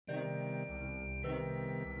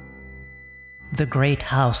The great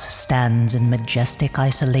house stands in majestic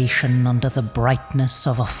isolation under the brightness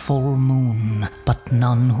of a full moon, but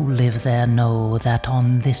none who live there know that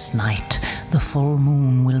on this night, the full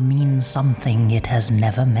moon will mean something it has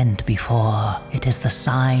never meant before. It is the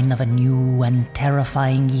sign of a new and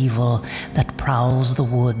terrifying evil that prowls the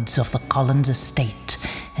woods of the Collins estate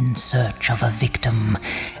in search of a victim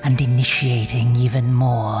and initiating even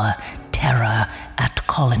more terror at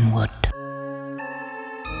Collinwood.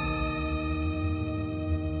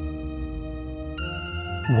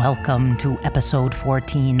 Welcome to episode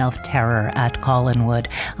 14 of Terror at Collinwood.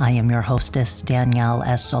 I am your hostess, Danielle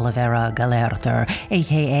S. Sullivan Galerter,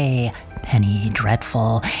 aka Penny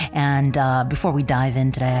Dreadful. And before we dive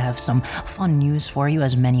in today, I have some fun news for you.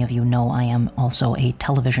 As many of you know, I am also a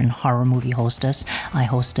television horror movie hostess. I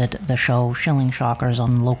hosted the show Shilling Shockers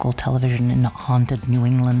on local television in haunted New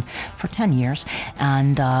England for 10 years.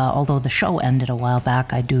 And although the show ended a while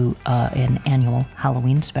back, I do an annual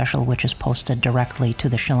Halloween special, which is posted directly to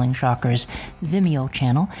the Shilling Shockers Vimeo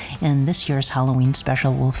channel. And this year's Halloween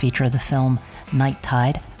special will feature the film Night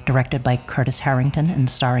Tide, directed by Curtis Harrington and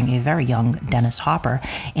starring a very young Dennis Hopper.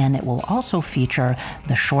 And it will also feature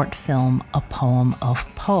the short film A Poem of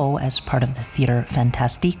Poe as part of the Theatre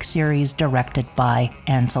Fantastique series directed by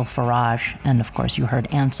Ansel Farage. And of course, you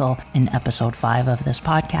heard Ansel in episode 5 of this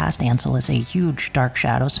podcast. Ansel is a huge Dark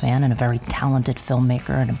Shadows fan and a very talented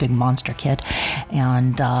filmmaker and a big monster kid.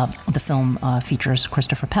 And the film features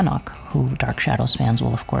Christopher Pennock, who Dark Shadows fans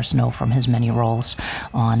will of course know from his many roles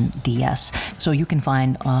on DS. So you can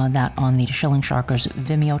find that on the Shilling Shockers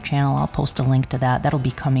Vimeo channel. I'll post a link to that. That'll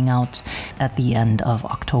be coming out at the end of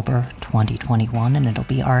October 2021, and it'll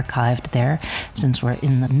be archived there since we're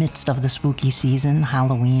in the midst of the spooky season.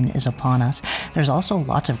 Halloween is upon us. There's also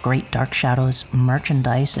lots of great Dark Shadows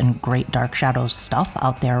merchandise and great Dark Shadows stuff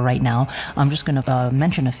out there right now. I'm just going to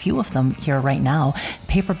mention a few of them here right now.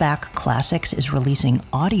 Paperback Classics is releasing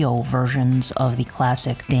audio versions of the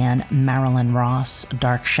classic Dan Marilyn Ross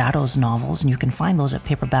Dark Shadows novels, and you can find those at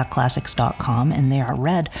paperbackclassics.com, and they are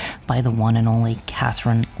read by the one and only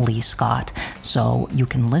Catherine Lee Scott. So you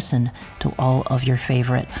can listen to all of your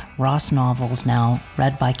favorite Ross novels now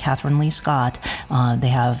read by Catherine Lee Scott. They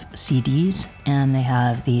have CDs and they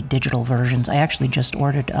have the digital versions. I actually just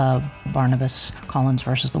ordered Barnabas Collins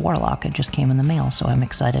versus the Warlock. It just came in the mail, so I'm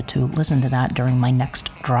excited to listen to that during my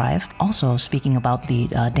next drive. Also, speaking about the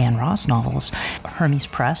Dan Ross novels, Hermes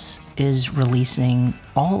Press is releasing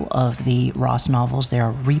all of the Ross novels. They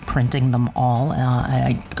are reprinting them all.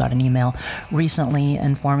 I got an email recently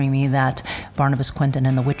informing me that Barnabas Quentin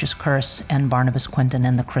and the Witch's Curse and Barnabas Quentin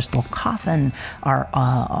and the Crystal Coffin are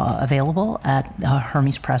available at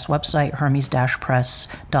Hermes Press website,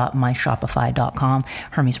 hermes-press.myshopify.com.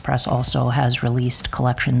 Hermes Press also has released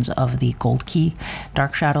collections of the Gold Key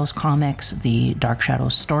Dark Shadows comics, the Dark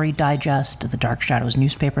Shadows Story Digest, the Dark Shadows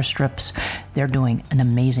newspaper strips. They're doing an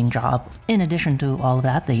amazing job. In addition to all of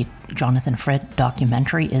that, the Jonathan Frid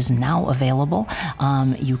documentary is now available.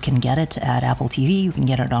 You can get it at Apple TV. You can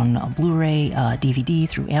get it on Blu-ray, DVD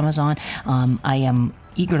through Amazon. I am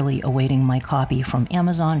eagerly awaiting my copy from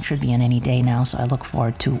Amazon. It should be in any day now, so I look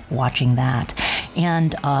forward to watching that.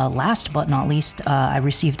 And last but not least, I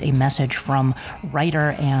received a message from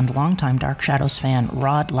writer and longtime Dark Shadows fan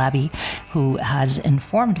Rod Labby, who has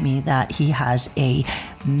informed me that he has a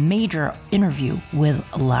major interview with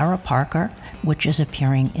Lara Parker, which is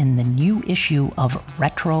appearing in the new issue of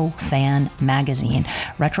Retro Fan Magazine.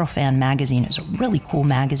 Retro Fan Magazine is a really cool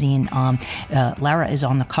magazine. Lara is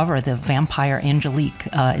on the cover. The vampire Angelique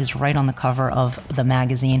is right on the cover of the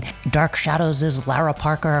magazine. Dark Shadows' Lara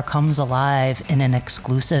Parker comes alive in an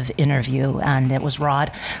exclusive interview, and it was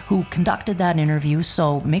Rod who conducted that interview,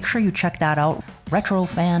 so make sure you check that out. Retro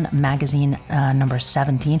Fan Magazine number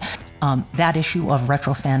 17. That issue of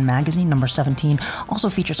Retro Fan Magazine, number 17, also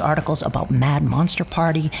features articles about Mad Monster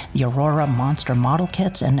Party, the Aurora Monster Model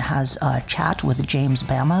Kits, and has a chat with James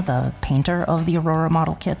Bama, the painter of the Aurora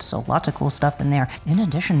Model Kits, so lots of cool stuff in there. In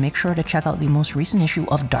addition, make sure to check out the most recent issue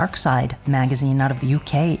of Dark Side Magazine out of the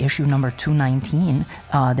UK, issue number 219.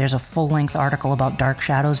 There's a full-length article about Dark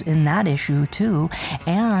Shadows in that issue, too,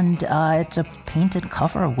 and it's a painted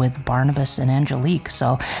cover with Barnabas and Angelique,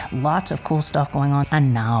 so lots of cool stuff going on.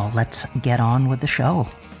 And now let's get on with the show.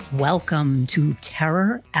 Welcome to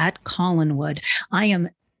Terror at Collinwood. I am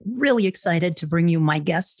really excited to bring you my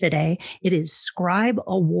guest today. It is Scribe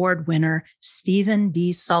Award winner Stephen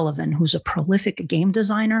D. Sullivan, who's a prolific game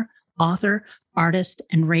designer, author, artist,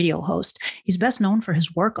 and radio host. He's best known for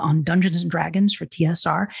his work on Dungeons & Dragons for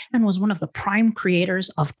TSR and was one of the prime creators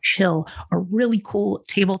of Chill, a really cool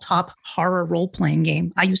tabletop horror role-playing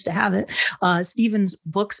game. I used to have it. Stephen's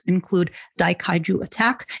books include Daikaiju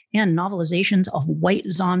Attack and novelizations of White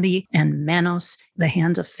Zombie and Manos, The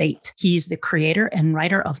Hands of Fate. He's the creator and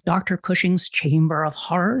writer of Dr. Cushing's Chamber of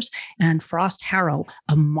Horrors and Frost Harrow,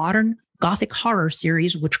 a modern Gothic horror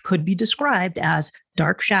series which could be described as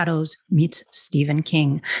Dark Shadows meets Stephen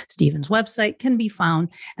King. Stephen's website can be found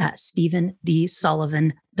at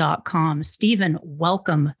stephendsullivan.com. Stephen,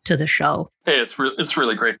 welcome to the show. Hey, it's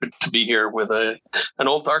really great to be here with an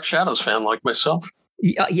old Dark Shadows fan like myself.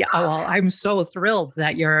 Yeah. Well, I'm so thrilled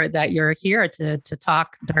that you're here to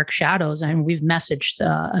talk Dark Shadows, and we've messaged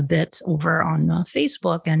a bit over on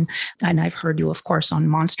Facebook, and I've heard you, of course, on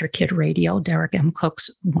Monster Kid Radio, Derek M. Cook's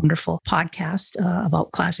wonderful podcast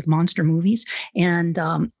about classic monster movies, and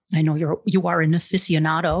I know you are an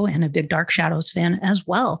aficionado and a big Dark Shadows fan as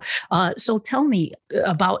well. So tell me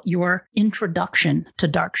about your introduction to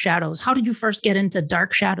Dark Shadows. How did you first get into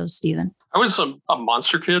Dark Shadows, Stephen? I was a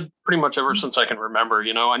monster kid pretty much ever since I can remember.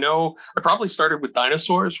 I know I probably started with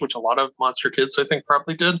dinosaurs, which a lot of monster kids, I think,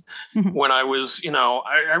 probably did. When I was,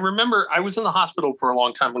 I remember I was in the hospital for a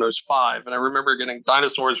long time when I was 5. And I remember getting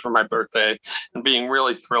dinosaurs for my birthday and being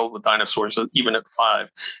really thrilled with dinosaurs, even at 5.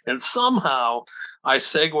 And somehow I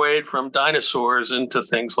segued from dinosaurs into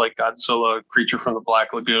things like Godzilla, Creature from the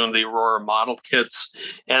Black Lagoon, the Aurora model kits,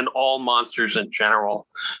 and all monsters in general.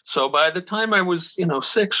 So by the time I was,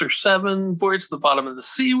 6 or 7, Voyage to the Bottom of the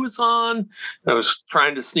Sea was on. I was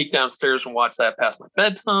trying to sneak downstairs and watch that past my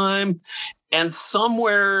bedtime. And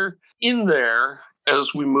somewhere in there,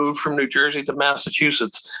 as we moved from New Jersey to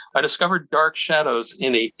Massachusetts, I discovered Dark Shadows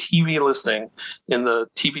in a TV listing in the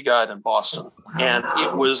TV Guide in Boston. Wow. And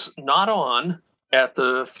it was not on at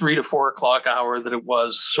the 3 to 4 o'clock hour that it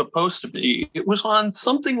was supposed to be. It was on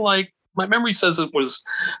something like, my memory says it was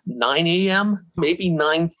 9 a.m., maybe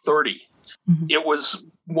 9:30. Mm-hmm. It was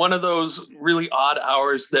one of those really odd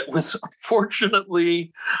hours that was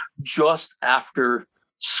fortunately just after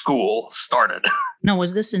school started. No,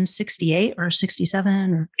 was this in 68 or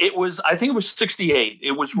 67? Or? I think it was 68.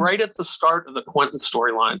 It was right at the start of the Quentin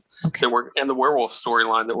storyline and the Werewolf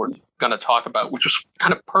storyline that we're going to talk about, which was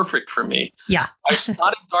kind of perfect for me. Yeah. I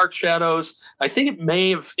spotted Dark Shadows. I think it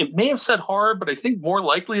may have said horror, but I think more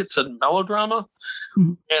likely it said melodrama.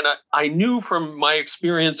 Mm-hmm. And I knew from my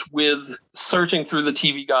experience with searching through the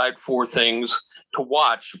TV Guide for things to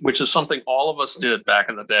watch, which is something all of us did back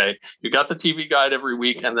in the day. You got the TV Guide every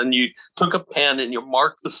week, and then you took a pen and you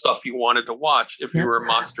marked the stuff you wanted to watch. If you were a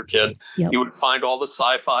monster kid, you would find all the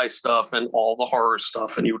sci-fi stuff and all the horror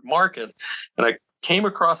stuff, and you would mark it. And I came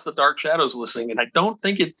across the Dark Shadows listing, and I don't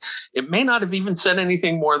think it may not have even said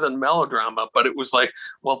anything more than melodrama, but it was like,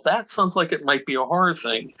 well, that sounds like it might be a horror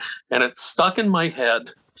thing. And it stuck in my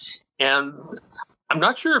head. And I'm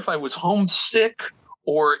not sure if I was homesick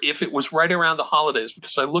or if it was right around the holidays,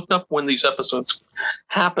 because I looked up when these episodes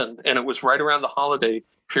happened, and it was right around the holiday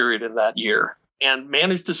period in that year, and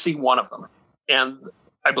managed to see one of them. And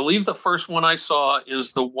I believe the first one I saw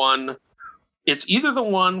is the one, it's either the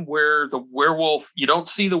one where the werewolf, you don't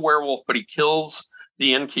see the werewolf, but he kills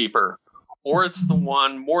the innkeeper, or it's the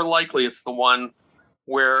one, more likely it's the one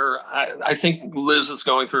where I think Liz is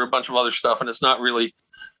going through a bunch of other stuff, and it's not really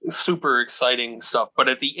super exciting stuff. But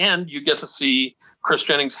at the end, you get to see Chris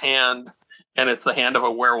Jennings' hand, and it's the hand of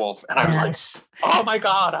a werewolf. And I was like, oh my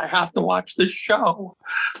God, I have to watch this show.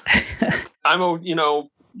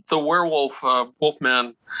 The werewolf,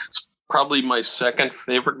 Wolfman, is probably my second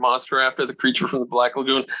favorite monster after the Creature from the Black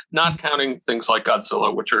Lagoon, not counting things like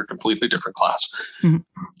Godzilla, which are a completely different class. Mm-hmm.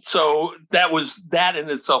 So that in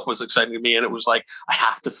itself was exciting to me. And it was like, I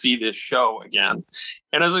have to see this show again.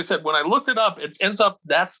 And as I said, when I looked it up, it ends up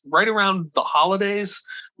that's right around the holidays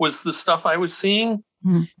was the stuff I was seeing.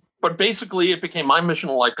 Mm-hmm. But basically, it became my mission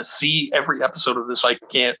in life to see every episode of this I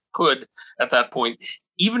could at that point,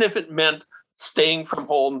 even if it meant staying from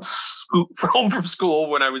home from school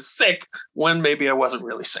when I was sick, when maybe I wasn't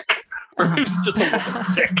really sick. Or I was just a little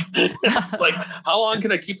sick. It's like, how long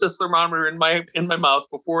can I keep this thermometer in my mouth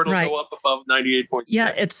before it'll go up above 98.6? Yeah,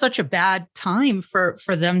 it's such a bad time for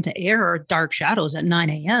them to air Dark Shadows at 9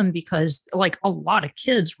 a.m. because like a lot of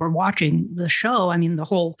kids were watching the show. I mean, the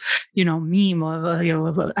whole, meme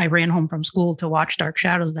of, I ran home from school to watch Dark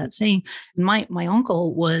Shadows, that saying. My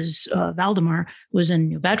uncle was, Valdemar, was in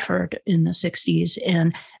New Bedford in the 60s.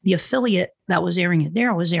 And the affiliate that was airing it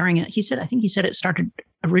there was airing it. I think he said it started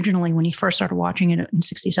originally when he first started watching it in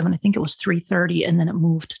 67. I think it was 3:30, and then it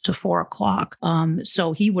moved to 4:00.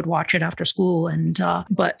 So he would watch it after school,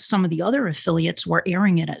 but some of the other affiliates were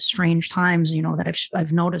airing it at strange times, that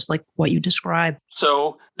I've noticed, like what you described.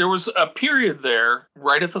 So there was a period there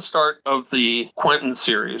right at the start of the Quentin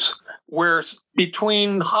series where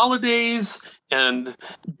between holidays and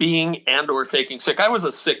being or faking sick. I was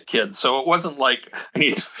a sick kid, so it wasn't like I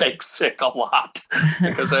need to fake sick a lot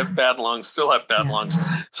because I have bad lungs, still have bad lungs.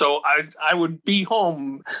 So I would be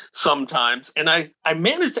home sometimes, and I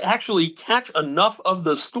managed to actually catch enough of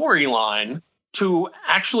the storyline to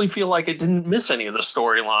actually feel like I didn't miss any of the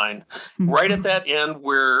storyline. Right at that end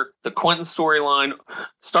where the Quentin storyline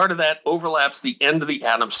started, that overlaps the end of the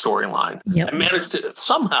Adam storyline. I managed to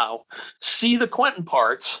somehow see the Quentin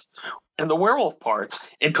parts and the werewolf parts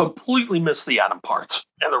and completely miss the Adam parts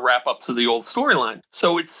and the wrap up to the old storyline.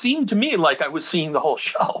 So it seemed to me like I was seeing the whole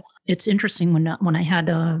show. It's interesting when I had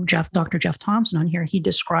Dr. Jeff Thompson on here, he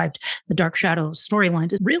described the Dark Shadows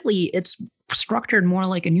storylines. It's structured more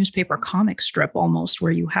like a newspaper comic strip almost,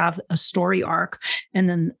 where you have a story arc and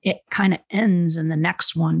then it kind of ends and the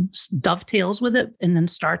next one dovetails with it and then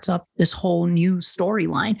starts up this whole new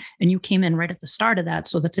storyline. And you came in right at the start of that.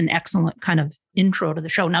 So that's an excellent kind of intro to the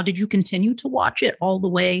show. Now, did you continue to watch it all the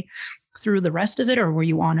way through the rest of it, or were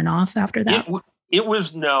you on and off after that? It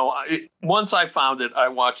was once I found it, I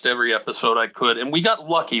watched every episode I could. And we got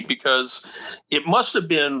lucky because it must have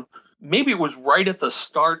been, maybe it was right at the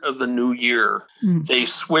start of the new year. They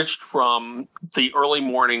switched from the early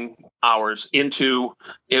morning hours into,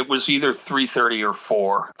 it was either 3:30 or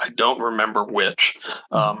 4. I don't remember which.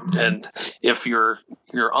 And if your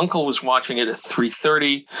uncle was watching it at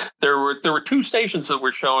 3:30, there were two stations that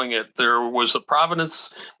were showing it. There was the Providence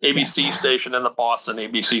ABC station and the Boston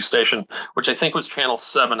ABC station, which I think was channel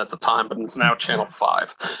 7 at the time, but it's now channel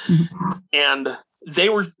 5. And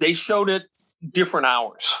they showed it different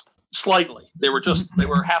hours. Slightly. They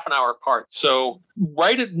were half an hour apart. So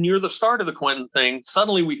right near the start of the Quentin thing,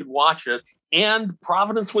 suddenly we could watch it. And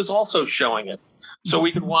Providence was also showing it. So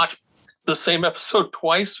we could watch the same episode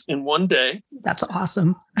twice in one day. That's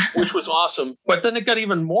awesome. Which was awesome. But then it got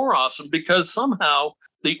even more awesome because somehow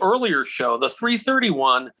the earlier show, the 3:30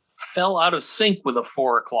 one, fell out of sync with a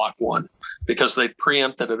 4:00 one because they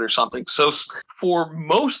preempted it or something. So for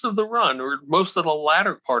most of the run, or most of the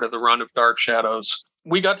latter part of the run of Dark Shadows,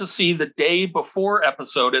 we got to see the day before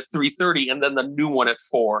episode at 3:30 and then the new one at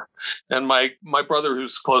 4. And my brother,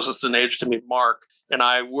 who's closest in age to me, Mark, and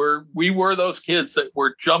we were those kids that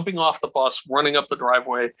were jumping off the bus, running up the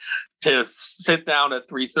driveway to sit down at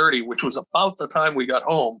 3:30, which was about the time we got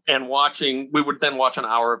home, and we would then watch an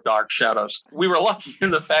hour of Dark Shadows. We were lucky in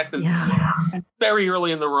the fact that very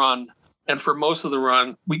early in the run, and for most of the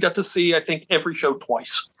run, we got to see, I think, every show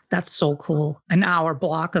twice. That's so cool. An hour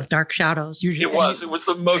block of Dark Shadows. Usually it was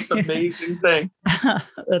the most amazing thing.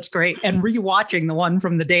 That's great. And rewatching the one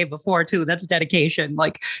from the day before too. That's dedication.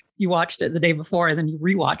 Like you watched it the day before and then you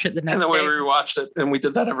rewatch it the next day. And then we rewatched it, and we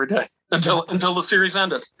did that every day until the series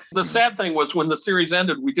ended. The sad thing was when the series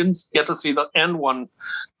ended, we didn't get to see the end one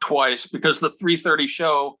twice because the 3:30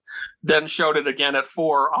 show then showed it again at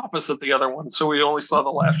 4 opposite the other one. So we only saw the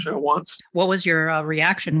last show once. What was your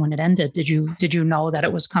reaction when it ended? Did you know that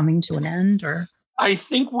it was coming to an end, or? I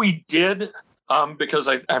think we did. Because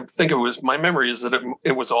I think my memory is that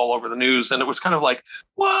it was all over the news, and it was kind of like,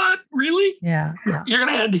 what, really? Yeah. You're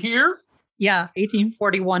going to end here? Yeah.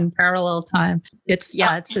 1841 parallel time. It's you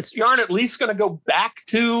aren't at least going to go back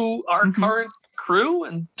to our current crew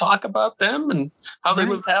and talk about them and how they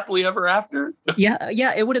lived happily ever after.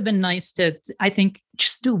 Yeah. It would have been nice to, I think,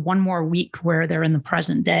 just do one more week where they're in the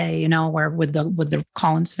present day, where with the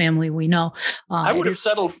Collins family, we know. I would have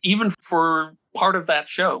settled even for part of that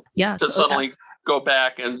show. Yeah. To suddenly go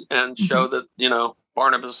back and show that,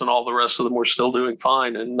 Barnabas and all the rest of them were still doing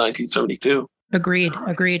fine in 1972. Agreed.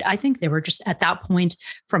 I think they were just at that point,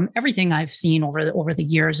 from everything I've seen over the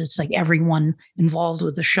years, it's like everyone involved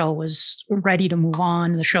with the show was ready to move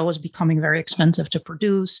on. The show was becoming very expensive to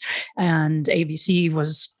produce, and ABC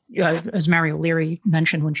was, as Mary O'Leary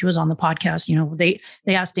mentioned when she was on the podcast,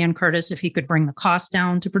 they asked Dan Curtis if he could bring the cost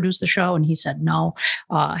down to produce the show, and he said no.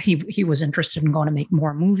 He was interested in going to make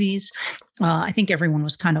more movies. I think everyone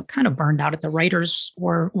was kind of burned out. The writers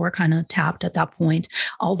were kind of tapped at that point.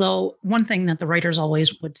 Although one thing that the writers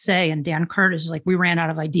always would say, and Dan Curtis is like, we ran out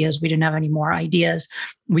of ideas. We didn't have any more ideas.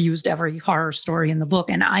 We used every horror story in the book.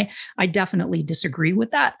 And I definitely disagree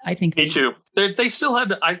with that. I think me too. They still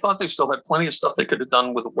had, I thought they still had plenty of stuff they could have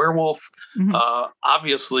done with Werewolf. Mm-hmm.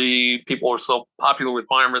 Obviously, people are so popular with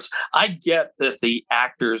Barnabas. I get that the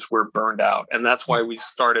actors were burned out, and that's why we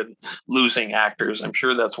started losing actors. I'm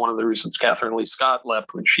sure that's one of the reasons Catherine Lee Scott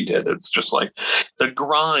left when she did. It's just like the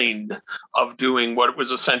grind of doing what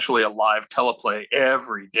was essentially a live teleplay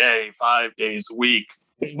every day, 5 days a week.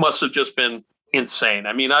 It must have just been insane.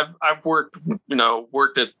 I mean, I've worked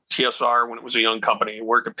at TSR when it was a young company,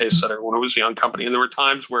 worked at Pacesetter when it was a young company. And there were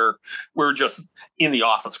times where we were just in the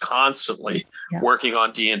office constantly working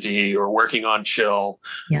on D&D or working on Chill.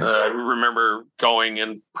 I remember going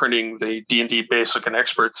and printing the D&D basic and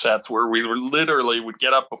expert sets where we were literally would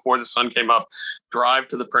get up before the sun came up, drive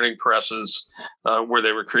to the printing presses where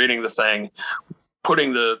they were creating the thing,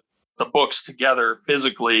 putting the books together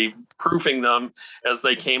physically, proofing them as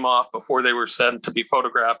they came off before they were sent to be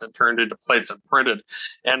photographed and turned into plates and printed,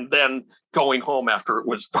 and then going home after it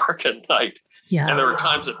was dark at night. Yeah. And there were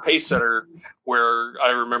times at Pacesetter where I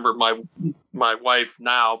remember my wife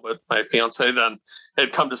now, but my fiance then,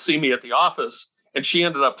 had come to see me at the office, and she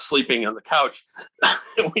ended up sleeping on the couch.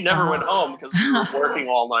 And we never went home because we were working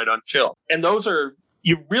all night on Chill. And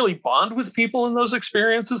you really bond with people in those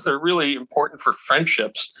experiences. They're really important for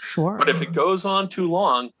friendships. Sure. But if it goes on too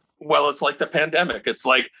long, well, it's like the pandemic. It's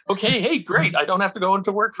like, okay, hey, great. I don't have to go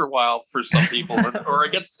into work for a while for some people, or I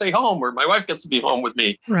get to stay home, or my wife gets to be home with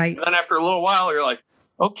me. Right. And then after a little while, you're like,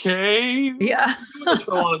 okay, yeah, this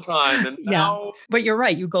for a long time, and now. But you're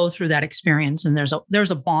right. You go through that experience, and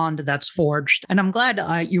there's a bond that's forged. And I'm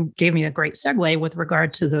glad you gave me a great segue with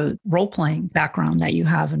regard to the role playing background that you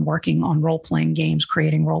have in working on role playing games,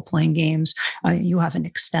 creating role playing games. You have an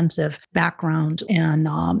extensive background, and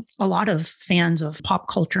a lot of fans of pop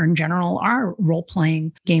culture in general are role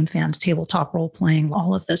playing game fans, tabletop role playing,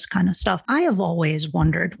 all of this kind of stuff. I have always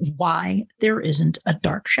wondered why there isn't a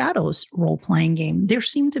Dark Shadows role playing game. There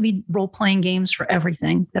seem to be role-playing games for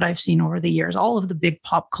everything that I've seen over the years. All of the big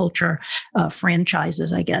pop culture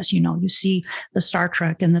franchises, I guess. You see the Star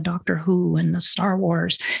Trek and the Doctor Who and the Star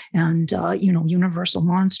Wars and Universal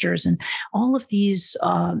Monsters and all of these.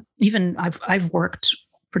 Even I've worked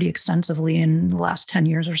pretty extensively in the last 10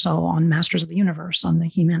 years or so on Masters of the Universe, on the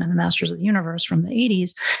He-Man and the Masters of the Universe from the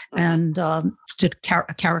 80s, and did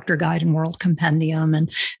a character guide and world compendium and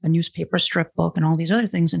a newspaper strip book and all these other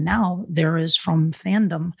things. And now there is from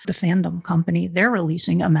Fandom, the Fandom company, they're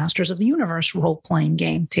releasing a Masters of the Universe role-playing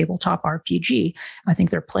game, tabletop RPG. I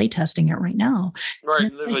think they're play testing it right now.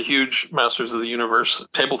 Right. There's a huge Masters of the Universe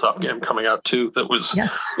tabletop game coming out too that was,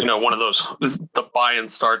 one of those, the buy-in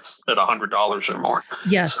starts at $100 or more.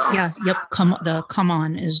 Yes. Yeah. Yep. Come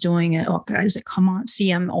On is doing it. Oh, is it Come On?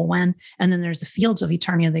 CMON. And then there's the Fields of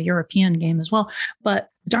Eternia, the European game as well. But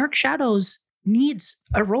Dark Shadows needs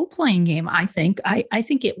a role-playing game, I think. I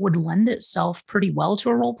think it would lend itself pretty well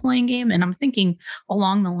to a role-playing game. And I'm thinking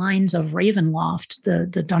along the lines of Ravenloft,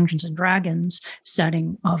 the Dungeons and Dragons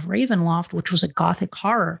setting of Ravenloft, which was a gothic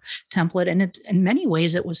horror template. And in many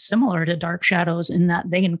ways, it was similar to Dark Shadows in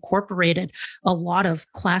that they incorporated a lot of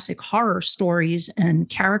classic horror stories and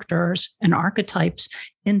characters and archetypes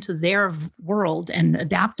into their world and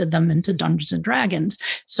adapted them into Dungeons and Dragons.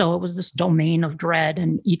 So it was this domain of dread,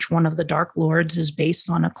 and each one of the Dark Lords is based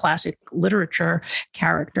on a classic literature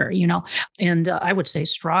character, And I would say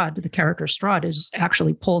Strahd, the character Strahd,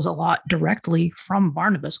 actually pulls a lot directly from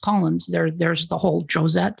Barnabas Collins. There's the whole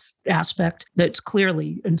Josette aspect that's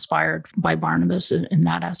clearly inspired by Barnabas in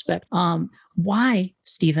that aspect. Why,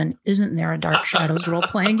 Stephen, isn't there a Dark Shadows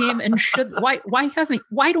role-playing game? And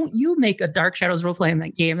why don't you make a Dark Shadows role-playing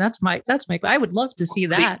game? That's my I would love to see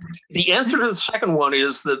that. The answer to the second one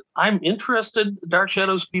is that I'm interested, Dark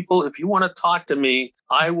Shadows people. If you want to talk to me,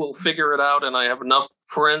 I will figure it out, and I have enough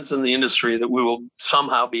friends in the industry that we will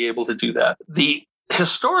somehow be able to do that. The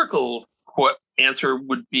historical answer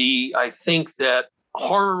would be, I think that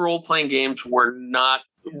horror role-playing games were not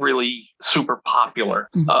really super popular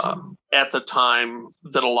at the time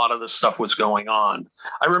that a lot of this stuff was going on.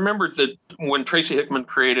 I remember that when Tracy Hickman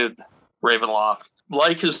created Ravenloft,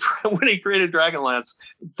 like when he created Dragonlance,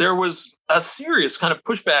 there was a serious kind of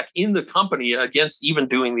pushback in the company against even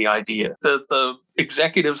doing the idea. The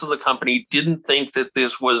executives of the company didn't think that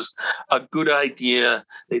this was a good idea.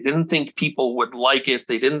 They didn't think people would like it.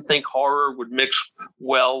 They didn't think horror would mix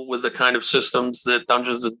well with the kind of systems that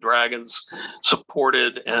Dungeons and Dragons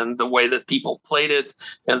supported and the way that people played it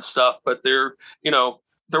and stuff. But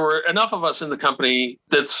there were enough of us in the company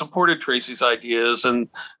that supported Tracy's ideas, and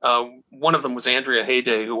one of them was Andrea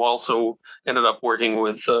Hayday, who also ended up working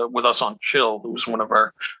with us on Chill, who was one of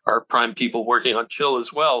our prime people working on Chill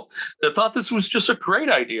as well, that thought this was just a great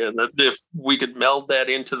idea, and that if we could meld that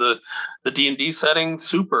into the D&D setting,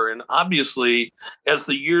 super. And obviously, as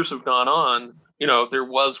the years have gone on, there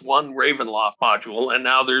was one Ravenloft module, and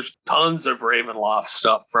now there's tons of Ravenloft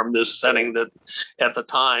stuff from this setting that at the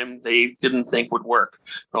time they didn't think would work.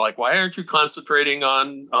 They're like, why aren't you concentrating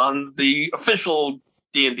on the official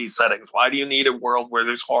D&D settings? Why do you need a world where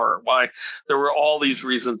there's horror? Why? There were all these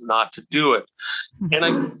reasons not to do it. And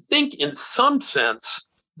I think in some sense,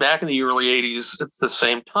 back in the early 80s, at the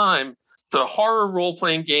same time, the horror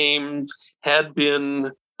role-playing games had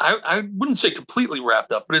been, I wouldn't say completely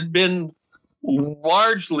wrapped up, but it had been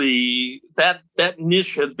largely that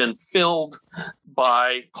niche had been filled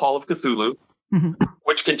by Call of Cthulhu,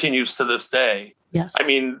 which continues to this day. Yes. I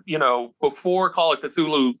mean, before Call of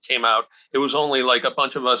Cthulhu came out, it was only like a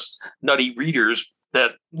bunch of us nutty readers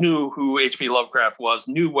that knew who H.P. Lovecraft was,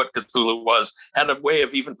 knew what Cthulhu was, had a way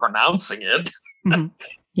of even pronouncing it.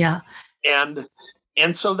 Yeah. And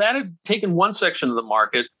so that had taken one section of the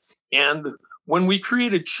market. And when we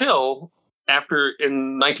created Chill,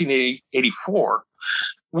 in 1984,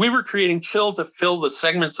 we were creating Chill to fill the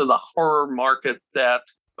segments of the horror market that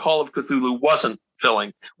Call of Cthulhu wasn't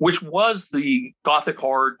filling, which was the Gothic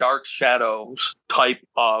horror, Dark Shadows type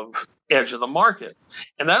of edge of the market.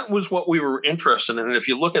 And that was what we were interested in. And if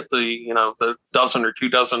you look at the dozen or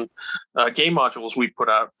 24 game modules we put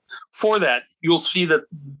out for that, you'll see that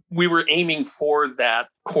we were aiming for that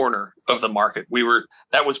corner of the market.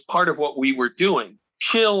 That was part of what we were doing.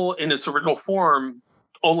 Chill in its original form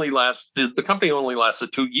the company only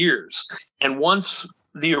lasted 2 years. And once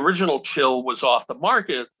the original Chill was off the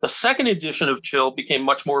market, the second edition of Chill became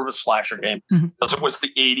much more of a slasher game because it was the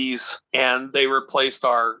 80s, and they replaced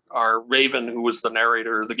our Raven, who was the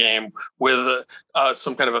narrator of the game, with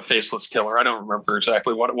some kind of a faceless killer. I don't remember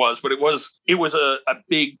exactly what it was, but it was a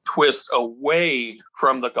big twist away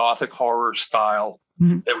from the Gothic horror style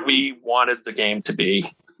that we wanted the game to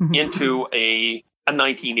be into a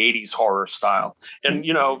 1980s horror style. And,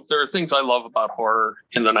 there are things I love about horror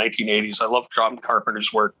in the 1980s. I love John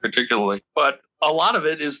Carpenter's work particularly, but a lot of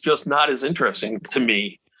it is just not as interesting to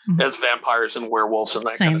me as vampires and werewolves and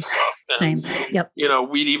that kind of stuff. And, Yep.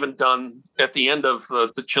 We'd even done, at the end of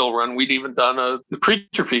the Chill run, we'd even done the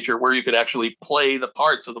creature feature where you could actually play the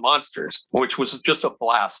parts of the monsters, which was just a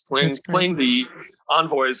blast. Playing the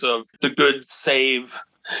envoys of the good save,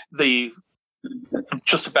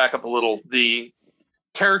 just to back up a little, the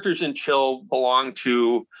characters in Chill belong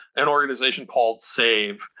to an organization called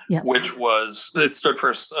SAVE, which it stood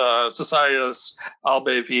for Societas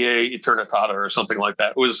Albae Viae Aeternitatem or something like that.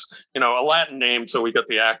 It was, a Latin name, so we got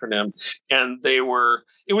the acronym. And it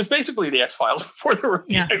was basically the X-Files before there were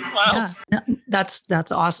the X-Files. Yeah. No,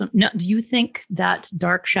 that's awesome. Now, do you think that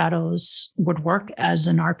Dark Shadows would work as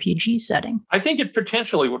an RPG setting? I think it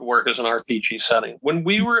potentially would work as an RPG setting. When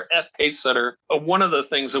we were at Pacesetter, one of the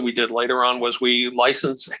things that we did later on was we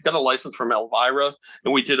got a license from Elvira,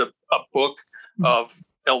 and we did a book of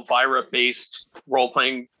Elvira-based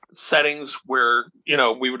role-playing settings where,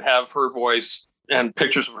 we would have her voice and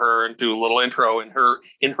pictures of her and do a little intro in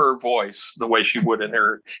her voice, the way she would in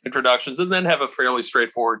her introductions, and then have a fairly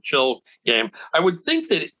straightforward Chill game. I would think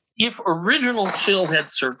that if original Chill had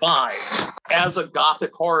survived as a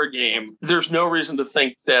Gothic horror game, there's no reason to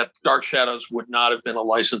think that Dark Shadows would not have been a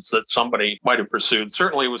license that somebody might have pursued.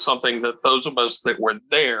 Certainly it was something that those of us that were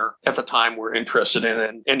there at the time were interested in.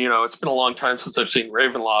 And it's been a long time since I've seen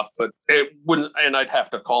Ravenloft, but it wouldn't, and I'd have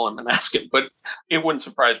to call him and ask him, but it wouldn't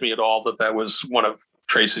surprise me at all that was one of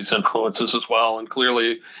Tracy's influences as well. And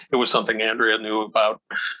clearly it was something Andrea knew about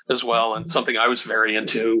as well, and something I was very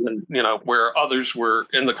into. And, where others were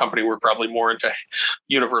in the company were probably more into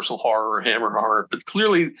Universal horror or Hammer horror, but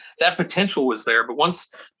clearly that potential was there. But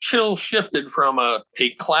once Chill shifted from a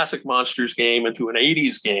classic monsters game into an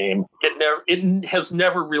 80s game, it has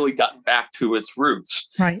never really gotten back to its roots.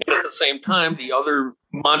 Right. And at the same time, the other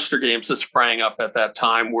monster games that sprang up at that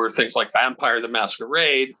time were things like Vampire the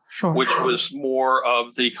Masquerade, which was more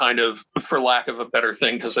of the kind of, for lack of a better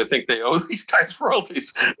thing, because I think they owe these guys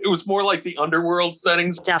royalties, it was more like the underworld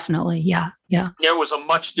settings. Definitely, yeah. It was a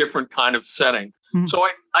much different kind of setting. So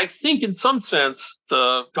I think in some sense,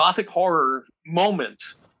 the Gothic horror moment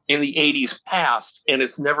in the 80s passed, and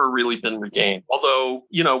it's never really been regained. Although,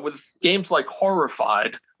 with games like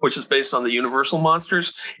Horrified, which is based on the Universal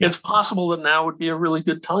monsters, it's possible that now would be a really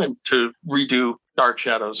good time to redo Dark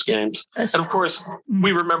Shadows games. And of course,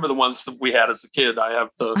 we remember the ones that we had as a kid. I have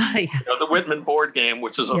the Whitman board game,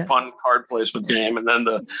 which is a fun card placement game, and then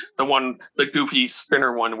the goofy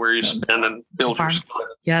spinner one where you spin and build your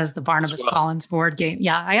skeletons. Yes, the Barnabas Collins board game.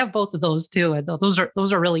 Yeah, I have both of those too. And those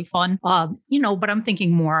are really fun. But I'm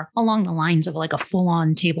thinking more along the lines of like a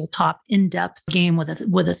full-on tabletop, in-depth game with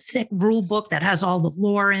a thick rule book that has all the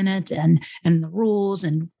lore in it and the rules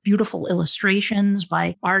and beautiful illustrations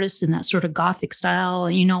by artists in that sort of Gothic style.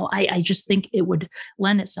 I just think it would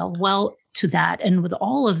lend itself well to that. And with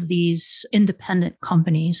all of these independent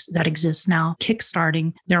companies that exist now,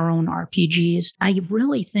 kickstarting their own RPGs, I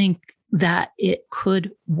really think that it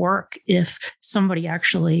could work if somebody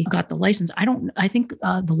actually got the license. I think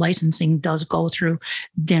the licensing does go through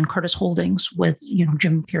Dan Curtis Holdings with,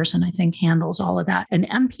 Jim Pearson, I think handles all of that. And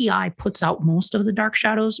MPI puts out most of the Dark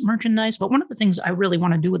Shadows merchandise. But one of the things I really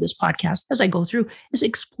want to do with this podcast as I go through is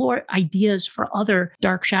explore ideas for other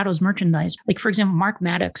Dark Shadows merchandise. Like, for example, Mark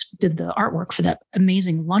Maddox did the artwork for that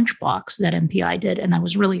amazing lunchbox that MPI did. And I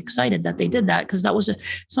was really excited that they did that because that was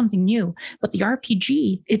something new. But the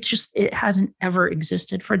RPG, it hasn't ever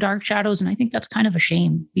existed for Dark Shadows. And I think that's kind of a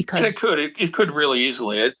shame because it could really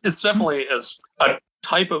easily. It's definitely a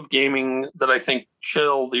type of gaming that I think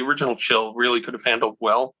the original Chill really could have handled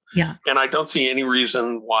well. Yeah. And I don't see any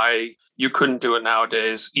reason why you couldn't do it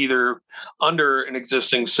nowadays, either under an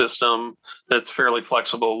existing system that's fairly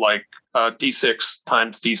flexible, like D6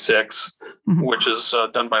 times D6, which is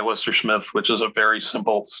done by Lister Smith, which is a very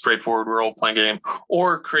simple, straightforward role-playing game,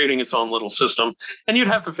 or creating its own little system. And you'd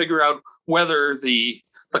have to figure out whether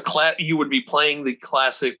you would be playing the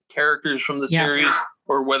classic characters from the series,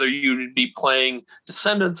 or whether you'd be playing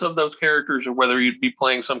descendants of those characters, or whether you'd be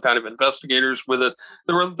playing some kind of investigators with it.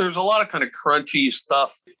 There's a lot of kind of crunchy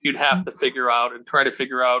stuff you'd have to figure out and try to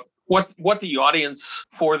figure out what the audience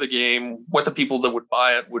for the game, what the people that would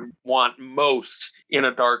buy it would want most in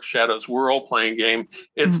a Dark Shadows role-playing game.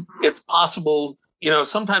 It's possible.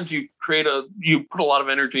 Sometimes you put a lot of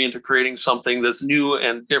energy into creating something that's new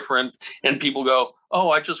and different, and people go, "Oh,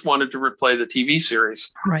 I just wanted to replay the TV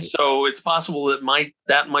series." Right. So it's possible that might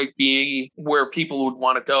be where people would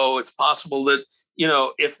want to go. It's possible that,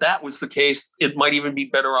 if that was the case, it might even be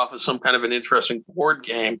better off as some kind of an interesting board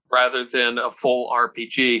game rather than a full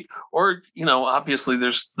RPG. Or, obviously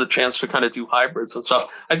there's the chance to kind of do hybrids and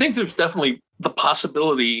stuff. I think there's definitely the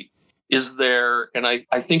possibility is there, and I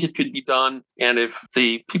think it could be done. And if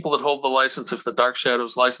the people that hold the license, if the Dark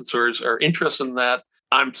Shadows licensors are interested in that,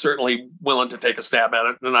 I'm certainly willing to take a stab at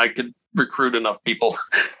it, and I could recruit enough people,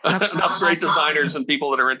 enough great designers and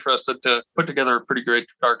people that are interested to put together a pretty great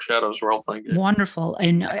Dark Shadows role-playing game. Wonderful.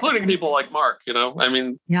 And including people like Mark,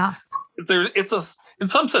 Yeah. In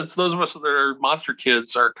some sense, those of us that are monster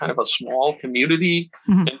kids are kind of a small community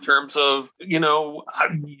in terms of, a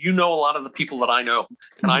lot of the people that I know,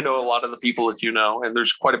 and I know a lot of the people that and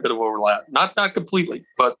there's quite a bit of overlap. Not completely,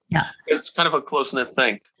 but it's kind of a close-knit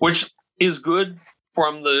thing, which is good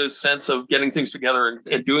from the sense of getting things together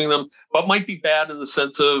and doing them, but might be bad in the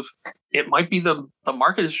sense of it might be the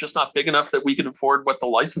market is just not big enough that we can afford what the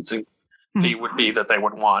licensing fee would be that they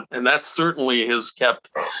would want. And that certainly has kept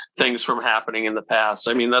things from happening in the past.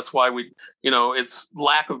 I mean, that's why it's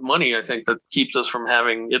lack of money, I think, that keeps us from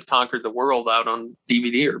having It Conquered the World out on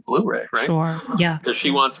DVD or Blu-ray, right? Sure, yeah. Because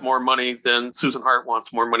she wants more money than Susan Hart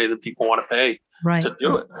wants more money than people want to pay to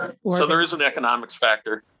do it. So there is an economics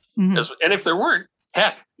factor. And if there weren't,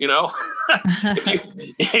 heck,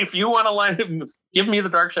 if you want to give me the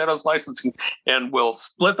Dark Shadows licensing and we'll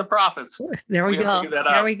split the profits. There we go.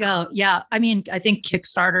 There we go. Yeah. I mean, I think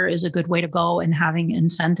Kickstarter is a good way to go, and having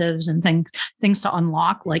incentives and things to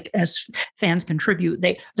unlock, like as fans contribute.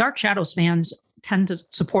 Dark Shadows fans tend to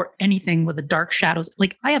support anything with the Dark Shadows.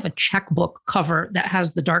 Like, I have a checkbook cover that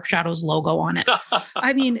has the Dark Shadows logo on it.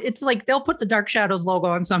 I mean, it's like they'll put the Dark Shadows logo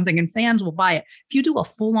on something and fans will buy it. If you do a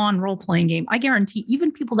full-on role-playing game, I guarantee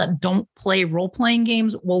even people that don't play role-playing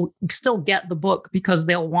games will still get the book because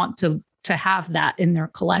they'll want to have that in their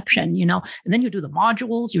collection, and then you do the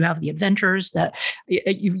modules, you have the adventures that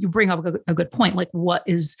you bring up a good point. Like, what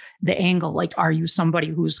is the angle? Like, are you somebody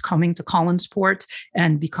who's coming to Collinsport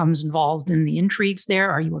and becomes involved in the intrigues there?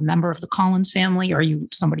 Are you a member of the Collins family? Are you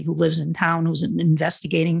somebody who lives in town who's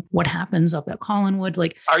investigating what happens up at Collinwood?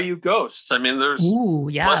 Like, are you ghosts? I mean, there's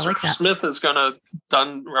I like that. Smith is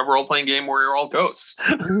done a role-playing game where you're all ghosts.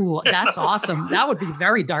 Ooh, that's awesome. That would be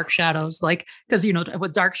very Dark Shadows. Like, because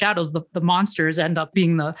with Dark Shadows, the the monsters end up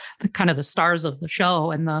being the kind of the stars of the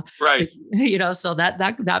show, and so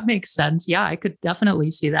that makes sense. Yeah, I could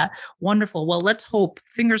definitely see that. Wonderful. Well, let's hope,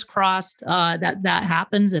 fingers crossed, that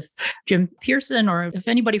happens. If Jim Pearson or if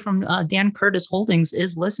anybody from Dan Curtis Holdings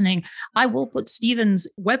is listening, I will put Stephen's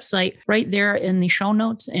website right there in the show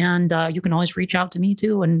notes, and you can always reach out to me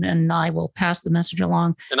too, and I will pass the message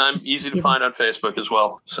along. And I'm easy to find on Facebook as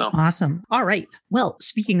well. So awesome. All right. Well,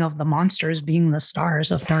 speaking of the monsters being the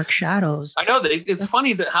stars of Dark Shadows, I know it's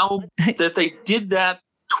funny that they did that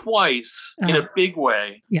twice in a big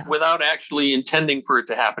way without actually intending for it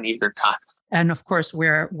to happen either time. And of course,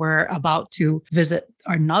 we're about to visit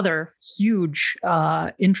another huge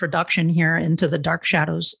introduction here into the Dark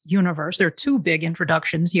Shadows universe. There are two big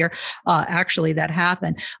introductions here, actually, that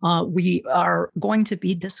happen. We are going to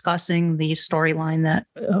be discussing the storyline that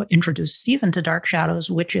introduced Stephen to Dark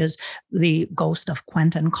Shadows, which is the ghost of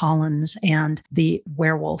Quentin Collins and the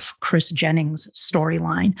werewolf Chris Jennings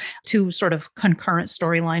storyline. Two sort of concurrent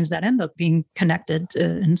storylines that end up being connected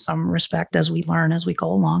in some respect as we learn as we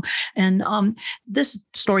go along. And this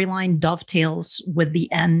storyline dovetails with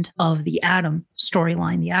the end of the Adam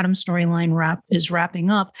storyline. The Adam storyline is wrapping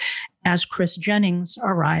up as Chris Jennings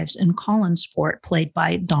arrives in Collinsport, played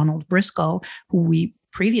by Donald Briscoe, who we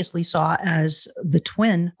previously saw as the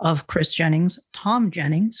twin of Chris Jennings, Tom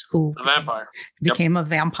Jennings, who became a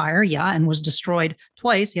vampire, and was destroyed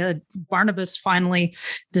twice. Barnabas finally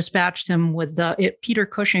dispatched him with the Peter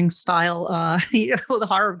Cushing style, the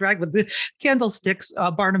horror drag with the candlesticks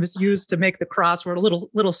Barnabas used to make the cross were a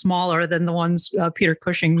little smaller than the ones Peter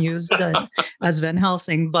Cushing used as Van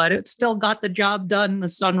Helsing, but it still got the job done. The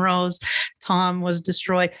sun rose, Tom was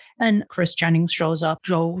destroyed, and Chris Jennings shows up,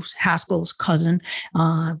 Joe Haskell's cousin,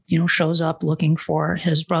 shows up looking for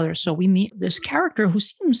his brother. So we meet this character who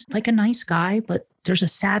seems like a nice guy, but there's a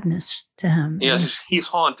sadness to him. Yes, he's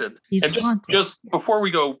haunted. Just before we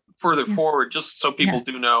go further forward, just so people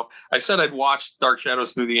do know, I said I'd watched Dark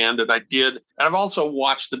Shadows through the end, and I did. And I've also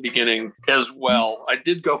watched the beginning as well. I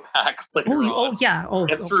did go back later on.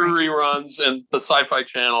 Through reruns and the Sci-Fi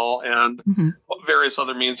Channel and various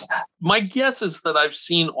other means. My guess is that I've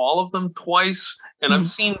seen all of them twice, and I've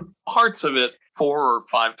seen parts of it 4 or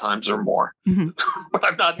 5 times or more. But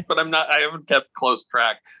I haven't kept close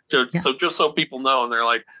track. So just so people know, and they're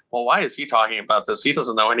like, well, why is he talking about this? He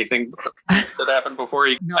doesn't know anything that happened before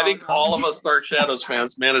I think all of us Dark Shadows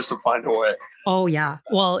fans managed to find a way. Oh, yeah.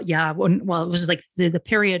 Well, yeah. Well, it was like the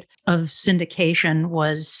period of syndication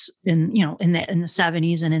was in the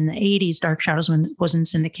 70s and in the 80s. Dark Shadows was in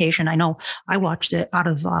syndication. I know I watched it out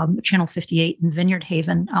of Channel 58 in Vineyard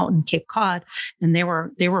Haven out in Cape Cod, and they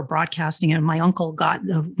were broadcasting it. And my uncle got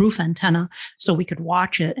the roof antenna so we could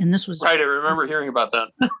watch it. And this was right. I remember hearing about that.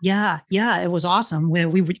 Yeah, it was awesome.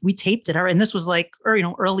 We taped it, and this was like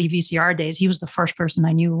early VCR days. He was the first person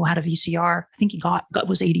I knew who had a VCR. I think he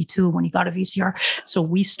was 82 when he got a VCR. So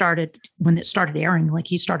we started, when it started airing, like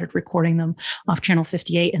he started recording them off Channel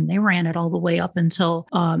 58, and they ran it all the way up until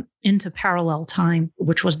into parallel time,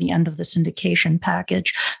 which was the end of the syndication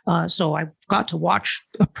package. So I got to watch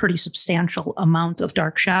a pretty substantial amount of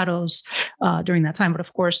Dark Shadows during that time. But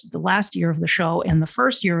of course, the last year of the show and the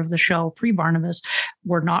first year of the show, pre-Barnabas,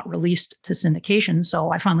 were not released to syndication.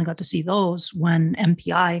 So I finally got to see those when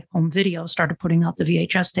MPI Home Video started putting out the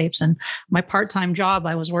VHS tapes. And my part-time job,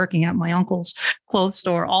 I was working at my uncle's clothes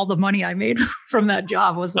store. All the money I made from that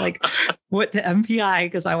job was went to MPI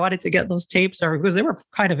because I wanted to get those tapes, because they were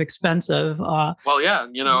kind of expensive. Well, yeah,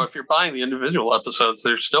 if you're buying the individual episodes,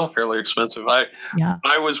 they're still fairly expensive. I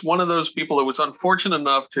was one of those people that was unfortunate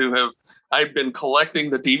enough to have, I'd been collecting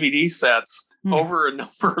the DVD sets over a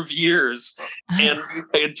number of years, and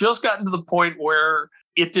it had just gotten to the point where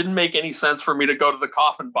it didn't make any sense for me to go to the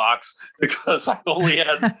coffin box because I only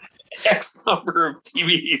had X number of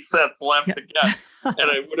DVD sets left to get.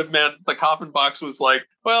 And it would have meant the coffin box was like,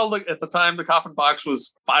 well, look, at the time, the coffin box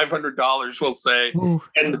was $500, we'll say. Ooh.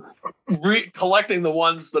 And collecting the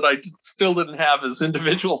ones that I still didn't have as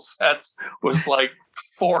individual sets was like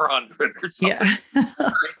 400 or something.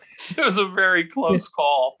 Yeah. It was a very close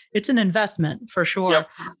call. It's an investment for sure. Yep,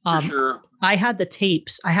 for sure. I had the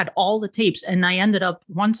tapes. I had all the tapes, and I ended up,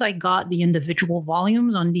 once I got the individual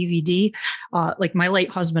volumes on DVD, like my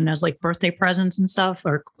late husband, as like birthday presents and stuff,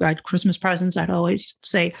 or Christmas presents, I'd always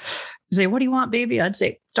say, say, what do you want, baby? I'd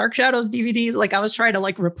say Dark Shadows DVDs. Like I was trying to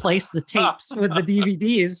like replace the tapes with the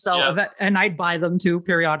DVDs. So, Yes. and I'd buy them too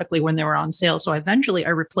periodically when they were on sale. So eventually I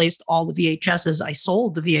replaced all the VHSs. I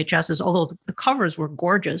sold the VHSs, although the covers were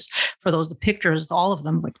gorgeous for those, the pictures, all of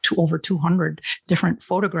them, like over 200 different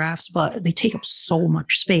photographs, but they take up so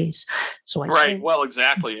much space. So I Right. sold, Well,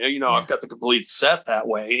 exactly. I've got the complete set that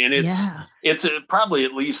way, and it's probably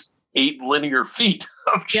at least 8 linear feet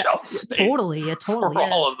of shelf space. Totally. It totally for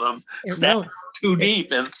all is. of them. It Stacked really, too deep.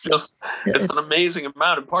 It's an amazing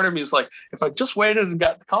amount. And part of me is like, if I just waited and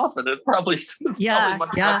got the coffin, it's probably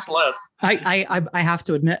much less. I have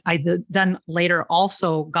to admit, then later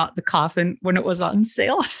also got the coffin when it was on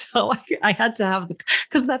sale. So I had to have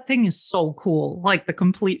because that thing is so cool, like the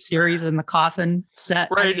complete series and the coffin set.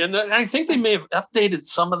 Right. And I think they may have updated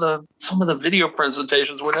some of the video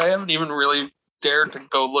presentations, which I haven't even really dared to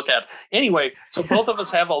go look at. Anyway, so both of us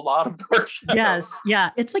have a lot of Dark Shadows. Yes. Yeah.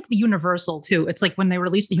 It's like the Universal too. It's like when they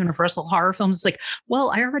released the Universal horror films, it's like,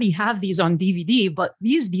 well, I already have these on DVD, but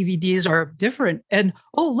these DVDs are different. And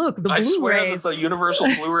oh, look, the Blu-rays. I swear that the Universal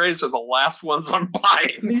Blu-rays are the last ones I'm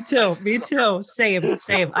buying. Me too.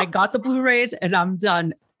 Same. I got the Blu-rays and I'm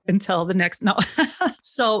done until the next. No.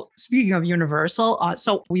 So speaking of Universal,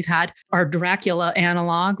 so we've had our Dracula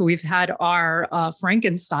analog, we've had our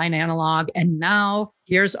Frankenstein analog, and now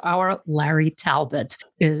here's our Larry Talbot.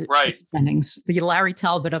 Right. Jennings, the Larry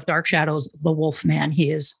Talbot of Dark Shadows, the Wolfman.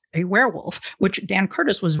 He is a werewolf, which Dan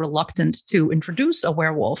Curtis was reluctant to introduce a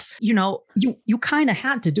werewolf. You kind of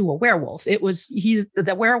had to do a werewolf. He's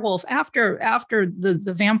the werewolf after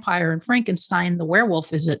the vampire and Frankenstein. The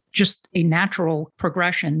werewolf is just a natural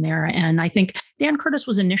progression there. And I think Dan Curtis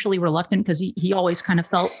was initially reluctant because he always kind of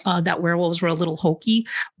felt that werewolves were a little hokey.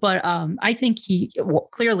 But I think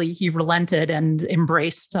clearly he relented and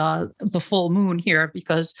embraced the full moon here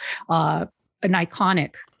because an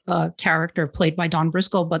iconic character played by Don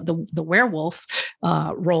Briscoe, but the werewolf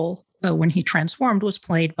role when he transformed was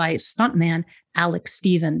played by stuntman Alex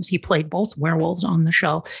Stevens. He played both werewolves on the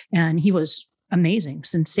show, and he was amazing,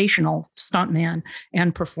 sensational stuntman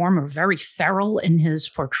and performer, very feral in his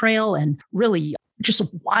portrayal and really just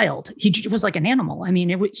wild. He was like an animal. I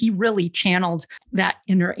mean, he really channeled that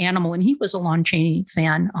inner animal, and he was a Lon Chaney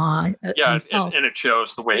fan. And it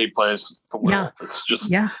shows the way he plays the werewolf. It's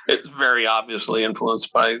just, it's very obviously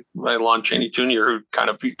influenced by Lon Chaney Jr., who kind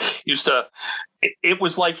of used to, it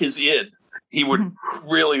was like his id. He would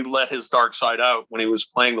really let his dark side out when he was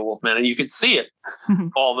playing the Wolfman, and you could see it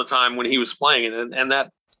all the time when he was playing it. And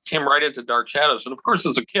that came right into Dark Shadows. And of course,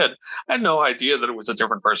 as a kid, I had no idea that it was a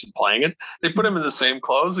different person playing it. They put him in the same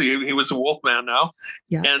clothes. He was a Wolfman now.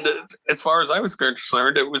 Yeah. And as far as I was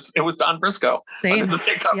concerned, it was Don Briscoe. Same.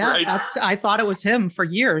 Makeup, right? I thought it was him for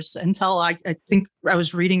years until I think I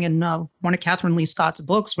was reading in one of Catherine Lee Scott's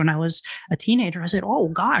books when I was a teenager. I said, oh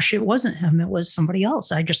gosh, it wasn't him. It was somebody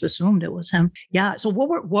else. I just assumed it was him. Yeah. So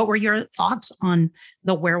what were your thoughts on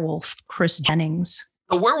the werewolf, Chris Jennings?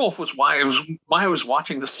 The werewolf was why I was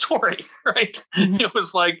watching the story, right? It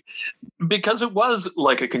was like, because it was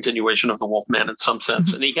like a continuation of the Wolfman in some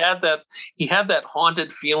sense. And he had that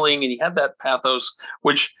haunted feeling, and he had that pathos,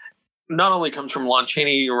 which not only comes from Lon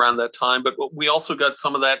Chaney around that time, but we also got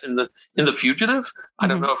some of that in the Fugitive. I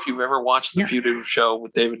don't know if you've ever watched the Fugitive show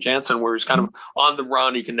with David Jansen, where he's kind of on the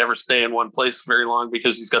run. He can never stay in one place very long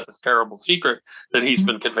because he's got this terrible secret that he's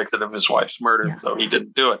been convicted of his wife's murder, though he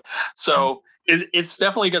didn't do it. So it's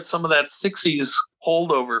definitely got some of that 60s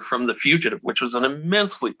holdover from The Fugitive, which was an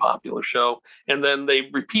immensely popular show. And then they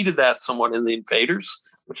repeated that somewhat in The Invaders,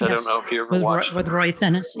 which I don't know if you ever watched. With Roy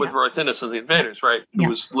Thinnis. With Roy Thinnis and The Invaders, right? It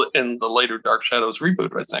was in the later Dark Shadows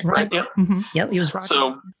reboot, I think, right? Yeah. He was right.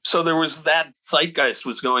 So there was that zeitgeist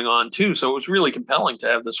was going on too. So it was really compelling to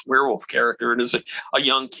have this werewolf character. And as a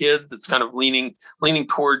young kid that's kind of leaning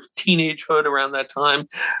toward teenagehood around that time,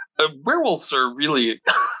 werewolves are really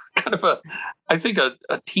kind of a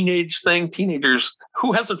teenage thing. Teenagers,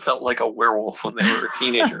 who hasn't felt like a werewolf when they were a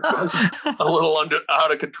teenager? Who wasn't a little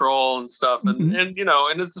out of control and stuff. And and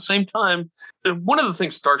at the same time, one of the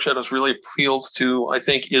things Dark Shadows really appeals to, I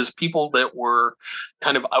think, is people that were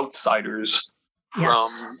kind of outsiders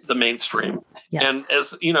from the mainstream. Yes. And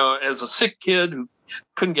as a sick kid who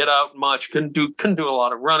couldn't get out much, couldn't do a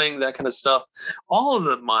lot of running, that kind of stuff, all of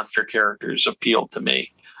the monster characters appealed to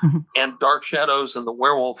me. And Dark Shadows and the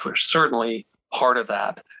werewolf are certainly part of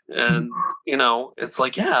that. And, it's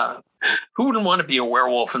like, Mm-hmm. who wouldn't want to be a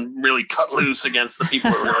werewolf and really cut loose against the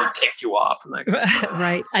people who really tick you off? And that kind of stuff.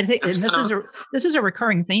 Right. I think, and this is a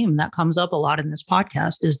recurring theme that comes up a lot in this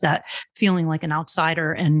podcast, is that feeling like an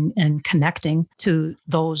outsider and connecting to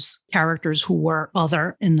those characters who were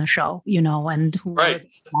other in the show, and who were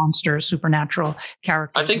monsters, supernatural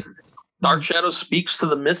characters. I think Dark Shadows speaks to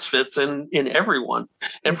the misfits in everyone.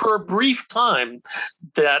 And for a brief time,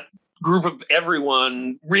 that group of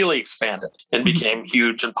everyone really expanded and became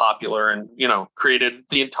huge and popular, and created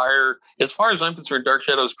the entire, as far as I'm concerned, Dark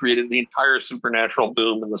Shadows created the entire supernatural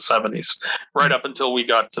boom in the 70s, right up until we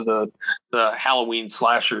got to the Halloween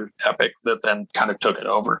slasher epic that then kind of took it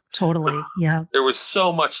over. Totally. Yeah. There was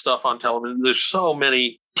so much stuff on television. There's so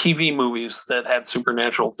many TV movies that had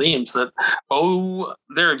supernatural themes that owe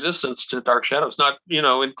their existence to Dark Shadows, not,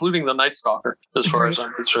 including The Night Stalker, as far as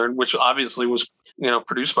I'm concerned, which obviously was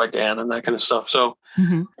produced by Dan and that kind of stuff. So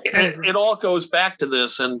it all goes back to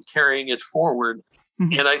this and carrying it forward.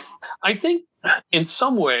 Mm-hmm. And I think in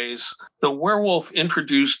some ways, the werewolf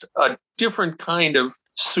introduced a different kind of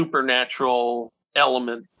supernatural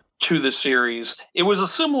element to the series. It was a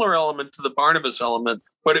similar element to the Barnabas element,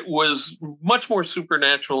 but it was much more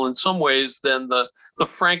supernatural in some ways than the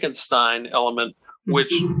Frankenstein element,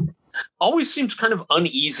 which always seems kind of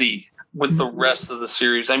uneasy with the rest of the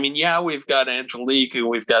series. I mean, we've got Angelique and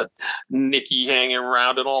we've got Nikki hanging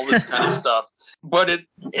around and all this kind of stuff, but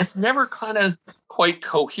it's never kind of quite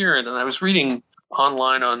coherent. And I was reading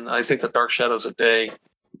online on, I think, the Dark Shadows a Day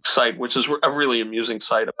site, which is a really amusing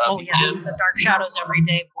site about the Dark Shadows Every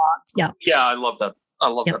Day blog. Yeah, I love that. I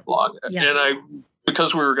love that blog. Yeah. And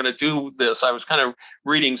because we were going to do this, I was kind of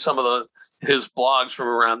reading some of his blogs from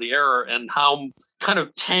around the era and how kind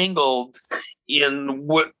of tangled in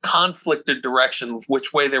what conflicted direction,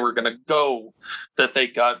 which way they were going to go, that they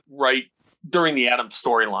got right during the Adams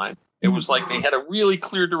storyline. It was like they had a really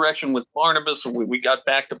clear direction with Barnabas, and we got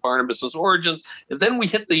back to Barnabas's origins, and then we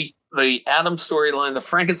hit the Adams storyline, the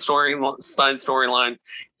Frankenstein storyline,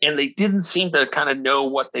 and they didn't seem to kind of know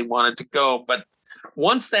what they wanted to go. But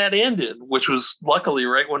once that ended, which was luckily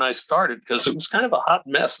right when I started, because it was kind of a hot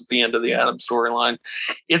mess at the end of the Adams storyline,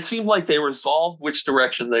 it seemed like they resolved which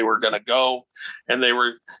direction they were going to go, and they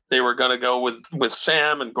were going to go with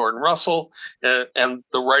Sam and Gordon Russell and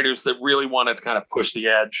the writers that really wanted to kind of push the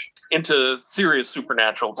edge into serious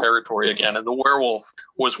supernatural territory again. And the werewolf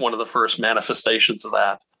was one of the first manifestations of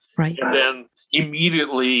that. Right. And then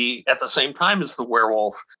immediately at the same time as the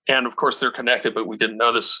werewolf, and of course they're connected, but we didn't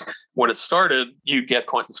know this when it started, you get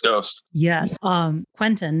Quentin's ghost. Yes.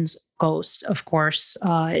 Quentin's ghost, of course,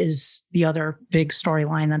 is the other big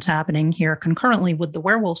storyline that's happening here concurrently with the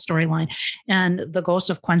werewolf storyline. And the ghost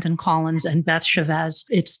of Quentin Collins and Beth Chavez,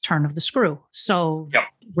 it's Turn of the Screw. So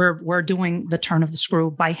we're doing the Turn of the Screw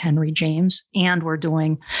by Henry James, and we're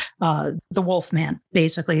doing the Wolfman,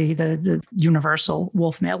 basically the Universal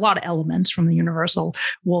Wolfman. A lot of elements from the Universal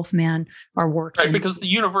Wolfman are worked. Right, because the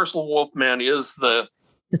Universal Wolfman is the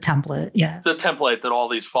template, the template that all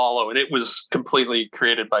these follow, and it was completely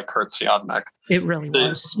created by Kurt Siodmak. It really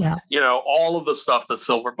was, all of the stuff, the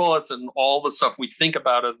silver bullets and all the stuff we think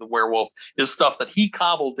about of the werewolf is stuff that he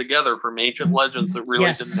cobbled together from ancient legends that really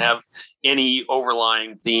didn't have any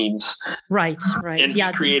overlying themes. Right. And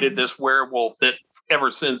he created this werewolf that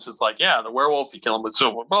ever since it's like, the werewolf, you kill him with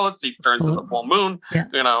silver bullets, he turns in the full moon,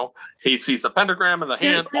 he sees the pentagram in the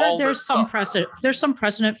hand. There's some precedent. There's some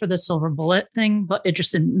precedent for the silver bullet thing, but it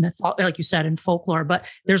just in like you said, in folklore. But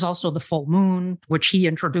there's also the full moon, which he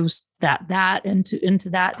introduced that into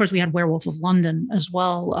that. Of course, we had Werewolf of London as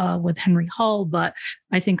well with Henry Hull, but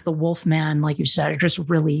I think the Wolfman, like you said, just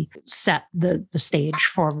really set the stage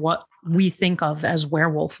for what we think of as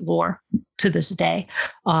werewolf lore to this day.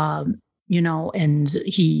 And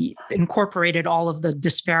he incorporated all of the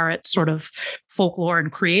disparate sort of folklore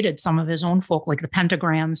and created some of his own folk, like the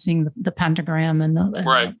pentagram, seeing the pentagram and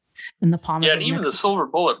the palm. Yeah, and even the silver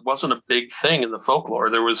bullet wasn't a big thing in the folklore.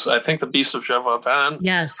 There was, I think, the Beast of Javavan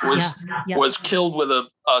was killed with a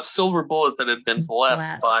silver bullet that had been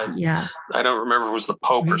blessed by, I don't remember if it was the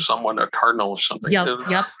Pope or someone, a cardinal or something.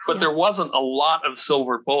 But there wasn't a lot of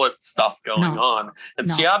silver bullet stuff going on. And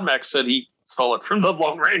Siodmak said he stole it from the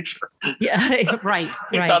Lone Ranger. Right.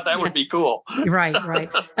 He thought that would be cool. Right.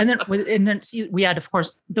 And then we had, of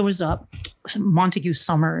course, there was Montague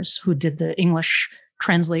Summers who did the English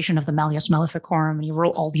translation of the Malleus Maleficorum, and he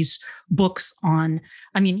wrote all these books on,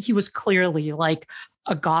 he was clearly like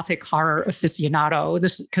a gothic horror aficionado.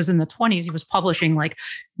 This because in the 1920s he was publishing like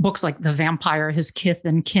books like The Vampire, His Kith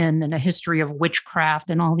and Kin, and A History of Witchcraft,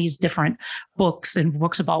 and all these different books and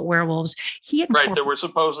books about werewolves. Right, there were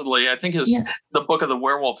supposedly, I think the Book of the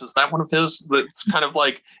Werewolf, is that one of his? That's kind of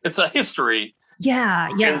like, it's a history. Yeah.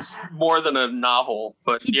 It's more than a novel,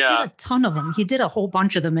 but he did a ton of them. He did a whole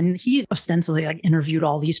bunch of them, and he ostensibly like interviewed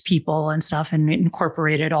all these people and stuff, and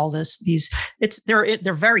incorporated all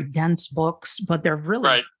they're very dense books, but they're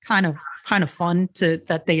really kind of fun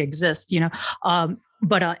that they exist,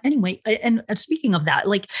 But anyway, and speaking of that,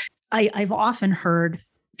 like I've often heard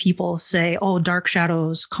people say, "Oh, Dark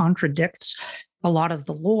Shadows contradicts a lot of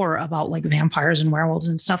the lore about like vampires and werewolves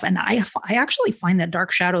and stuff." And I actually find that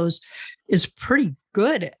Dark Shadows is pretty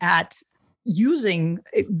good at using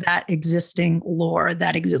that existing lore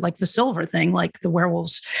that exists, like the silver thing, like the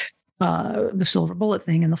werewolves, the silver bullet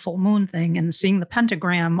thing and the full moon thing, and seeing the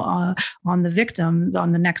pentagram on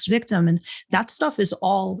the next victim. And that stuff is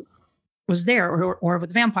all was there, or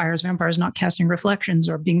with vampires not casting reflections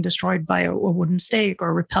or being destroyed by a wooden stake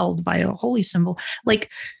or repelled by a holy symbol. Like,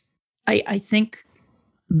 I think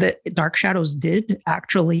that Dark Shadows did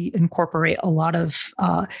actually incorporate a lot of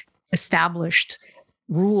established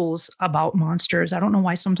rules about monsters. I don't know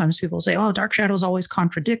why sometimes people say, "Oh, Dark Shadows always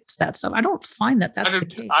contradicts that stuff." I don't find that that's the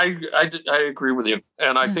case. I agree with you.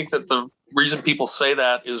 And I think that the reason people say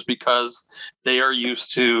that is because they are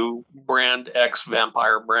used to brand X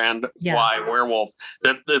vampire, brand Y werewolf.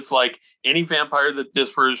 That's like any vampire that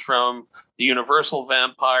differs from the universal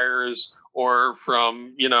vampires or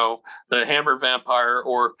from, the Hammer vampire,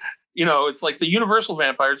 or it's like the universal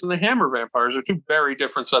vampires and the Hammer vampires are two very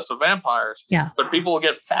different sets of vampires. Yeah. But people will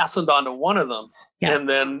get fastened onto one of them and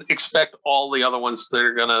then expect all the other ones that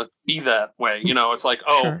are going to be that way. It's like,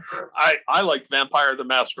 I like Vampire the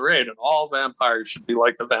Masquerade, and all vampires should be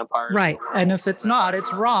like the vampires. Right. And if it's not,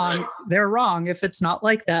 it's wrong. They're wrong if it's not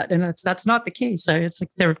like that. And that's not the case. So it's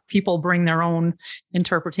like people bring their own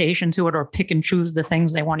interpretation to it or pick and choose the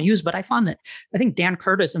things they want to use. But I think Dan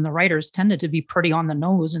Curtis and the writers tended to be pretty on the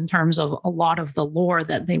nose in terms of a lot of the lore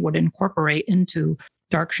that they would incorporate into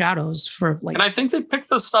Dark Shadows for like. And I think they picked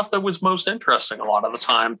the stuff that was most interesting a lot of the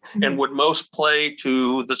time and would most play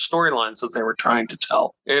to the storylines that they were trying to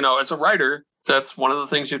tell. As a writer, that's one of the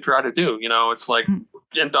things you try to do. It's like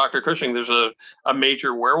in Dr. Cushing, there's a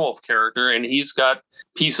major werewolf character, and he's got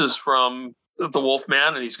pieces from the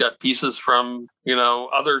Wolfman, and he's got pieces from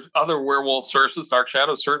other werewolf sources, Dark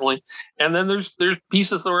Shadows certainly, and then there's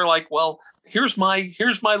pieces that were like, well, here's my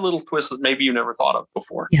little twist that maybe you never thought of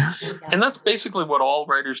before. Yeah. And that's basically what all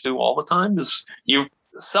writers do all the time. Is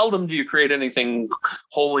seldom do you create anything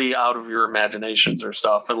wholly out of your imaginations or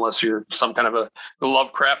stuff, unless you're some kind of a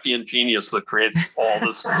Lovecraftian genius that creates all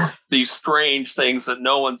these strange things that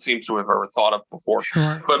no one seems to have ever thought of before.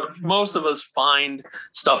 Sure. But most of us find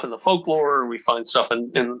stuff in the folklore, we find stuff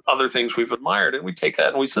in other things we've admired, and we take that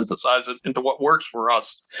and we synthesize it into what works for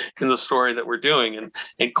us in the story that we're doing.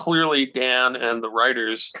 And clearly Dan and the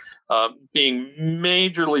writers, being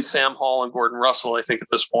majorly Sam Hall and Gordon Russell, I think at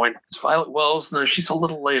this point, it's Violet Wells. No, she's a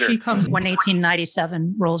little later. She comes when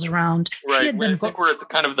 1897 rolls around. Right. I think we're at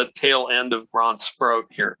the tail end of Ron Sprout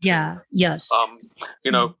here. Yeah. Yes.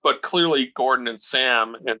 But clearly Gordon and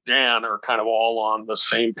Sam and Dan are kind of all on the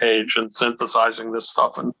same page and synthesizing this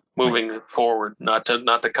stuff and moving it forward, not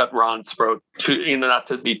to cut Ron Sprout not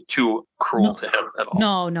to be too cruel to him at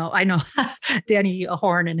all. No, I know. Danny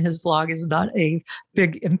Horn in his blog is not a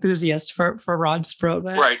big enthusiast for Ron Sprout.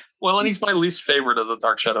 Right. Well, and he's my least favorite of the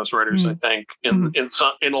Dark Shadows writers, I think, in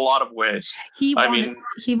a lot of ways.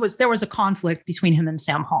 There was a conflict between him and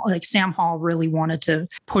Sam Hall. Like Sam Hall really wanted to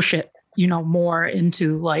push it, more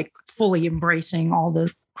into like fully embracing all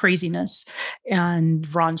the craziness,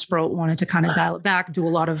 and Ron Sprout wanted to kind of dial it back, do a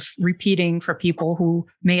lot of repeating for people who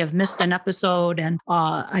may have missed an episode, and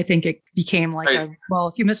I think it became like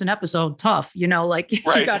if you miss an episode, tough, you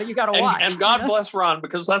gotta watch. And God bless Ron,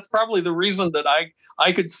 because that's probably the reason that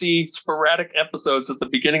I could see sporadic episodes at the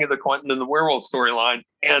beginning of the Quentin and the Werewolf storyline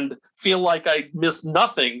and feel like I missed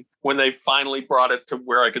nothing when they finally brought it to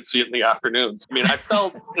where I could see it in the afternoons. I mean, I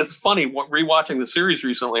felt, it's funny, rewatching the series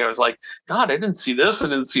recently, I was like, God, I didn't see this.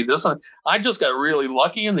 I just got really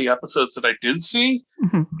lucky in the episodes that I did see.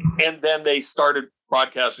 Mm-hmm. And then they started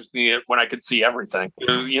broadcasting it when I could see everything.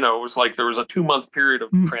 It was like there was a 2-month period of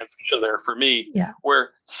transition there for me,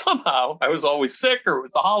 where somehow I was always sick or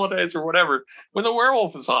with the holidays or whatever when the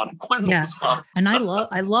Werewolf was on. Was on. And I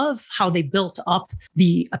love how they built up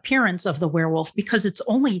the appearance of the werewolf, because it's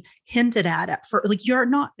only hinted at for like you're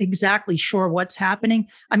not exactly sure what's happening.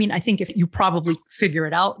 I mean, I think if you probably figure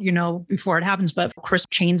it out, before it happens, but Chris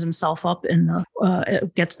chains himself up in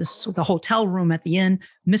gets the hotel room at the inn.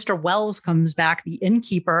 Mr. Wells comes back, the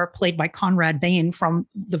innkeeper, played by Conrad Bain from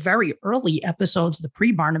the very early episodes, the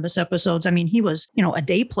pre-Barnabas episodes. I mean, he was, a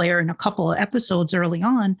day player in a couple of episodes early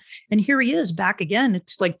on. And here he is back again.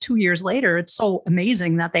 It's like 2 years later. It's so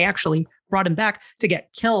amazing that they actually brought him back to get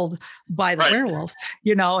killed by the werewolf,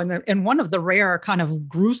 and one of the rare kind of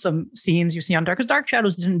gruesome scenes you see on because Dark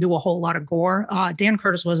Shadows didn't do a whole lot of gore. Dan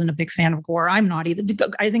Curtis wasn't a big fan of gore. I'm not either.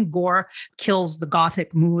 I think gore kills the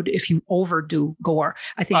gothic mood if you overdo gore.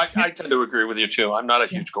 I tend to agree with you too. I'm not a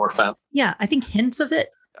huge gore fan. Yeah, I think hints of it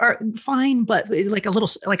are fine, but like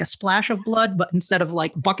a splash of blood, but instead of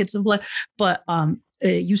like buckets of blood. But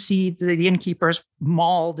you see the innkeepers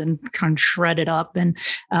mauled and kind of shredded up, and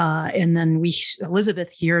then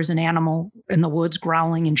Elizabeth hears an animal in the woods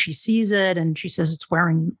growling, and she sees it, and she says it's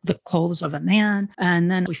wearing the clothes of a man. And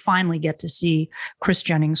then we finally get to see Chris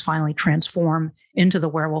Jennings finally transform into the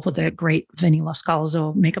werewolf with the great Vinnie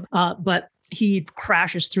Lascalzo makeup. But he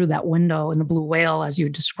crashes through that window in the Blue Whale, as you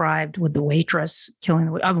described, with the waitress killing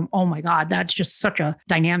the. Oh my God, that's just such a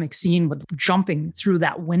dynamic scene with jumping through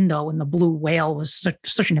that window. And the Blue Whale was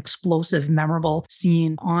such an explosive, memorable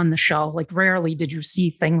scene on the show. Like rarely did you see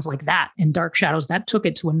things like that in Dark Shadows. That took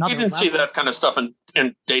it to another level. You didn't see that kind of stuff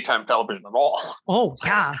in daytime television at all. Oh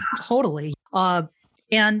yeah, totally.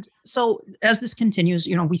 And so as this continues,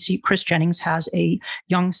 we see Chris Jennings has a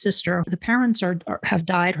young sister. The parents have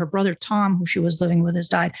died. Her brother, Tom, who she was living with, has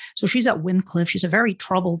died. So she's at Wyncliffe. She's a very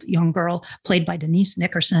troubled young girl played by Denise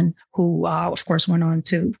Nickerson, who, of course, went on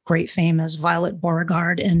to great fame as Violet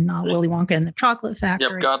Beauregard in Willy Wonka and the Chocolate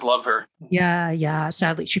Factory. Yep, God love her. Yeah.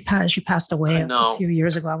 Sadly, she passed away a few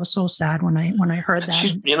years ago. I was so sad when I heard that.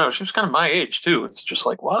 She was kind of my age, too. It's just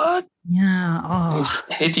like, what? Yeah. Oh,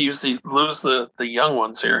 I hate to lose the young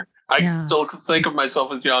ones here. I still think of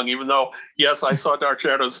myself as young, even though, yes, I saw Dark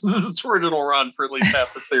Shadows, its original run for at least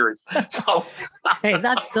half the series. So, hey,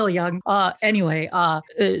 that's still young. Anyway,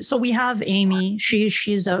 so we have Amy.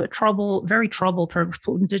 She's a very troubled.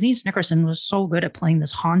 Denise Nickerson was so good at playing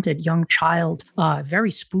this haunted young child, very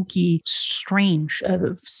spooky, strange,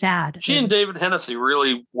 sad. She and David Hennessy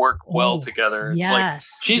really work well together.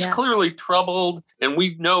 It's she's clearly troubled, and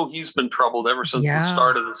we know he's been troubled ever since the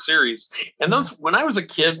start of the series. And when I was a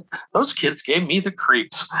kid, those kids gave me the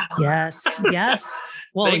creeps. Yes.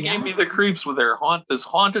 Well, they gave me the creeps with this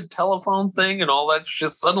haunted telephone thing and all that.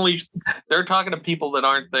 Just suddenly they're talking to people that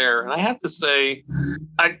aren't there. And I have to say,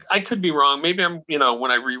 I could be wrong. Maybe I'm,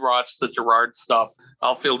 when I rewatch the Gerard stuff,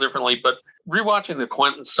 I'll feel differently. But rewatching the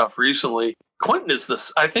Quentin stuff recently, Quentin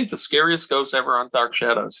is I think the scariest ghost ever on Dark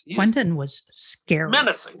Shadows. Quentin was scary.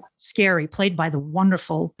 Menacing. Scary, played by the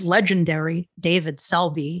wonderful, legendary David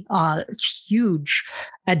Selby. Huge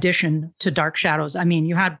addition to Dark Shadows. I mean,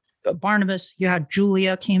 you had Barnabas, you had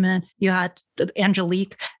Julia came in, you had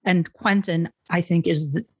Angelique, and Quentin,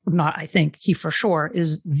 he for sure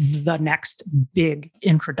is the next big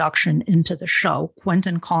introduction into the show.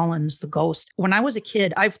 Quentin Collins, the ghost. When I was a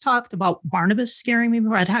kid, I've talked about Barnabas scaring me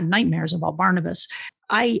before. I'd had nightmares about Barnabas.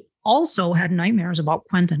 I also had nightmares about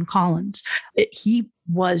Quentin Collins. He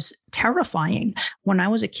was terrifying when I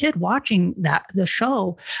was a kid watching the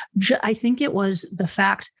show. I think it was the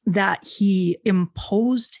fact that he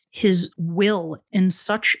imposed his will in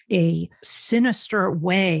such a sinister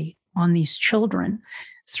way on these children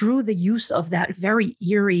through the use of that very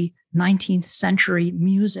eerie 19th century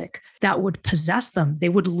music that would possess them. They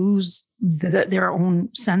would lose their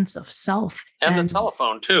own sense of self. And the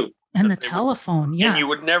telephone too. And the telephone, And you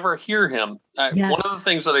would never hear him. One of the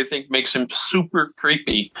things that I think makes him super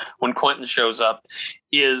creepy when Quentin shows up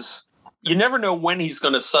is you never know when they're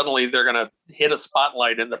going to hit a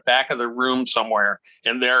spotlight in the back of the room somewhere,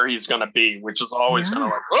 and there he's going to be, which is always kind of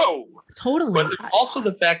like, whoa. Totally. But there's also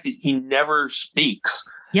the fact that he never speaks.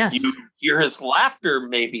 Yes. You hear his laughter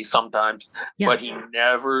maybe sometimes, but he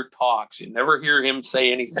never talks. You never hear him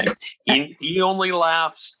say anything. He only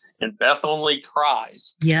laughs. And Beth only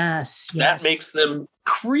cries. Yes. That makes them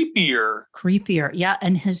creepier. Yeah.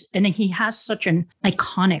 And he has such an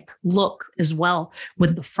iconic look as well,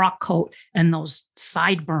 with the frock coat and those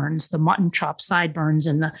sideburns, the mutton chop sideburns,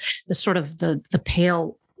 and the sort of the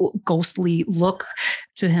pale, ghostly look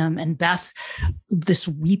to him. And Beth, this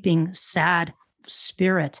weeping, sad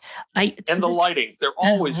spirit. Lighting, they're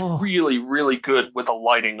always really, really good with the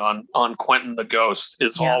lighting on Quentin the Ghost.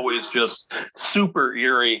 Is always just super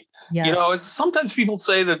eerie. Yes. Sometimes people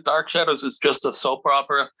say that Dark Shadows is just a soap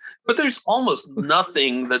opera, but there's almost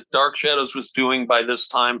nothing that Dark Shadows was doing by this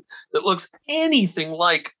time that looks anything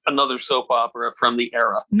like another soap opera from the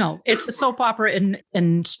era. No, it's a soap opera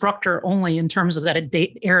in structure only, in terms of that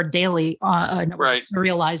it aired daily and it was a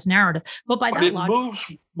serialized narrative. But it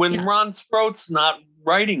moves when Ron Sproat's not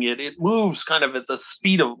writing it. It moves kind of at the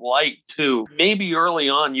speed of light too. Maybe early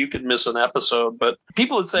on you could miss an episode, but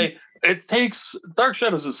people would say Dark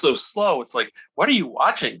Shadows is so slow. It's like, what are you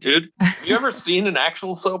watching, dude? Have you ever seen an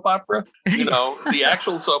actual soap opera? The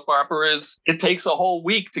actual soap opera it takes a whole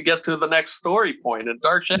week to get to the next story point. In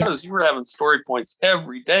Dark Shadows, you were having story points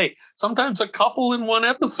every day, sometimes a couple in one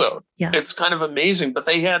episode. Yeah. It's kind of amazing, but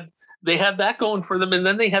they had that going for them. And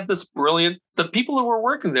then they had this the people who were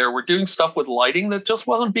working there were doing stuff with lighting that just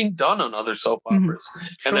wasn't being done on other soap operas. Mm-hmm.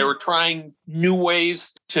 Sure. And they were trying new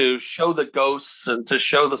ways to show the ghosts and to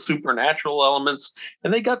show the supernatural elements.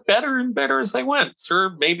 And they got better and better as they went.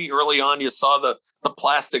 Sure, maybe early on you saw the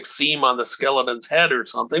plastic seam on the skeleton's head or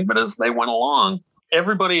something, but as they went along,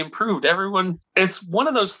 everybody improved. It's one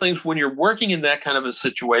of those things when you're working in that kind of a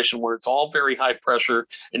situation where it's all very high pressure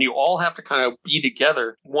and you all have to kind of be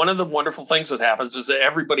together. One of the wonderful things that happens is that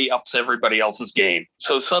everybody ups everybody else's game.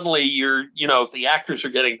 So suddenly the actors are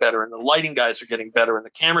getting better and the lighting guys are getting better and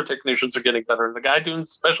the camera technicians are getting better and the guy doing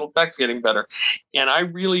special effects getting better. And I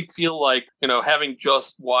really feel like, having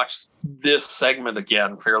just watched this segment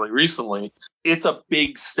again fairly recently, it's a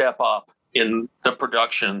big step up in the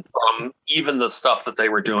production from even the stuff that they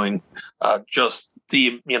were doing in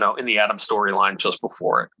the Adam storyline just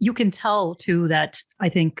before it. You can tell too that I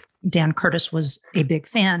think Dan Curtis was a big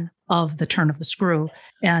fan of The Turn of the Screw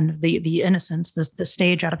and the Innocents, the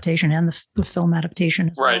stage adaptation and the film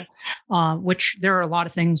adaptation as well. Which there are a lot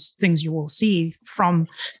of things you will see from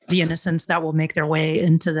The Innocents that will make their way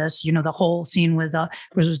into this. The whole scene with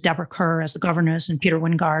was Deborah Kerr as the governess and Peter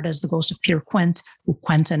Wingard as the ghost of Peter Quint, who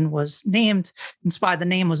Quentin was named. The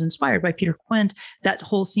name was inspired by Peter Quint. That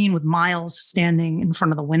whole scene with Miles standing in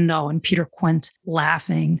front of the window and Peter Quint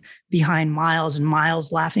laughing behind Miles and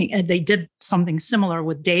Miles laughing. And they did something similar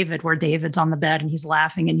with David, where David's on the bed and he's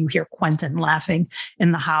laughing and you hear Quentin laughing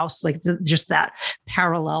in the house, like just that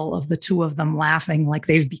parallel of the two of them laughing, like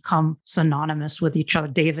they've become synonymous with each other.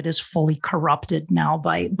 David is fully corrupted now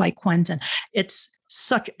by Quentin. It's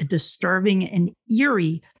such a disturbing and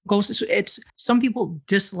eerie ghost. Some people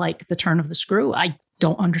dislike The Turn of the Screw. I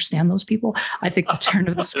don't understand those people. I think The Turn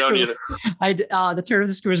of the Screw. The Turn of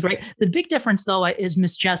the Screw is great. The big difference, though, is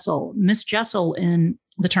Miss Jessel. Miss Jessel in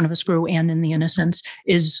The Turn of the Screw and in The Innocents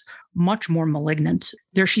is much more malignant.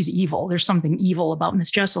 She's evil. There's something evil about Miss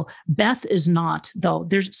Jessel. Beth is not, though.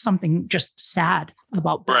 There's something just sad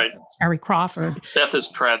about Beth. Right. Terry Crawford. Beth is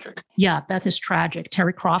tragic. Yeah, Beth is tragic.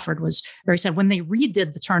 Terry Crawford was very sad. When they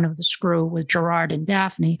redid The Turn of the Screw with Gerard and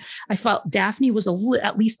Daphne, I felt Daphne was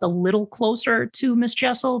at least a little closer to Miss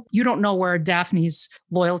Jessel. You don't know where Daphne's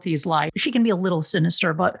loyalties lie. She can be a little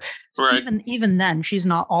sinister, but even then, she's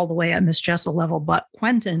not all the way at Miss Jessel level. But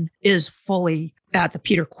Quentin is fully at the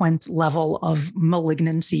Peter Quint level of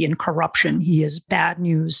malignancy and corruption. He is bad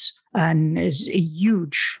news and is a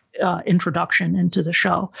huge introduction into the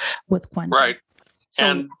show with Quentin. Right. So,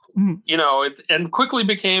 and, and quickly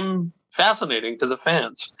became fascinating to the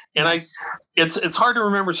fans. And yes. It's hard to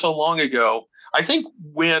remember so long ago. I think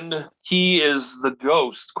when he is the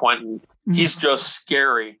ghost, Quentin, he's just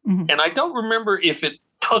scary. Mm-hmm. And I don't remember if it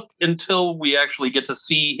took until we actually get to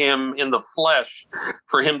see him in the flesh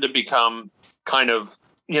for him to become kind of,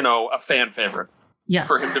 a fan favorite. Yes.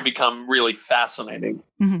 For him to become really fascinating.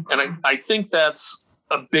 Mm-hmm. And I think that's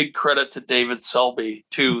a big credit to David Selby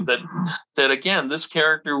too, that again, this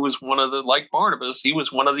character was one of like Barnabas, he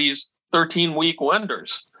was one of these 13-week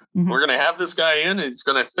wonders. Mm-hmm. We're going to have this guy in, he's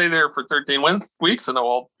going to stay there for 13 weeks and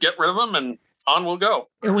we'll get rid of him and on we'll go.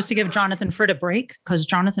 It was to give Jonathan Frid a break because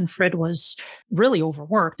Jonathan Frid was really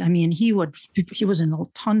overworked. I mean, he was in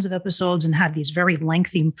tons of episodes and had these very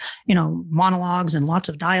lengthy, monologues and lots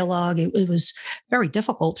of dialogue. It was very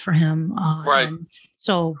difficult for him. Right.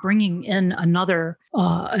 So bringing in another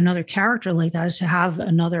character like that, to have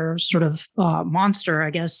another sort of monster,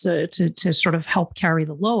 I guess, to sort of help carry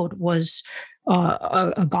the load was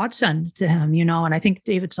a godsend to him, and I think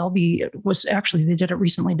David Selby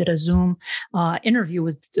did a Zoom interview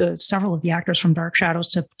with several of the actors from Dark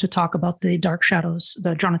Shadows to talk about the Dark Shadows,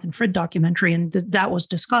 the Jonathan Frid documentary. And that was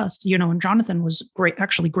discussed, and Jonathan was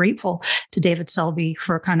grateful to David Selby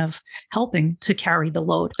for kind of helping to carry the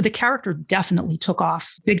load. The character definitely took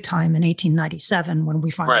off big time in 1897 when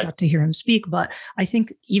we finally got to hear him speak. But I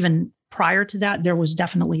think even prior to that, there was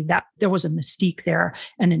definitely there was a mystique there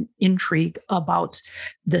and an intrigue about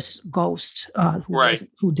this ghost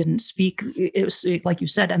who didn't speak. It was, like you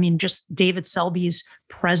said, I mean, just David Selby's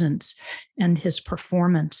presence and his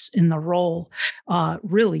performance in the role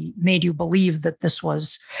really made you believe that this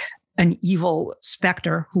was an evil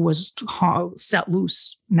specter who was set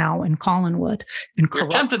loose now in Collinwood. You're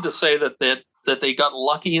tempted to say that they got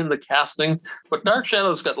lucky in the casting, but Dark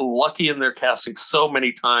Shadows got lucky in their casting so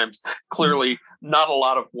many times. Clearly, not a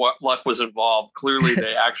lot of luck was involved. Clearly,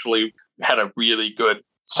 they actually had a really good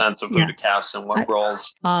sense of who to cast and what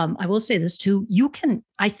roles. I will say this too. You can,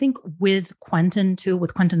 I think with Quentin too,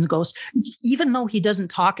 with Quentin's ghost, even though he doesn't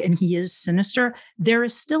talk and he is sinister, there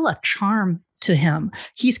is still a charm to him.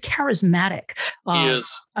 He's charismatic. He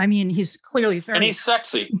is. I mean, he's clearly very... And he's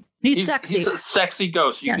sexy. He's sexy. He's a sexy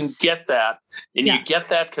ghost. You can get that. And you get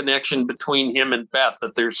that connection between him and Beth,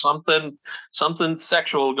 that there's something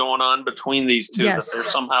sexual going on between these two, that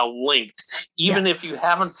they're somehow linked. Even if you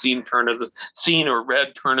haven't seen or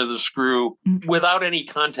read Turn of the Screw, without any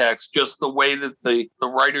context, just the way that the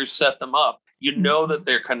writers set them up, you know that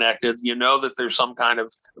they're connected. You know that there's some kind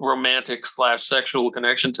of romantic / sexual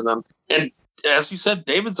connection to them. And as you said,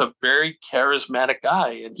 David's a very charismatic guy,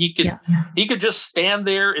 and he could just stand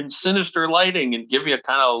there in sinister lighting and give you a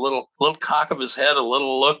kind of a little cock of his head, a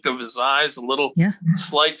little look of his eyes, a little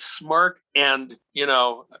slight smirk, and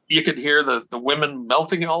you could hear the women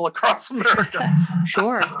melting all across America.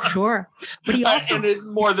 Sure. But he also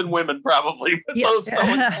more than women probably, but those so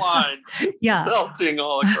inclined, melting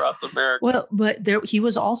all across America. Well, but he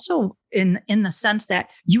was also in the sense that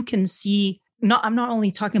you can see. I'm not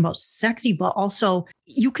only talking about sexy, but also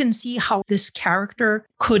you can see how this character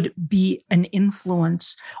could be an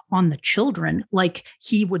influence on the children. Like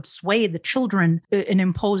he would sway the children and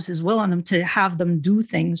impose his will on them to have them do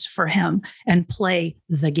things for him and play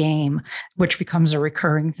the game, which becomes a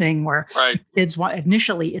recurring thing where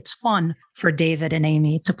initially it's fun for David and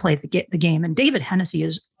Amy to play the game. And David Hennessy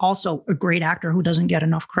is also a great actor who doesn't get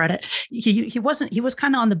enough credit. He was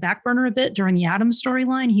kind of on the back burner a bit during the Addams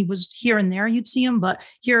storyline. He was here and there, you'd see him, but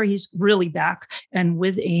here he's really back and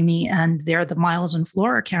with Amy, and they're the Miles and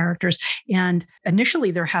Flora characters. And initially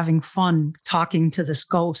they're having fun talking to this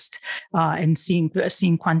ghost and seeing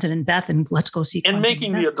Quentin and Beth, and let's go see Quentin and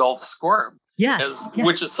making the adults squirm. Yes.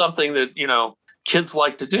 Which is something that, kids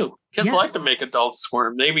like to do. Kids like to make adults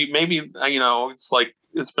squirm. Maybe, it's like,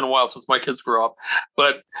 it's been a while since my kids grew up,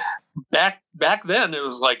 but back then it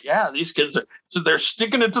was like, these kids they're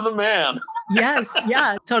sticking it to the man. Yes.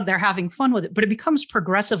 Yeah. So they're having fun with it, but it becomes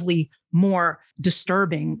progressively more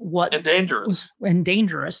disturbing and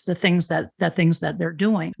dangerous the things that they're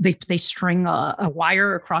doing. They string a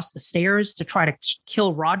wire across the stairs to try to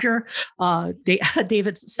kill Roger.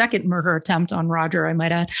 David's second murder attempt on Roger, I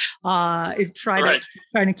might add, trying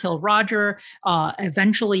to kill Roger.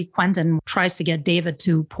 Eventually Quentin tries to get David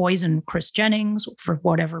to poison Chris Jennings for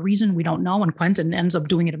whatever reason, we don't know, and Quentin ends up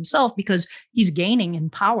doing it himself because he's gaining in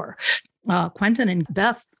power. Quentin and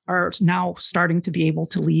Beth are now starting to be able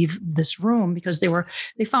to leave this room because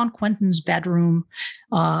they found Quentin's bedroom,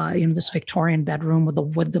 this Victorian bedroom with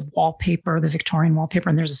the wallpaper, the Victorian wallpaper,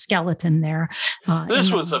 and there's a skeleton there.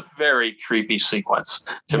 This was a very creepy sequence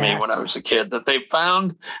to me when I was a kid, that they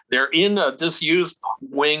found they're in a disused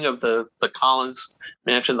wing of the Collins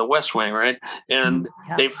mansion, the West Wing, right? And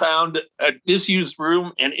they found a disused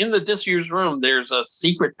room, and in the disused room, there's a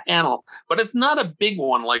secret panel, but it's not a big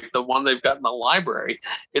one like the one they've got in the library.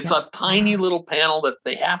 It's a tiny little panel that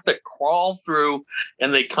they have to crawl through,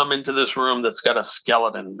 and they come into this room that's got a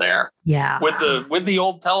skeleton there. Yeah. With the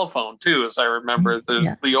old telephone too, as I remember.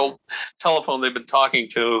 There's the old telephone they've been talking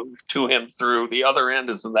to him through. The other end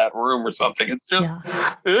is in that room or something. It's just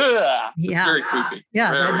it's very creepy.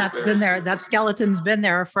 Yeah, and that's been there. That skeleton's been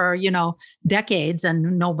there for, decades,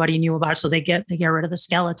 and nobody knew about it. So they get rid of the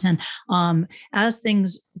skeleton. As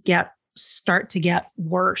things start to get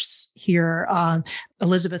worse here,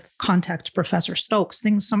 Elizabeth contacts Professor Stokes.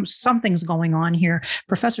 Something's going on here.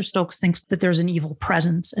 Professor Stokes thinks that there's an evil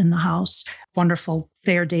presence in the house. Wonderful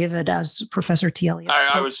Thayer David as Professor T. Eliot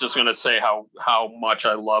Stokes. I was just going to say how much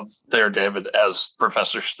I love Thayer David as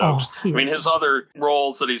Professor Stokes. His other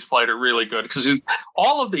roles that he's played are really good, because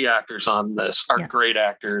all of the actors on this are great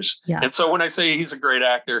actors. Yeah. And so when I say he's a great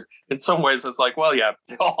actor, in some ways it's like, well, yeah,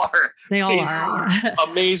 they all are. They all are.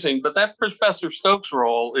 Amazing. But that Professor Stokes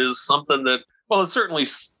role is something that, well, it certainly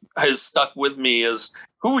has stuck with me as,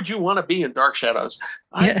 who would you want to be in Dark Shadows?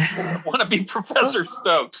 I want to be Professor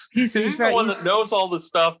Stokes. He's the one that knows all this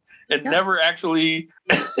stuff and never actually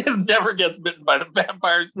never gets bitten by the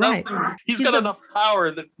vampires. Right. He's got enough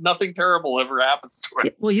power that nothing terrible ever happens to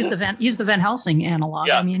him. Well, he's the Van Helsing analog.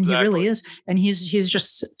 Yeah, I mean, exactly. he really is, and he's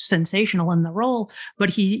just sensational in the role. But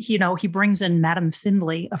he brings in Madame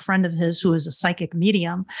Findlay, a friend of his who is a psychic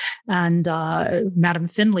medium, and Madame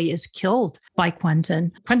Findlay is killed by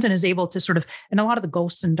Quentin. Quentin is able to sort of, and a lot of the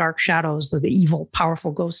ghosts and dark shadows, the evil,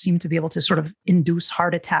 powerful ghosts, seem to be able to sort of induce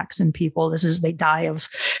heart attacks in people. They die of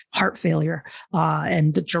heart failure,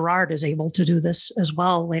 and Gerard is able to do this as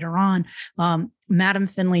well later on. Madame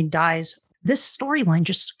Findlay dies. This storyline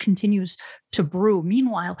just continues to brew.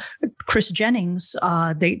 Meanwhile, Chris Jennings,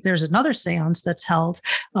 there's another seance that's held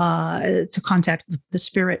to contact the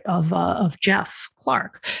spirit of Jeff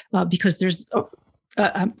Clark, because there's.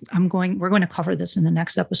 We're going to cover this in the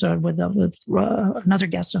next episode with another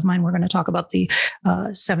guest of mine. We're going to talk about the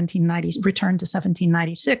 1790s return to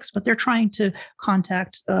 1796, but they're trying to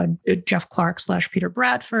contact Jeff Clark / Peter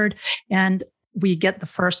Bradford, and we get the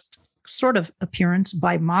first sort of appearance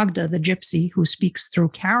by Magda, the gypsy, who speaks through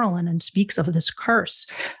Carolyn and speaks of this curse,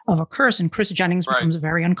 and Chris Jennings becomes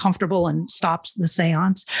very uncomfortable and stops the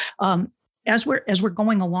seance. As we're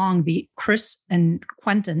going along, Chris and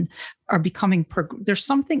Quentin are becoming there's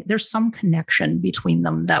some connection between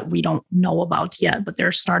them that we don't know about yet, but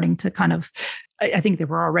they're starting to kind of, I think they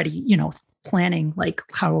were already, planning, like,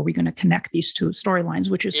 how are we going to connect these two storylines,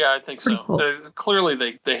 which is I think so. Cool.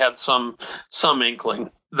 Clearly they had some inkling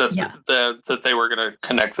that they were going to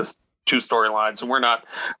connect this two storylines, and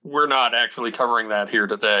we're not actually covering that here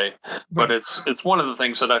today. Right. But it's one of the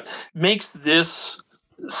things that makes this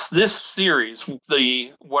series,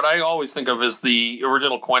 what I always think of as the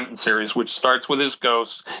original Quentin series, which starts with his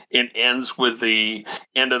ghost and ends with the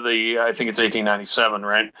end of I think it's 1897,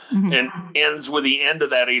 right? Mm-hmm. And ends with the end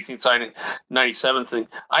of that 1897 thing.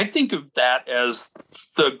 I think of that as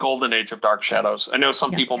the golden age of Dark Shadows. I know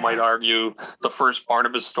some people might argue the first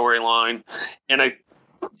Barnabas storyline, and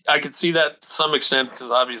I could see that to some extent,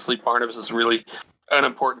 because obviously Barnabas is really an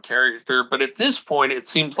important character, but at this point it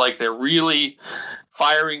seems like they're really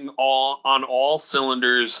firing on all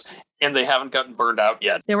cylinders, and they haven't gotten burned out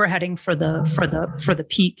yet. They were heading for the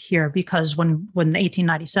peak here, because when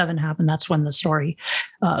 1897 happened, that's when the story,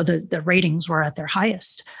 the ratings were at their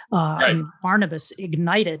highest. And Barnabas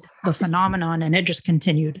ignited the phenomenon, and it just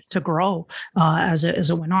continued to grow as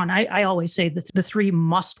it went on. I always say that the three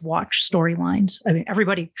must-watch storylines. I mean,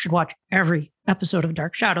 everybody should watch every episode of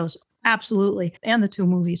Dark Shadows. Absolutely. And the two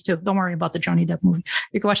movies too. Don't worry about the Johnny Depp movie.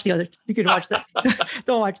 You can watch the other. You can watch that.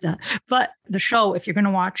 Don't watch that. But the show, if you're going to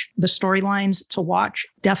watch the storylines to watch,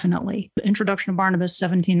 definitely. The introduction of Barnabas,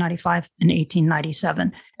 1795 and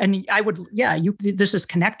 1897. And I would, this is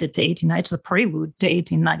connected to 1890. It's the prelude to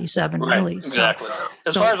 1897, really. Exactly.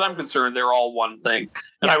 As far as I'm concerned, they're all one thing.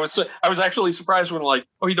 And I was actually surprised when, like,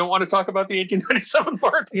 oh, you don't want to talk about the 1897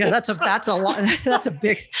 part? Yeah, that's a lot. That's a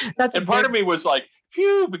big. Part of me was like,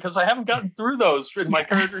 phew, because I haven't gotten through those in my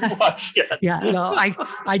current rewatch yet.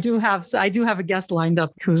 I do have a guest lined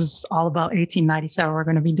up who's all about 1897. We're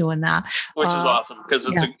going to be doing that, which is awesome, because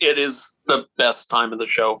it is the best time of the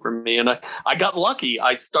show for me, and I got lucky.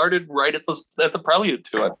 I started right at the prelude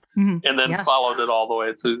to it, and then followed it all the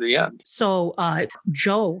way through the end. So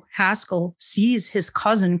Joe Haskell sees his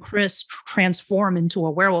cousin Chris transform into a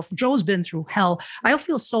werewolf. Joe's been through hell. I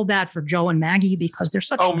feel so bad for Joe and Maggie, because they're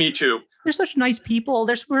such. Oh, me too. They're such nice people.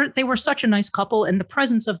 They were such a nice couple, and the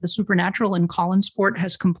presence of the supernatural in Collinsport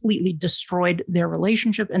has completely destroyed their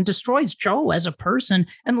relationship and destroys Joe as a person.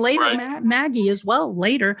 And later, Maggie as well.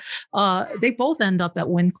 Later, they both end up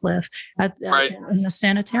at Wincliffe in the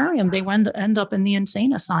sanitarium. They end up in the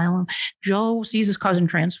insane asylum. Joe sees his cousin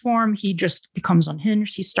transform. He just becomes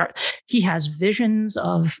unhinged. He has visions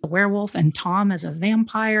of a werewolf and Tom as a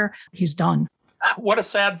vampire. He's done. What a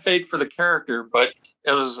sad fate for the character, but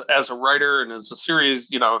as a writer and as a series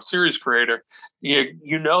creator,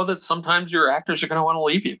 you know that sometimes your actors are going to want to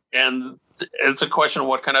leave you, and it's a question of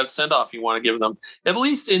what kind of send off you want to give them. At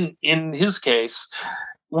least in his case,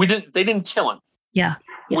 they didn't kill him. Yeah.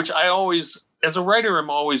 Which as a writer, I'm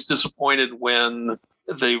always disappointed when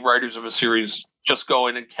the writers of a series just go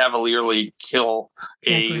in and cavalierly kill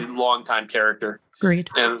a longtime character. Agreed.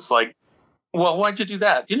 And it's like, well, why'd you do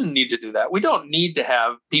that? You didn't need to do that. We don't need to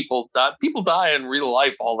have people die. People die in real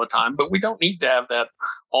life all the time, but we don't need to have that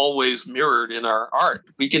always mirrored in our art.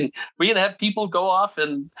 We can have people go off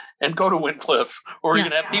and go to Wincliffe, or we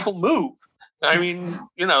can have people move. I mean,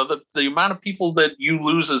 the amount of people that you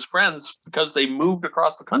lose as friends because they moved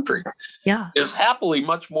across the country is happily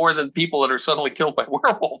much more than people that are suddenly killed by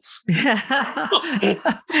werewolves.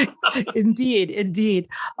 Indeed. And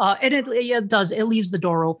it does. It leaves the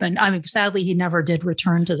door open. I mean, sadly, he never did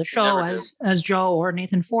return to the show as Joe or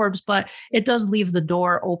Nathan Forbes, but it does leave the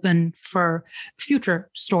door open for future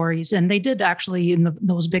stories. And they did actually, in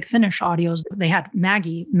those Big Finish audios, they had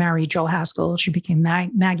Maggie marry Joe Haskell. She became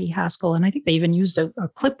Maggie Haskell. And I think they even used a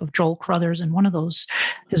clip of Joel Crothers in one of those,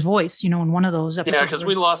 his voice, in one of those episodes. Yeah, because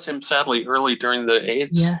we lost him sadly early during the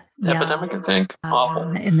AIDS epidemic, I think.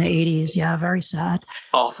 Awful. In the 80s. Yeah, very sad.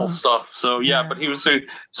 Awful stuff. So, but he was a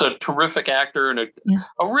terrific actor and a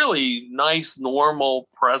really nice, normal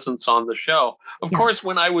presence on the show. Of course,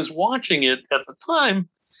 when I was watching it at the time,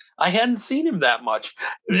 I hadn't seen him that much.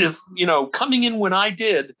 Coming in when I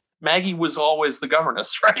did, Maggie was always the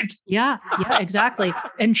governess, right? Yeah, exactly.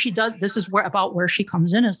 And she does. This is where she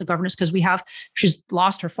comes in as the governess, because she's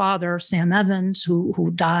lost her father, Sam Evans,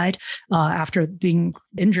 who died after being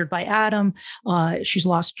injured by Adam. She's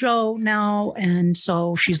lost Joe now, and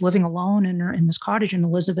so she's living alone in this cottage. And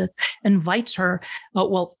Elizabeth invites her.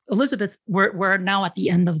 Elizabeth, we're now at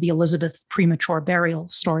the end of the Elizabeth premature burial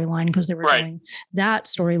storyline, because they were doing that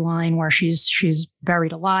storyline where she's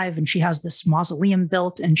buried alive, and she has this mausoleum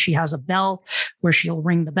built, and she has a bell where she'll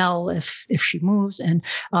ring the bell if she moves. And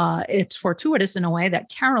it's fortuitous in a way that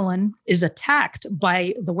Carolyn is attacked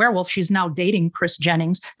by the werewolf. She's now dating Chris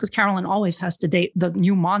Jennings, because Carolyn always has to date the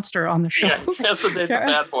new monster on the show. Yeah, she has to date the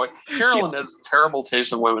bad boy. Carolyn has terrible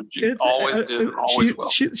taste in women. She always did, and always will.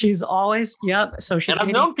 She's always, So she's. And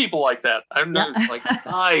I've known people like that. I've known it's like,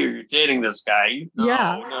 you're dating this guy.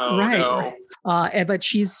 No. But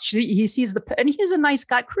he sees and he's a nice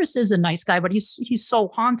guy. Chris is a nice guy, but he's so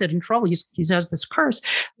haunted in trouble. He has this curse.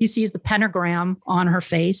 He sees the pentagram on her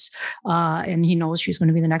face, and he knows she's going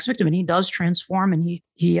to be the next victim. And he does transform, and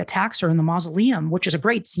he attacks her in the mausoleum, which is a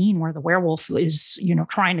great scene where the werewolf is,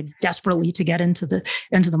 trying to desperately to get into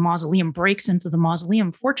the mausoleum, breaks into the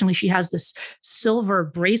mausoleum. Fortunately, she has this silver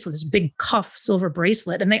bracelet, this big cuff silver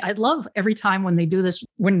bracelet. And I love every time when they do this,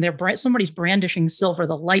 when somebody's brandishing silver,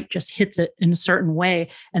 the light just hits it in a certain way.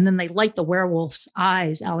 And then they light the werewolf's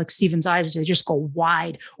eyes, Alex Stevens' eyes, they just go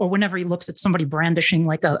wide. Or whenever he looks at somebody brandishing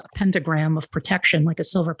like a pentagram of protection, like a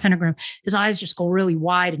silver pentagram, his eyes just go really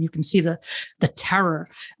wide, and you can see the terror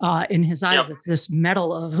in his eyes, that this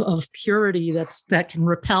metal of purity that can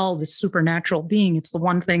repel this supernatural being. It's the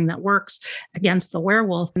one thing that works against the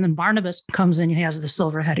werewolf. And then Barnabas comes in, he has the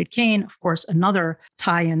silver-headed cane. Of course, another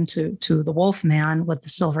tie-in to the Wolfman with the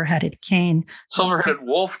silver-headed cane. Silver-headed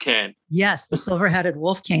wolf cane. Yes, the silver-headed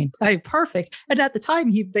wolf cane. Perfect. And at the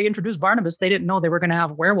time they introduced Barnabas, they didn't know they were going to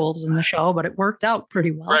have werewolves in the show, but it worked out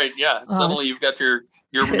pretty well. Right, yeah. Suddenly you've got your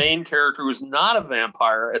main character, who's not a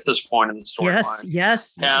vampire at this point in the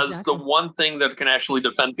storyline, has the one thing that can actually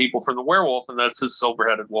defend people from the werewolf, and that's his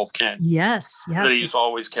silver-headed wolf cane. Yes. That he's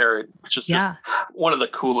always carried, which is just one of the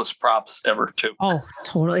coolest props ever, too. Oh,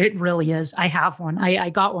 totally. It really is. I have one. I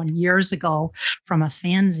got one years ago from a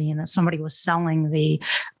fanzine that somebody was selling the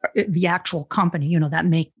actual company, that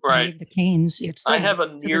made the canes. I have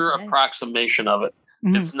a near approximation of it.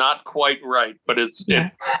 Mm-hmm. It's not quite right, but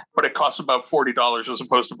it costs about $40 as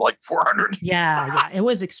opposed to like $400. Yeah. It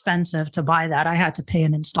was expensive to buy that. I had to pay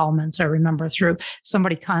in installments. I remember through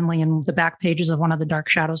somebody kindly in the back pages of one of the Dark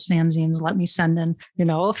Shadows fanzines let me send in,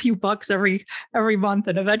 a few bucks every month,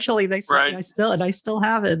 and eventually they sent I still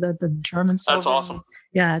have it. The German silver. That's awesome.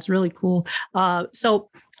 Yeah, it's really cool. So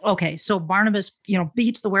Barnabas,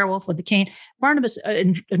 beats the werewolf with the cane. Barnabas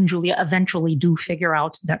and Julia eventually do figure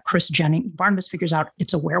out that Barnabas figures out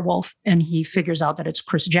it's a werewolf, and he figures out that it's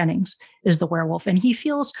Chris Jennings is the werewolf, and he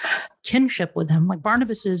feels kinship with him. Like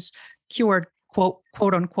Barnabas is cured, quote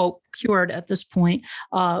unquote, cured at this point,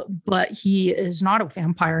 but he is not a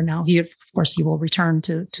vampire now. Of course, he will return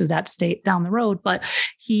to that state down the road, but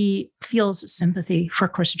he feels sympathy for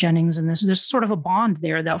Chris Jennings, and there's sort of a bond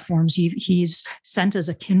there that forms. He's sent as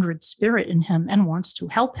a kindred spirit in him and wants to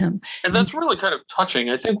help him. And that's really kind of touching.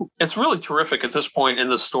 I think it's really terrific at this point in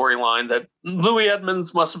the storyline that Louis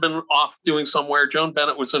Edmonds must have been off doing somewhere. Joan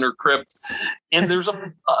Bennett was in her crypt, and there's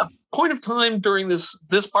a point of time during this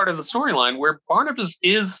part of the storyline where Barnabas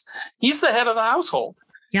he's the head of the household.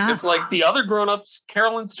 Yeah. It's like the other grown-ups,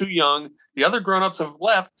 Carolyn's too young. The other grown-ups have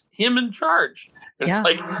left him in charge. It's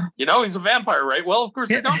like, he's a vampire, right? Well, of course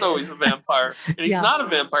they don't know he's a vampire, and he's not a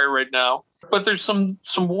vampire right now. But there's some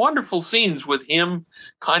wonderful scenes with him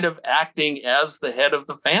kind of acting as the head of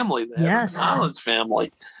the family, the head of the Collins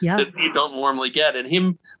family that you don't normally get. And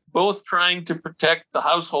him both trying to protect the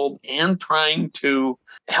household and trying to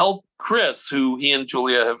help Chris, who he and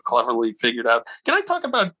Julia have cleverly figured out. Can I talk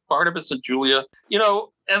about Barnabas and Julia?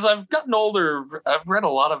 As I've gotten older, I've read a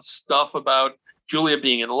lot of stuff about Julia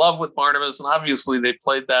being in love with Barnabas, and obviously they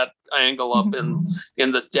played that angle up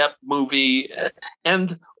in the Depp movie.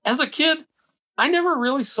 And as a kid, I never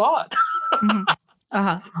really saw it.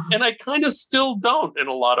 And I kind of still don't in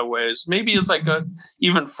a lot of ways. Maybe as I go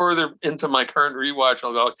even further into my current rewatch,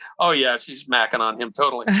 I'll go, oh yeah, she's macking on him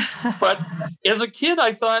totally. But as a kid,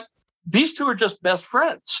 I thought these two are just best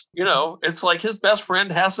friends. It's like his best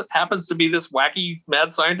friend happens to be this wacky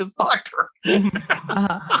mad scientist doctor. And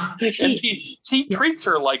he treats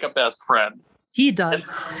her like a best friend. He does.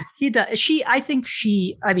 There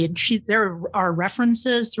are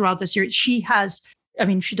references throughout the series. She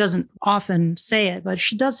doesn't often say it, but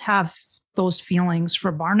she does have those feelings for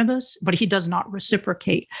Barnabas, but he does not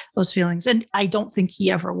reciprocate those feelings. And I don't think he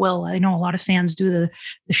ever will. I know a lot of fans do the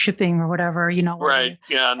shipping or whatever, Right.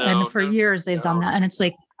 Yeah. No. And for years they've done that. And it's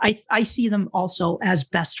like, I see them also as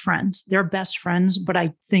best friends. They're best friends, but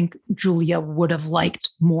I think Julia would have liked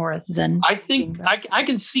more than. I think I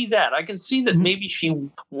can see that. I can see that maybe she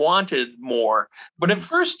wanted more. But at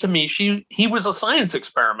first, to me, he was a science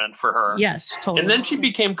experiment for her. Yes, totally. And then she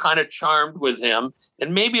became kind of charmed with him.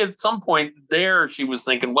 And maybe at some point there, she was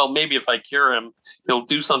thinking, well, maybe if I cure him, he'll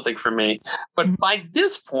do something for me. But by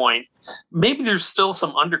this point, maybe there's still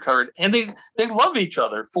some undercurrent, and they love each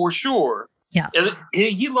other for sure. Yeah.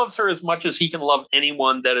 He loves her as much as he can love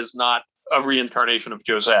anyone that is not a reincarnation of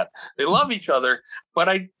Josette. They love each other, but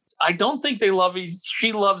I don't think they love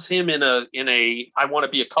she loves him in a I want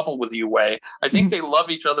to be a couple with you way. I think they love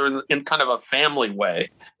each other in kind of a family way.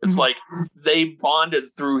 It's like they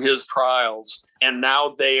bonded through his trials, and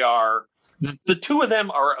now they are the two of them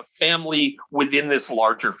are a family within this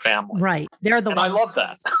larger family. Right. They're the ones. I love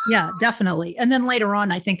that. Yeah, definitely. And then later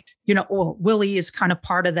on, I think, Willie is kind of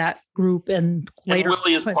part of that group. And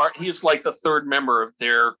Willie is he's like the third member of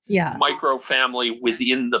their micro family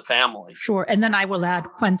within the family. Sure. And then I will add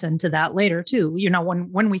Quentin to that later too.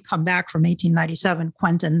 When we come back from 1897,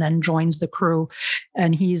 Quentin then joins the crew,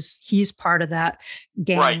 and he's part of that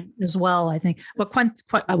gang as well, I think. But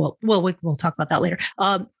we'll talk about that later.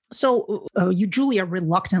 So Julia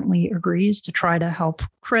reluctantly agrees to try to help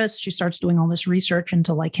Chris. She starts doing all this research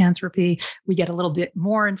into lycanthropy. We get a little bit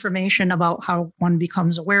more information about how one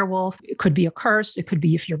becomes a werewolf. It could be a curse. It could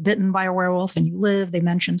be if you're bitten by a werewolf and you live. They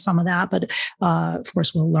mention some of that, but of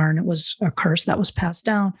course we'll learn it was a curse that was passed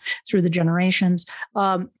down through the generations.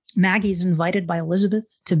 Maggie's invited by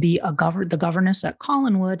Elizabeth to be the governess at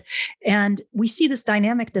Collinwood. And we see this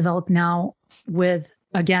dynamic develop now with,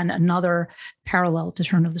 again, another parallel to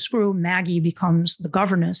Turn of the Screw. Maggie becomes the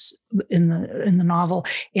governess in the novel,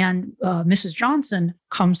 and Mrs. Johnson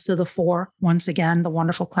comes to the fore once again, the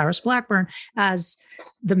wonderful Clarice Blackburn, as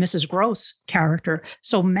the Mrs. Gross character.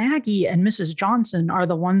 So Maggie and Mrs. Johnson are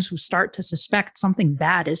the ones who start to suspect something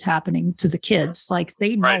bad is happening to the kids. Like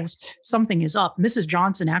they know something is up. Mrs.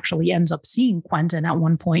 Johnson actually ends up seeing Quentin at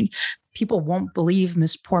one point. People won't believe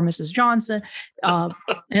poor Mrs. Johnson.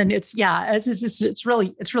 And it's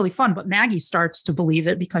really fun. But Maggie starts to believe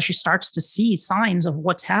it because she starts to see signs of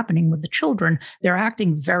what's happening with the children. They're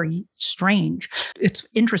acting very strange. It's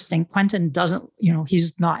interesting. Quentin doesn't,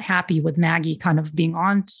 he's not happy with Maggie kind of being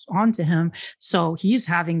onto him. So he's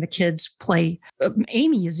having the kids play.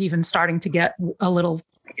 Amy is even starting to get a little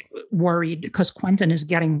worried because Quentin is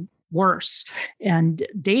getting worse, and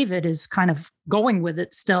David is kind of going with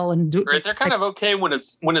it still. And they're kind of okay when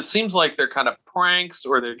it seems like they're kind of pranks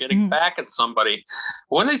or they're getting back at somebody.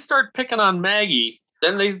 When they start picking on Maggie,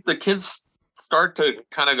 then the kids start to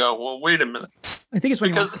kind of go, well, wait a minute. I think it's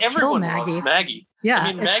because everyone loves Maggie. Yeah,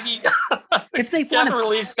 I mean, Maggie. If they Catherine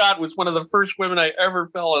Lee Scott was one of the first women I ever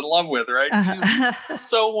fell in love with. Right, she's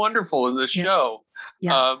so wonderful in the show.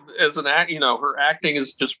 Yeah. As an act, her acting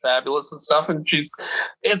is just fabulous and stuff, and she's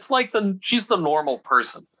the normal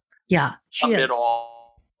person. Yeah, she amid is.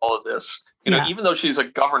 all of this. Even though she's a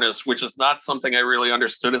governess, which is not something I really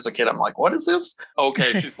understood as a kid. I'm like, what is this?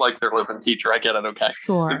 Okay, she's like their living teacher. I get it. Okay,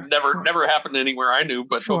 sure. It never happened anywhere I knew,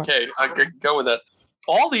 but okay, I could go with it.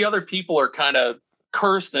 All the other people are kind of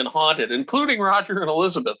cursed and haunted, including Roger and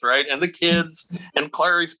Elizabeth, right? And the kids and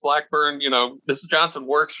Clarice Blackburn, Mrs. Johnson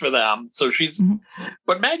works for them. So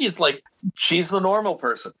but Maggie's like, she's the normal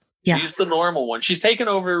person. Yeah. She's the normal one. She's taken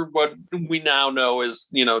over what we now know as,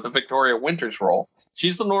 the Victoria Winters role.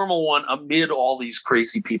 She's the normal one amid all these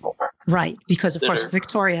crazy people. Right. Because of course,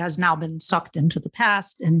 Victoria has now been sucked into the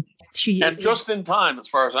past, and and just in time, as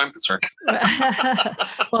far as I'm concerned.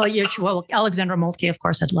 Well, Alexandra Moltke, of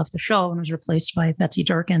course, had left the show and was replaced by Betsy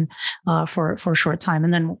Durkin for a short time,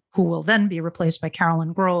 and then who will then be replaced by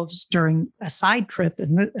Carolyn Groves during a side trip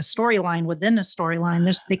and a storyline within a storyline.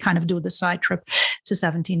 They kind of do the side trip to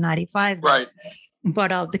 1795, right?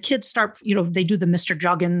 But the kids start, they do the Mr.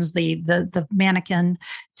 Juggins, the mannequin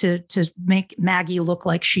to make Maggie look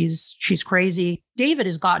like she's crazy. David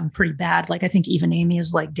has gotten pretty bad. Like, I think even Amy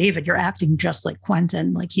is like, David, you're acting just like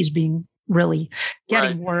Quentin. Like, he's being really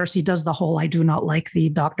getting worse. He does the whole, I do not like the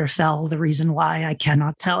Dr. Fell, the reason why I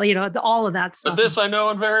cannot tell, all of that stuff. But this I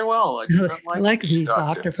know very well. I do not like the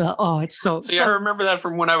Dr. Fell. Oh, it's so. See, I remember that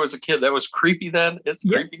from when I was a kid. That was creepy then. It's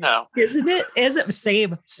creepy now. Isn't it? Is it?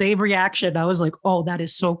 Same reaction. I was like, oh, that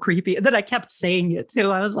is so creepy. And then I kept saying it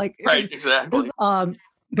too. I was like, exactly.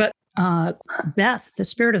 But Beth, the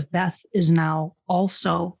spirit of Beth, is now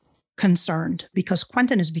also concerned because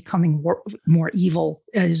Quentin is becoming more evil.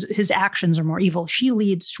 His actions are more evil. She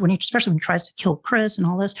leads, especially when he tries to kill Chris and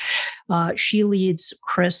all this, she leads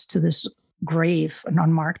Chris to this grave, an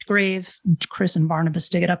unmarked grave. Chris and Barnabas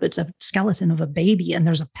dig it up. It's a skeleton of a baby, and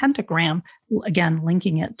there's a pentagram, again,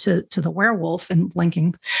 linking it to the werewolf and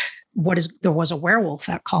linking there was a werewolf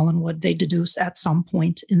at Collinwood, they deduce, at some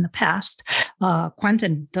point in the past.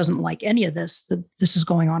 Quentin doesn't like any of this. This is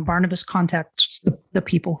going on. Barnabas contacts the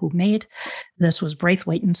people who made this. Was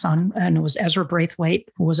Braithwaite and Son, and it was Ezra Braithwaite,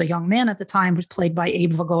 who was a young man at the time, was played by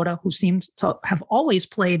Abe Vigoda, who seemed to have always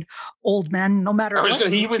played old men, no matter what.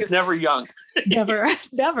 He was never young. never.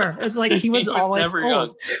 It's like he was always never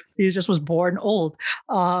old. Young. He just was born old.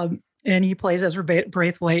 And he plays Ezra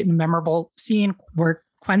Braithwaite in a memorable scene where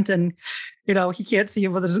Quentin, he can't see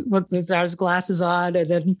him with his glasses on, and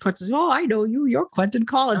then he puts his, oh, I know you, you're Quentin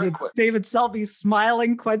Collins. David Selby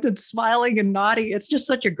smiling, Quentin smiling and nodding. It's just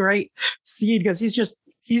such a great scene because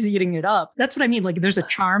he's eating it up. That's what I mean. Like, there's a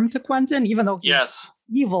charm to Quentin, even though he's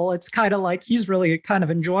evil. It's kind of like he's really kind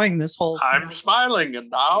of enjoying this whole. I'm smiling, and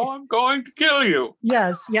now I'm going to kill you.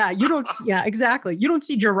 Yes, yeah. You don't. Yeah, exactly. You don't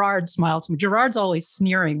see Gerard smile to me. Gerard's always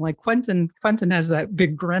sneering. Like Quentin has that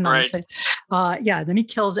big grin on his face. Then he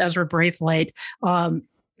kills Ezra Braithwaite. Quentin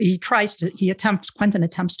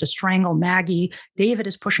attempts to strangle Maggie. David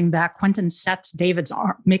is pushing back. Quentin sets David's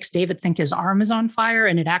arm, makes David think his arm is on fire,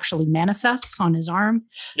 and it actually manifests on his arm.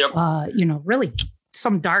 Yep. Really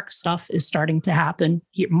some dark stuff is starting to happen.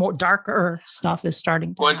 More darker stuff is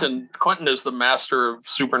starting to happen. Quentin is the master of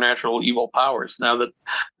supernatural evil powers. Now that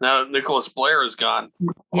Nicholas Blair is gone,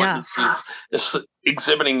 Quentin is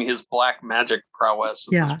exhibiting his black magic prowess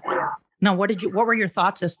at this point. Now, what were your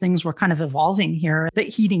thoughts as things were kind of evolving here,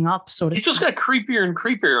 heating up, so to speak? It just got creepier and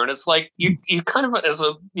creepier. And it's like, you kind of, as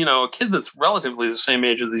a kid that's relatively the same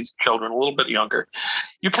age as these children, a little bit younger,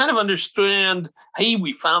 you kind of understand, hey,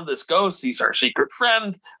 we found this ghost. He's our secret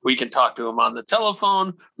friend. We can talk to him on the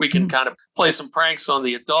telephone. We can kind of play some pranks on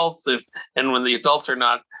the adults. And when the adults are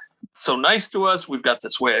not so nice to us, we've got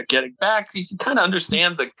this way of getting back. You can kind of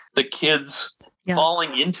understand the kids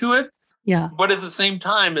falling into it. Yeah. But at the same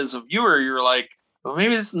time, as a viewer, you're like, well,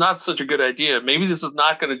 maybe this is not such a good idea. Maybe this is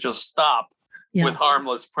not going to just stop with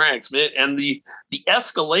harmless pranks. And the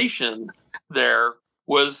escalation there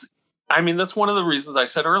was, that's one of the reasons I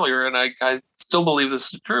said earlier, and I still believe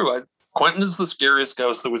this is true. Quentin is the scariest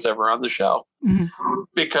ghost that was ever on the show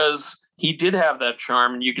because he did have that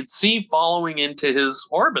charm, and you could see following into his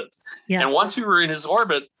orbit. Yeah. And once you were in his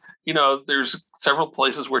orbit, there's several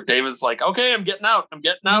places where David's like, okay, I'm getting out, and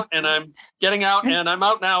I'm getting out, and I'm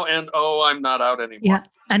out now, and I'm not out anymore. Yeah.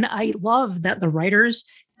 And I love that the writers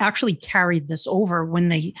actually carried this over when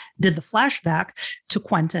they did the flashback to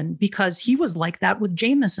Quentin, because he was like that with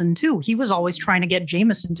Jameson too. He was always trying to get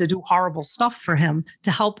Jameson to do horrible stuff for him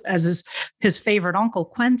to help as his favorite uncle,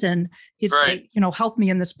 Quentin. He'd say, help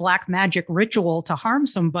me in this black magic ritual to harm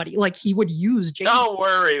somebody. Like, he would use Jameson. Don't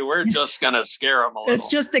worry, we're just going to scare him a little. It's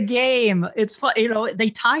just a game. It's fun.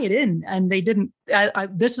 They tie it in, and they didn't.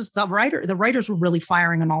 This is the writer. The writers were really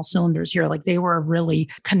firing on all cylinders here. Like, they were really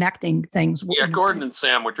connecting things. Yeah, Gordon and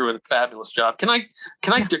Sam were doing a fabulous job. Can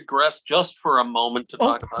I digress just for a moment to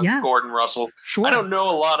talk about Gordon Russell? Sure. I don't know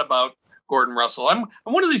a lot about Gordon Russell. I'm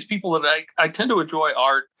one of these people that I tend to enjoy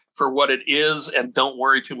art for what it is and don't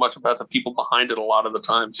worry too much about the people behind it a lot of the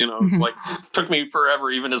times. It's like, it took me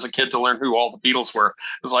forever, even as a kid, to learn who all the Beatles were.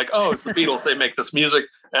 It was like, oh, it's the Beatles. They make this music,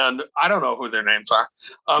 and I don't know who their names are.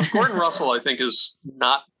 Gordon Russell, I think, is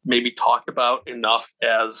not maybe talked about enough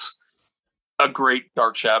as a great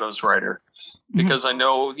Dark Shadows writer, because I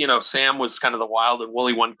know, Sam was kind of the wild and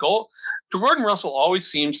woolly one. Gordon Russell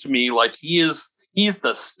always seems to me like he's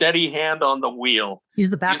the steady hand on the wheel.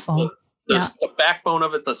 He's the backbone. the backbone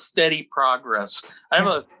of it, the steady progress. I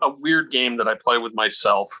have a weird game that I play with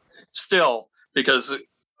myself still, because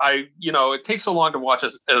it takes so long to watch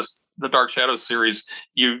as the Dark Shadows series.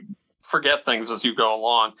 You forget things as you go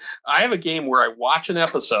along. I have a game where I watch an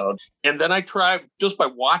episode, and then I try, just by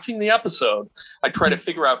watching the episode, I try to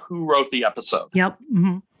figure out who wrote the episode. Yep.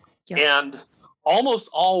 Mm-hmm. Yep. And almost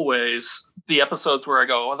always the episodes where I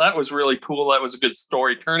go, well, that was really cool, that was a good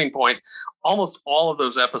story turning point, almost all of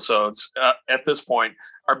those episodes at this point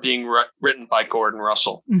are being written by Gordon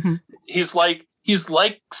Russell. Mm-hmm. He's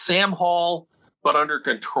like Sam Hall, but under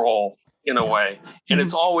control in a way. And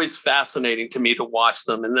it's always fascinating to me to watch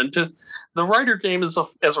them. And then the writer game as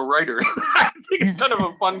a writer, I think it's kind of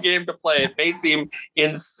a fun game to play. It may seem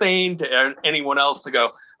insane to anyone else to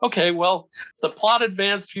go, okay, well, the plot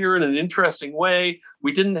advanced here in an interesting way.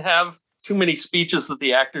 We didn't have too many speeches that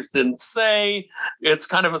the actors didn't say. It's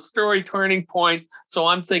kind of a story turning point. So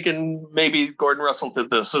I'm thinking maybe Gordon Russell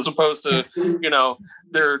did this, as opposed to,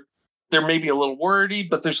 they're maybe a little wordy,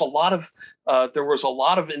 but there was a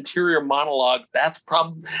lot of interior monologue. That's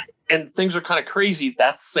probably, and things are kind of crazy.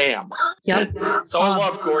 That's Sam. Yep. So I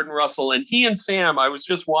love Gordon Russell, and he and Sam, I was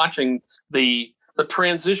just watching the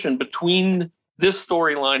transition between this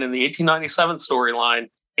storyline and the 1897 storyline.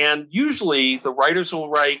 And usually the writers will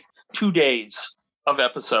write 2 days of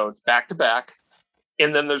episodes back to back.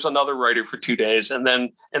 And then there's another writer for 2 days, and then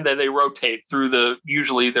they rotate through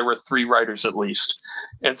usually there were 3 writers at least.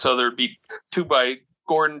 And so there'd be 2 by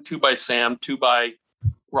Gordon, 2 by Sam, 2 by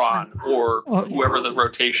Ron, or whoever the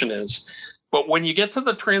rotation is. But when you get to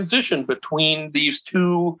the transition between these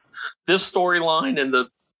two, this storyline and the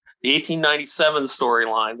 1897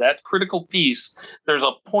 storyline, that critical piece, there's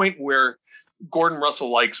a point where Gordon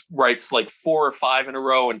Russell writes 4 or 5 in a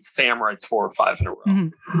row, and Sam writes 4 or 5 in a row.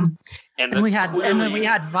 Mm-hmm. And then we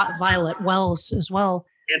had Violet Wells as well.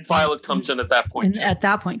 And Violet comes in at that point. At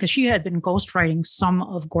that point, because she had been ghostwriting some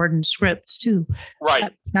of Gordon's scripts too. Right.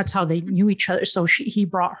 That's how they knew each other. So he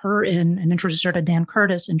brought her in and introduced her to Dan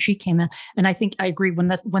Curtis, and she came in. And I think I agree when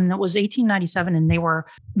it was 1897, and they were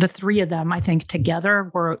the 3 of them, I think together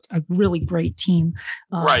were a really great team.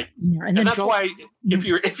 Right. And that's why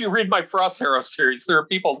if you read my Frost Harrow series, there are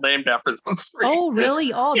people named after those 3. Oh,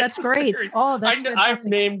 really? Oh, that's great. Oh, that's I've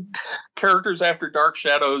named characters after Dark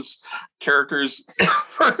Shadows characters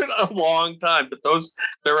for a long time, but those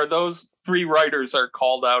 3 writers are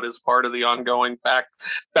called out as part of the ongoing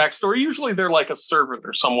backstory. Usually they're like a servant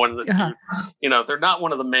or someone that they're not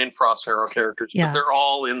one of the main Frost Harrow characters, but they're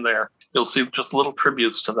all in there. You'll see just little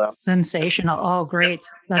tributes to them. Sensational. Oh, great.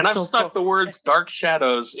 And I've stuck the words Dark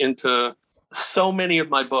Shadows into so many of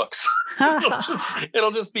my books.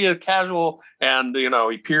 It'll just be a casual, and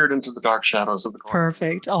he peered into the dark shadows of the corner.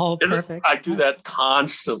 Perfect. Oh, perfect. I do that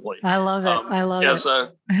constantly. I love it. I love as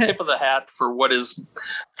a tip of the hat for what is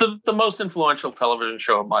the most influential television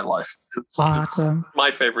show of my life. It's awesome. It's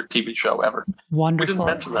my favorite TV show ever. Wonderful. We didn't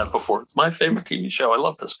mention that before. It's my favorite TV show. I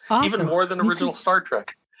love this. Awesome. Even more than original Star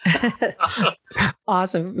Trek.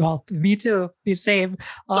 Awesome. Well, me too. The same.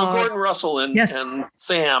 So Gordon Russell and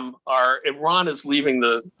Sam and Ron is leaving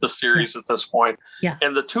the series at this point. Yeah.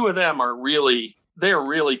 And the 2 of them they're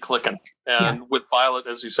really clicking. And with Violet,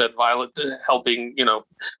 as you said, Violet helping,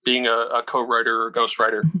 being a co-writer or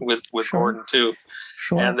ghostwriter with Gordon too.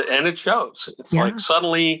 Sure. And it shows. It's like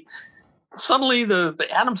suddenly the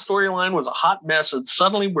Addams storyline was a hot mess, and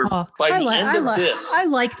suddenly we're this. I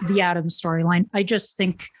liked the Addams storyline. I just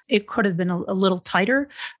think it could have been a little tighter,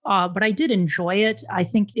 but I did enjoy it. I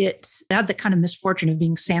think it had the kind of misfortune of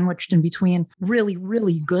being sandwiched in between really,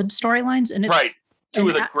 really good storylines, and it's right. 2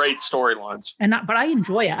 of the great storylines. But I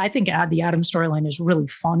enjoy it. I think the Addams storyline is really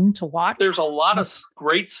fun to watch. There's a lot of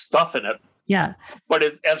great stuff in it. Yeah. But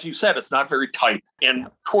as you said, it's not very tight. And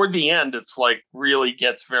toward the end, it's really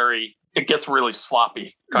gets really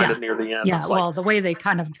sloppy kind of near the end. Yeah, well, the way they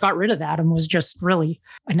kind of got rid of Adam was just really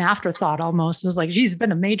an afterthought almost. It was like, she's been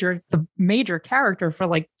the major character for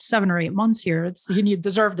 7 or 8 months here. You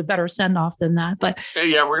deserved a better send-off than that. But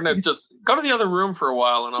yeah, we're going to just go to the other room for a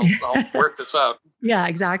while, and I'll work this out. Yeah,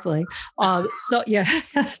 exactly.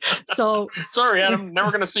 So sorry, Adam,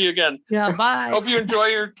 never going to see you again. Yeah, bye. Hope you enjoy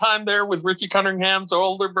your time there with Ricky Cunningham's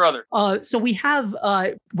older brother. So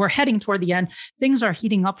we're heading toward the end. Things are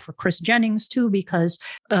heating up for Chris Jennings too, because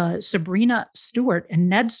Sabrina Stewart and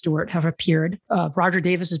Ned Stewart have appeared. Roger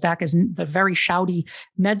Davis is back as the very shouty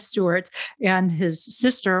Ned Stewart, and his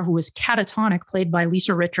sister, who is catatonic, played by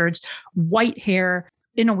Lisa Richards, white hair,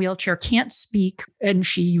 in a wheelchair, can't speak, and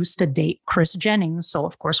she used to date Chris Jennings. So,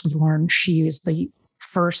 of course, we learned she is the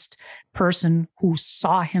first person who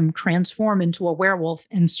saw him transform into a werewolf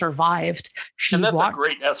and survived. And that's a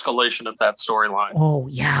great escalation of that storyline. Oh,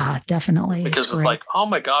 yeah, definitely. Because it's like, oh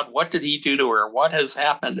my God, what did he do to her? What has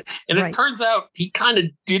happened? And it turns out he kind of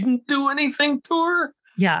didn't do anything to her.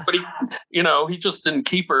 Yeah. But he just didn't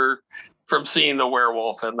keep her from seeing the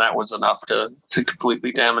werewolf, and that was enough to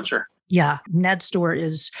completely damage her. Yeah, Ned Stewart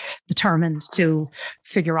is determined to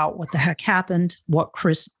figure out what the heck happened, what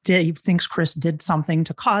Chris did. He thinks Chris did something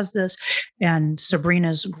to cause this. And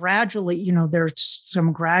Sabrina's gradually, there's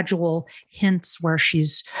some gradual hints where she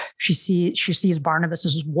sees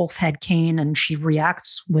Barnabas's wolf head cane, and she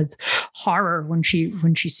reacts with horror when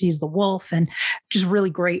she sees the wolf, and just really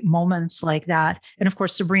great moments like that. And of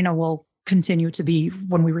course, Sabrina will continue to be,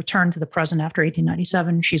 when we return to the present after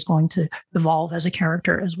 1897, she's going to evolve as a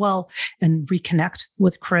character as well and reconnect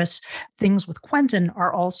with Chris. Things with Quentin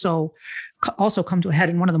are also come to a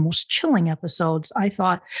head in one of the most chilling episodes, I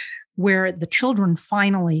thought, where the children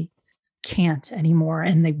finally can't anymore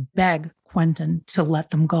and they beg Quentin to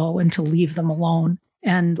let them go and to leave them alone.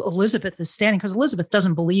 And Elizabeth is standing, because Elizabeth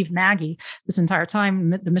doesn't believe Maggie this entire time.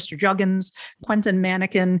 The Mr. Juggins, Quentin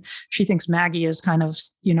mannequin, she thinks Maggie is kind of,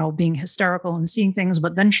 being hysterical and seeing things.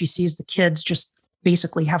 But then she sees the kids just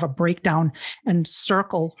basically have a breakdown and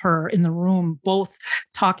circle her in the room, both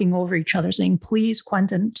talking over each other, saying, please,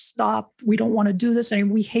 Quentin, stop. We don't want to do this. And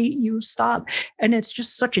we hate you. Stop. And it's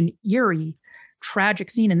just such an eerie, tragic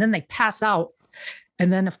scene. And then they pass out.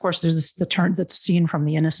 And then, of course, there's the scene from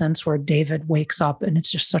The Innocents where David wakes up, and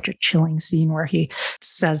it's just such a chilling scene where he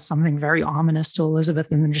says something very ominous to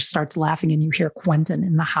Elizabeth and then just starts laughing, and you hear Quentin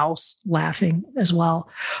in the house laughing as well.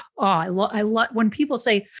 Oh, I love when people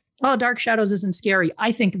say, oh, Dark Shadows isn't scary.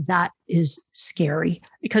 I think that is scary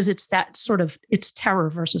because it's that it's terror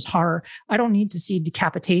versus horror. I don't need to see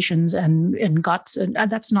decapitations and guts. And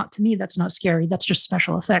that's not, to me, that's not scary. That's just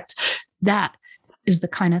special effects. That is the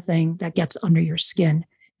kind of thing that gets under your skin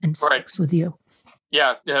and sticks with you.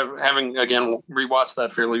 Yeah, having again rewatched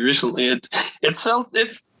that fairly recently, it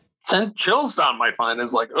sent chills down my spine.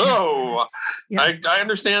 It's like, oh, yeah. I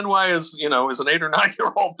understand why as an 8 or 9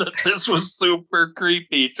 year old that this was super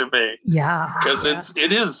creepy to me. Yeah, because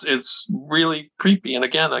it's really creepy. And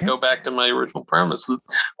again, I go back to my original premise that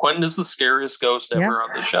Quentin is the scariest ghost ever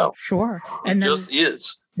on the show. Sure, and just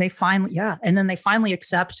is. They finally, and then they finally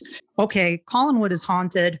accept, okay, Collinwood is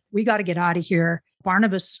haunted. We got to get out of here.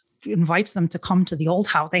 Barnabas invites them to come to the old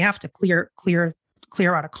house. They have to clear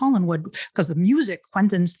out of Collinwood because the music,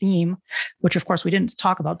 Quentin's theme, which of course we didn't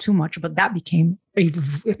talk about too much, but that became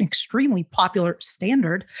an extremely popular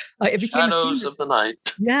standard. It became Shadows a standard of the Night.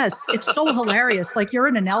 Yes, it's so hilarious. Like you're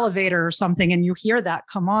in an elevator or something and you hear that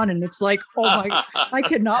come on and it's like, oh my, I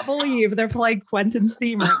cannot believe they're playing Quentin's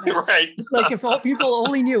theme right now. Right. It's like if people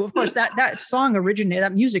only knew. Of course, that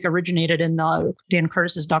music originated in Dan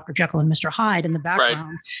Curtis's Dr. Jekyll and Mr. Hyde in the background.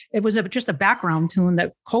 Right. It was just a background tune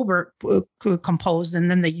that Colbert composed,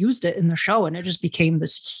 and then they used it in the show and it just became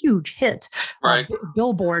this huge hit,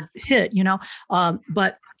 Billboard hit,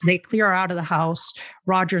 but they clear out of the house.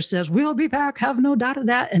 Roger says, we'll be back. Have no doubt of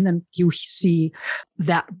that. And then you see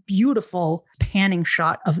that beautiful panning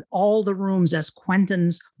shot of all the rooms as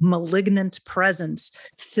Quentin's malignant presence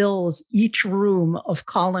fills each room of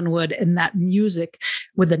Collinwood, and that music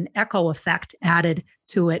with an echo effect added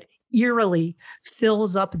to it eerily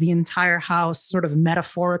fills up the entire house, sort of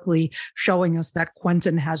metaphorically showing us that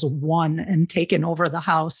Quentin has won and taken over the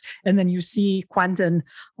house. And then you see Quentin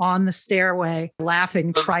on the stairway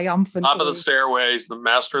laughing triumphantly. Top of the stairway is the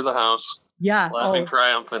master of the house. Yeah. Laughing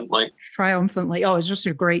triumphantly. Oh, it's just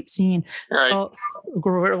a great scene. Right. So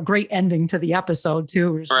great ending to the episode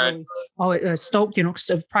too. Right. Really, Stokes,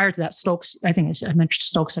 prior to that, Stokes, I think I mentioned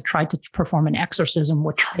Stokes had tried to perform an exorcism,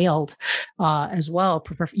 which failed as well.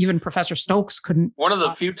 Even Professor Stokes couldn't. One of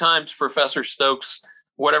the few times Professor Stokes,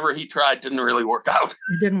 whatever he tried, didn't really work out.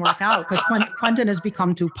 It didn't work out because Quentin has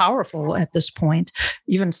become too powerful at this point.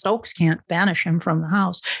 Even Stokes can't banish him from the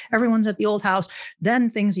house. Everyone's at the old house.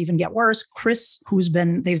 Then things even get worse. Chris,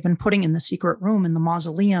 they've been putting in the secret room in the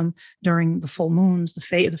mausoleum during the full moons, the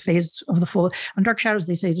phase of the full. On Dark Shadows,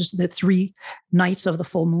 they say just the 3 nights of the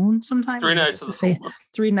full moon. Sometimes 3 nights of the full moon.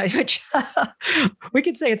 3 nights. We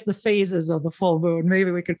could say it's the phases of the full moon.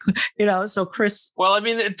 Maybe we could, So Chris. Well, I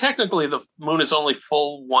mean, technically the moon is only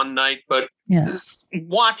full one night, but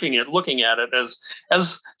watching it, looking at it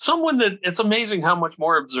as someone that it's amazing how much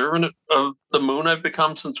more observant of the moon I've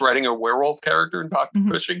become since writing a werewolf character in Dr.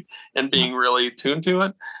 Cushing and being really tuned to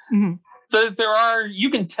it. Mm-hmm. You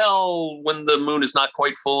can tell when the moon is not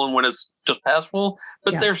quite full and when it's just past full,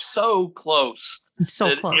 but they're so close. It's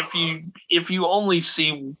so close. If you only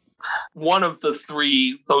see one of those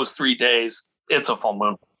 3 days, it's a full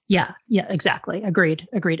moon. Yeah, exactly. Agreed.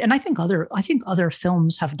 And I think other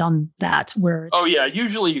films have done that where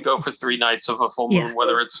usually you go for 3 nights of a full moon,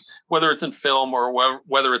 whether it's in film or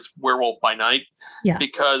whether it's Werewolf by Night. Yeah.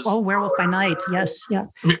 Because Werewolf by Night, yes, yeah.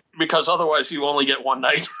 Because otherwise you only get one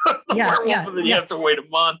night of the werewolf, and then you have to wait a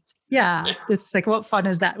month. Yeah, it's like, what fun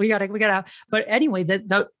is that? We gotta. But anyway,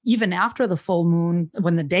 even after the full moon,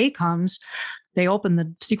 when the day comes, they open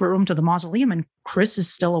the secret room to the mausoleum, and Chris is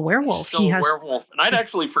still a werewolf. A werewolf. And I'd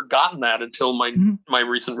actually forgotten that until my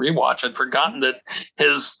recent rewatch. I'd forgotten that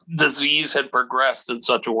his disease had progressed in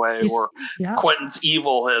such a way, or Quentin's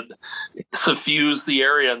evil had suffused the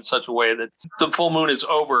area in such a way that the full moon is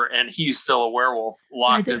over and he's still a werewolf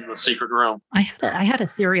locked in the secret room. I had a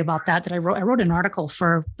theory about that I wrote. I wrote an article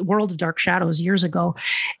for the World of Dark Shadows years ago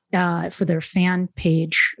for their fan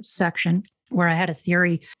page section, where I had a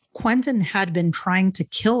theory. Quentin had been trying to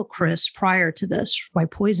kill Chris prior to this by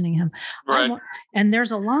poisoning him. Right. And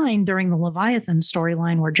there's a line during the Leviathan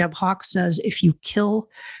storyline where Jeb Hawk says, if you kill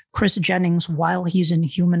Chris Jennings while he's in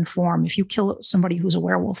human form, if you kill somebody who's a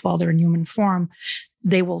werewolf while they're in human form,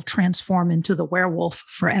 they will transform into the werewolf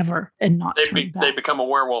forever and not turn back. They become a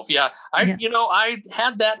werewolf. Yeah. I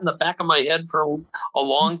had that in the back of my head for a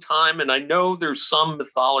long time. And I know there's some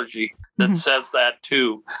mythology that says that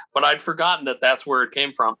too, but I'd forgotten that that's where it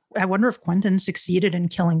came from. I wonder if Quentin succeeded in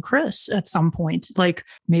killing Chris at some point, like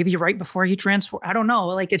maybe right before he transformed. I don't know.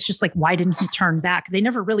 Like, it's just like, why didn't he turn back? They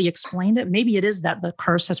never really explained it. Maybe it is that the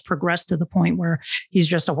curse has progressed to the point where he's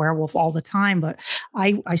just a werewolf all the time. But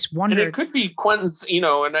I wondered. And it could be Quentin's,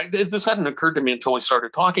 this hadn't occurred to me until we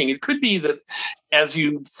started talking. It could be that, as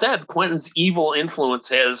you said, Quentin's evil influence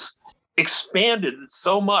has expanded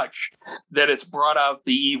so much that it's brought out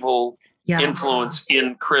the evil influence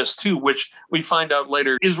in Chris too, which we find out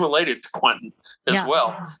later is related to Quentin as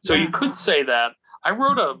well. So you could say that. I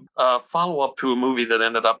wrote a follow-up to a movie that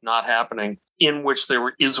ended up not happening, in which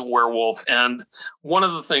there is a werewolf. And one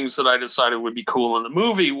of the things that I decided would be cool in the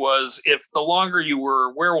movie was, if the longer you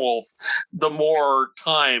were a werewolf, the more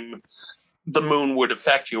time the moon would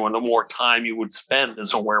affect you and the more time you would spend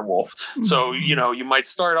as a werewolf. So, you might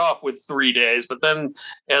start off with 3 days, but then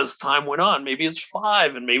as time went on, maybe it's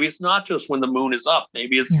 5, and maybe it's not just when the moon is up.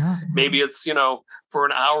 Maybe it's, for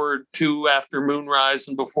an hour or two after moonrise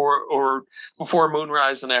and before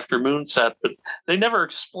moonrise and after moonset. But they never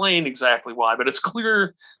explain exactly why, but it's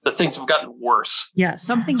clear that things have gotten worse. Yeah,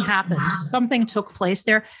 something happened. Something took place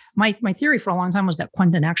there. My theory for a long time was that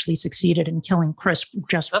Quentin actually succeeded in killing Chris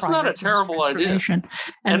just That's not a terrible idea.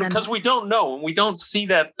 And because we don't know, and we don't see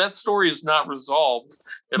that story is not resolved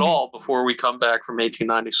at all before we come back from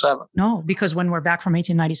 1897. No, because when we're back from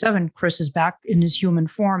 1897, Chris is back in his human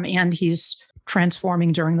form, and he's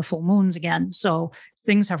transforming during the full moons again. So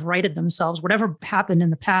things have righted themselves. Whatever happened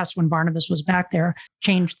in the past when Barnabas was back there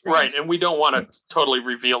changed things. Right. And we don't want to totally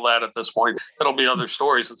reveal that at this point. There'll be other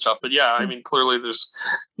stories and stuff. But clearly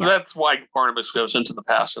that's why Barnabas goes into the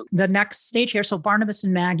past. The next stage here. So Barnabas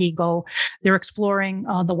and Maggie they're exploring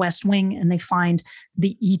the West Wing, and they find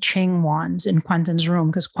the I Ching wands in Quentin's room,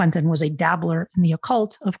 because Quentin was a dabbler in the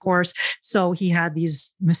occult, of course. So he had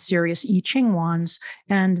these mysterious I Ching wands,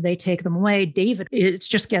 and they take them away. David, it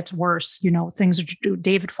just gets worse.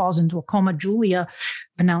 David falls into a coma. Julia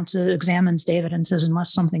examines David and says,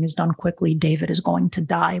 unless something is done quickly, David is going to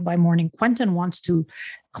die by morning. Quentin wants to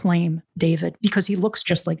claim David because he looks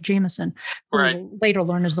just like Jameson. Right. We'll later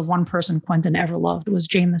learn is the one person Quentin ever loved was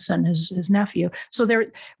Jameson, his nephew. So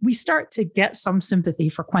we start to get some sympathy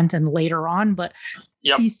for Quentin later on, but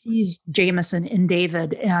he sees Jameson in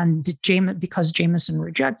David, and because Jameson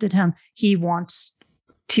rejected him, he wants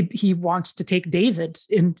to take David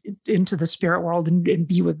into the spirit world and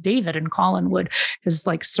be with David and Collinwood, his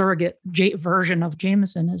like surrogate version of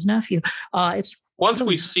Jameson, his nephew. It's once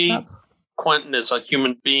we see Quentin as a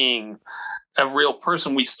human being, a real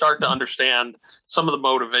person, we start to understand some of the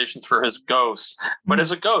motivations for his ghost. But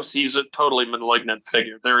as a ghost, he's a totally malignant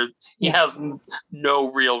figure. He has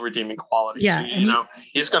no real redeeming quality. Yeah,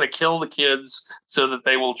 he's going to kill the kids so that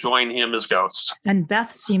they will join him as ghosts. And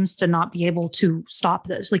Beth seems to not be able to stop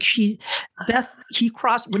this. Like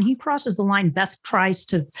when he crosses the line, Beth tries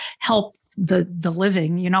to help the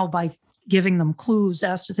living, by giving them clues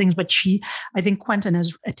as to things, but I think Quentin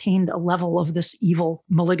has attained a level of this evil,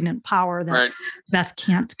 malignant power that Beth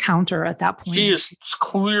can't counter at that point. She is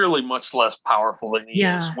clearly much less powerful than he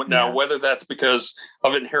is. Now, whether that's because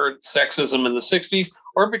of inherent sexism in the 60s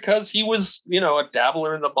or because he was, a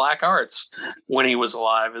dabbler in the black arts when he was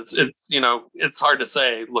alive, it's hard to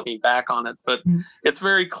say looking back on it, but it's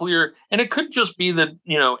very clear. And it could just be that,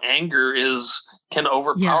 anger is can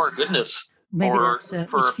overpower Yes. goodness Maybe for that's it.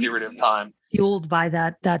 a period of time. Fueled by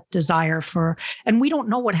that desire for, and we don't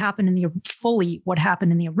know what happened in the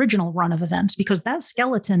original run of events, because that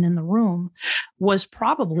skeleton in the room was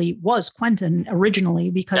Quentin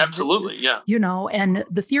originally, because Absolutely, yeah. And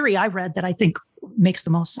the theory I read that I think makes the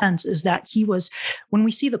most sense is that he was, when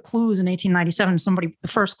we see the clues in 1897, the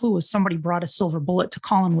first clue was somebody brought a silver bullet to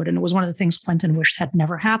Collinwood, and it was one of the things Quentin wished had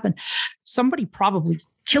never happened. Somebody probably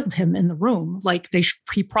killed him in the room. Like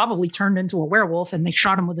he probably turned into a werewolf, and they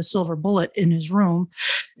shot him with a silver bullet in his room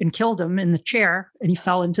and killed him in the chair, and he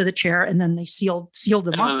fell into the chair, and then they sealed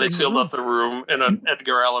him up. And then they sealed up the room in an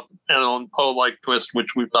Edgar Allan Poe-like twist,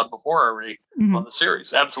 which we've done before already on the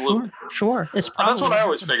series. Absolutely. Sure. It's that's what I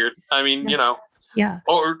always figured. I mean, Yeah.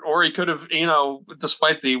 Or he could have,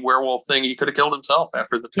 despite the werewolf thing, he could have killed himself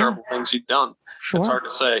after the terrible things he'd done. Sure. It's hard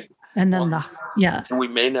to say. And then and we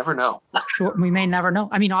may never know. Sure, we may never know.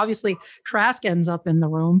 I mean, obviously, Trask ends up in the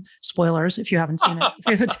room. Spoilers if you haven't seen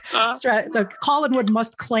it. Collinwood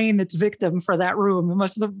must claim its victim for that room.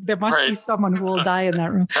 There must be someone who will die in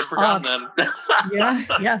that room. I'd forgotten that.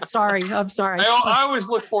 Yeah. Sorry, I'm sorry. I always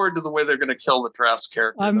look forward to the way they're going to kill the Trask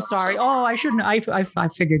character. I'm sorry. So. Oh, I shouldn't. I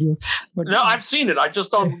figured you. No, I've seen it. I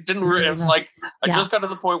just didn't. It's like I just got to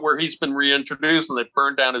the point where he's been reintroduced, and they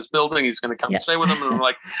burned down his building. He's going to come stay with them, and I'm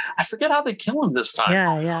like, I forget how they kill him this time.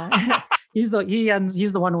 Yeah. He's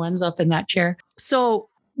the one who ends up in that chair. So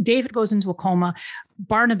David goes into a coma.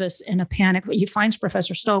 Barnabas, in a panic, he finds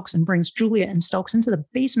Professor Stokes and brings Julia and Stokes into the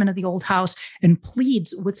basement of the old house and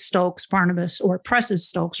pleads with presses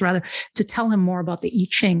Stokes rather, to tell him more about the I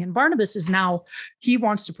Ching. And Barnabas is now, he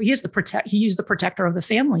is the protector of the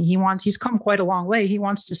family. He's come quite a long way. He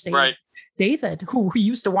wants to save David, who he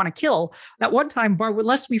used to want to kill. At one time,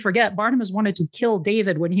 lest we forget, Barnabas wanted to kill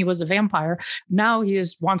David when he was a vampire. Now he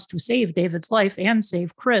wants to save David's life and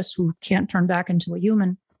save Chris, who can't turn back into a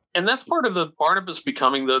human. And that's part of the Barnabas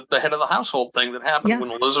becoming the head of the household thing that happened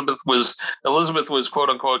when Elizabeth was quote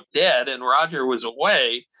unquote dead and Roger was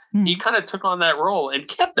away. He kind of took on that role and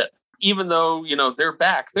kept it, even though, they're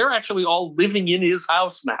back. They're actually all living in his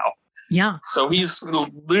house now. Yeah. So he's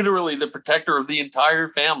literally the protector of the entire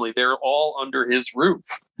family. They're all under his roof.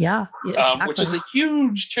 Yeah. Exactly. Which is a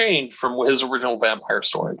huge change from his original vampire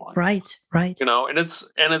storyline. Right. And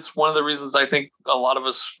it's one of the reasons I think a lot of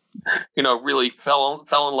us, really fell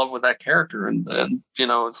in love with that character. And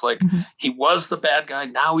it's like he was the bad guy.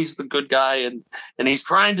 Now he's the good guy, and he's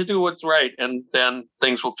trying to do what's right. And then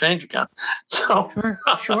things will change again. So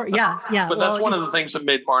sure. Yeah. But that's one of the things that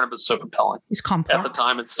made Barnabas so compelling. He's complex. At the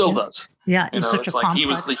time, it still does. Yeah. He's such a complex. He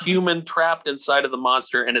was the human trapped inside of the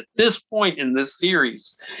monster. And at this point in this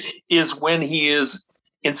series is when he is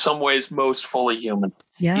in some ways most fully human.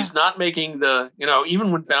 Yeah. He's not making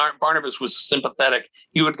even when Barnabas was sympathetic,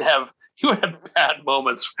 he would have bad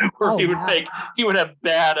moments where he would have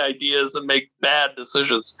bad ideas and make bad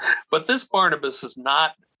decisions. But this Barnabas is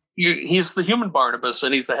not. He's the human Barnabas,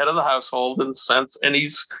 and he's the head of the household in a sense, and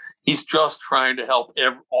he's just trying to help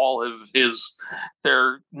all of his.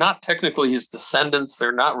 They're not technically his descendants.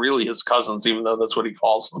 They're not really his cousins, even though that's what he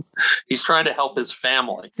calls them. He's trying to help his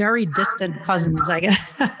family. Very distant cousins, I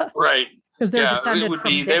guess. Right. Because they're descended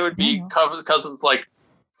they would be cousins like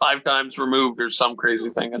 5 times removed or some crazy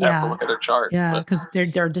thing. I'd have to look at a chart. Yeah, because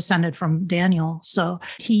they're descended from Daniel. So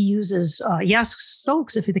he uses, he asks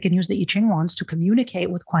Stokes if they can use the I Ching wands to communicate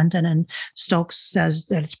with Quentin. And Stokes says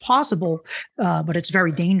that it's possible, but it's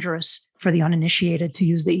very dangerous for the uninitiated to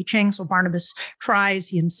use the I Ching. So Barnabas tries,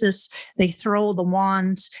 he insists. They throw the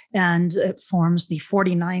wands and it forms the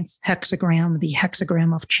 49th hexagram, the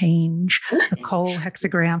hexagram of change, the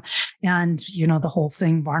co-hexagram. And, the whole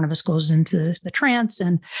thing, Barnabas goes into the trance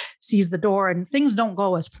and sees the door, and things don't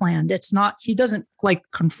go as planned. He doesn't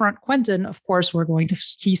confront Quentin. Of course,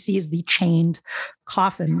 he sees the chained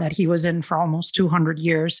coffin that he was in for almost 200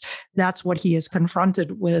 years. That's what he is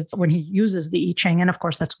confronted with when he uses the I Ching. And of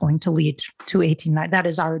course, that's going to lead to 1890. That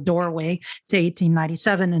is our doorway to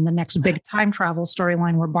 1897 and the next big time travel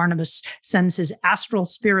storyline, where Barnabas sends his astral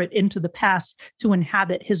spirit into the past to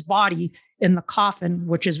inhabit his body in the coffin,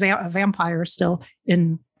 which is a vampire still,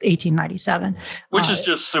 in 1897. Which is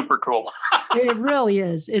just super cool. It really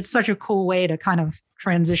is. It's such a cool way to kind of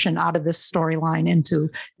transition out of this storyline into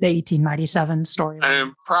the 1897 storyline.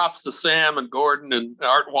 And props to Sam and Gordon and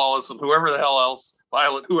Art Wallace and whoever the hell else,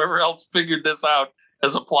 Violet, whoever else figured this out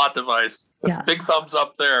as a plot device. Big thumbs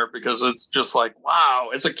up there, because it's just like, wow,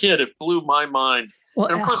 as a kid, it blew my mind. Well,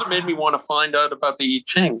 and of course, it made me want to find out about the I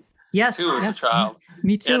Ching. Yes, too, as a child.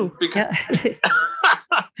 Me too.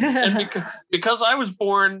 And because I was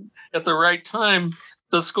born at the right time,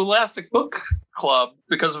 the Scholastic Book Club,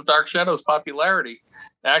 because of Dark Shadow's popularity,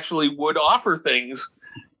 actually would offer things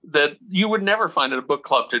that you would never find at a book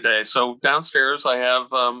club today. So downstairs I have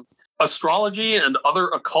astrology and other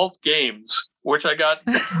occult games, which I got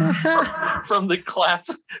from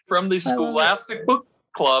the Scholastic Book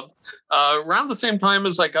Club around the same time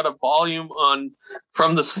as I got a volume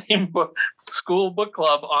from the same school book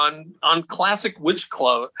club on classic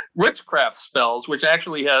witchcraft spells, which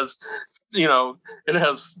actually has, it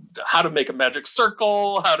has how to make a magic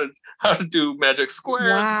circle, how to do magic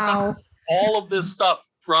squares, Wow. all of this stuff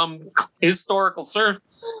from historical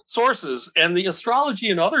sources. And the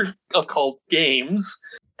astrology and other occult games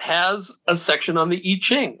has a section on the I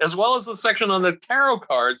Ching, as well as a section on the tarot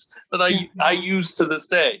cards that I use to this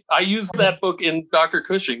day. I use that book in Dr.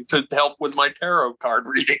 Cushing to help with my tarot card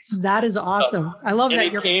readings. That is awesome. I love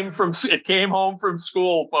that. It came home from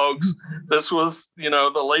school, folks. This was,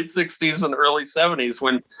 the late 60s and early 70s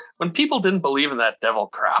when people didn't believe in that devil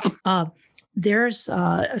crap. There's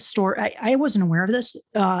a story. I wasn't aware of this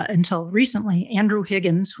until recently. Andrew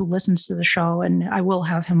Higgins, who listens to the show, and I will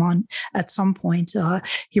have him on at some point.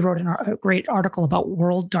 He wrote a great article about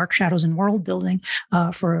dark shadows and world building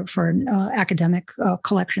for an academic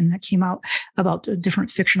collection that came out about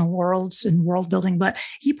different fictional worlds and world building. But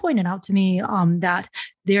he pointed out to me that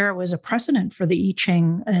there was a precedent for the I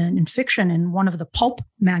Ching in fiction in one of the pulp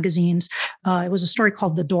magazines. It was a story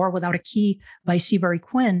called The Door Without a Key by Seabury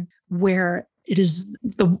Quinn, where it is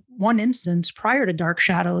the one instance prior to Dark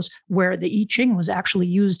Shadows where the I Ching was actually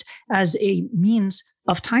used as a means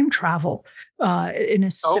of time travel in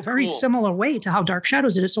a very similar way to how Dark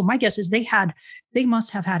Shadows is. So my guess is they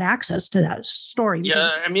must have had access to that story.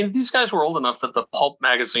 Yeah, I mean, these guys were old enough that the pulp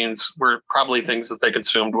magazines were probably things that they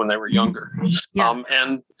consumed when they were younger. Yeah.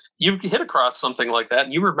 And you hit across something like that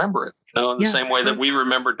and you remember it, in the same way that we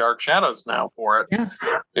remember Dark Shadows now for it. Yeah.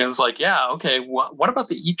 It's like, okay, what about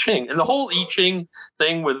the I Ching? And the whole I Ching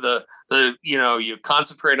thing with the you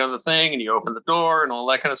concentrate on the thing and you open the door and all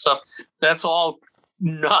that kind of stuff. That's all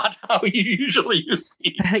not how you usually use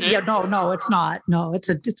the I Ching. No, it's not. No, it's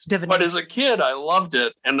divination. But as a kid, I loved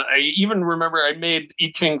it. And I even remember I made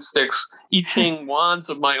I Ching wands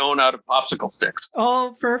of my own out of popsicle sticks.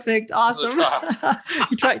 Oh, perfect. Awesome.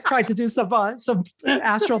 You tried to do some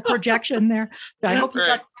astral projection there. I hope you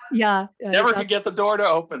got. Yeah. Never could get the door to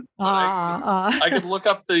open. I could look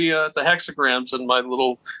up the hexagrams in my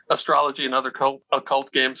little astrology and other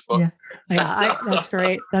occult games book. That's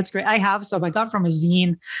great. That's great. I have some. I got from a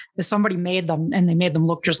zine. Somebody made them, and they made them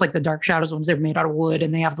look just like the Dark Shadows ones. They're made out of wood,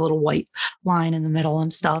 and they have the little white line in the middle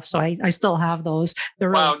and stuff. So I still have those.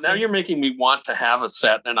 Wow. Now you're making me want to have a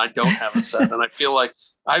set, and I don't have a set, and I feel like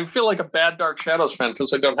a bad Dark Shadows fan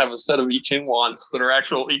because I don't have a set of I Ching wands that are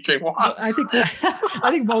actual I Ching wands.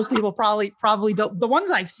 I think most people probably don't. The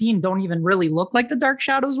ones I've seen don't even really look like the Dark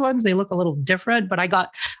Shadows ones. They look a little different. But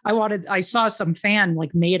I saw some fan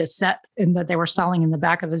made a set and that they were selling in the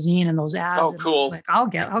back of a zine and those ads. Oh, cool! Like, I'll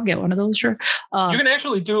get one of those. Sure. You can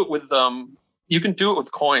actually do it with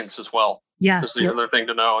coins as well. Yeah, that's the other thing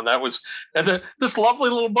to know. And this lovely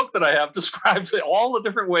little book that I have describes all the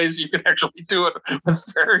different ways you can actually do it with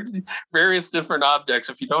various different objects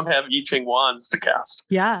if you don't have I Ching wands to cast.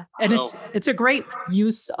 Yeah, and it's a great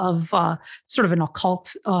use of sort of an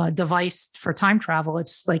occult device for time travel.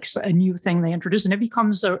 It's like a new thing they introduce, and it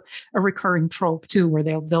becomes a recurring trope too, where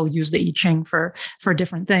they'll use the I Ching for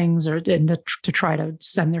different things or to try to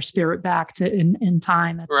send their spirit back to in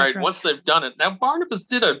time. Right. Once they've done it. Now Barnabas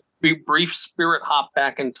did a brief spirit hop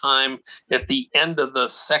back in time at the end of the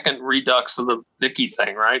second redux of the Vicky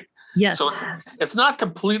thing, right? Yes. So it's not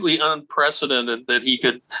completely unprecedented that he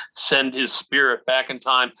could send his spirit back in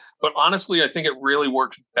time. But honestly, I think it really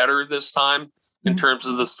works better this time in terms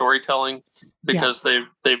of the storytelling because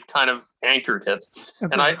they've kind of anchored it.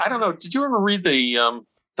 Okay. And I don't know, did you ever read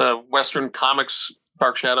the Western Comics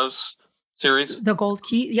Dark Shadows series? The Gold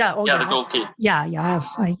Key? Yeah. Oh, yeah. The Gold Key. Yeah.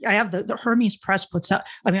 I have the Hermes Press puts out.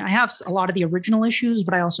 I mean, I have a lot of the original issues,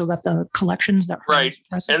 but I also got the collections that Hermes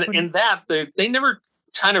Press and in that they never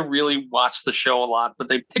kind of really watched the show a lot, but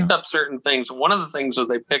they picked up certain things. One of the things that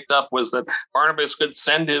they picked up was that Barnabas could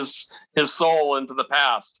send his soul into the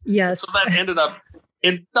past. Yes. So that ended up.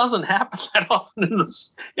 It doesn't happen that often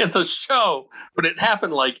in the show, but it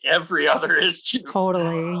happened like every other issue.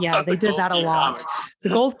 Totally. Yeah, they did that a lot. Comics. The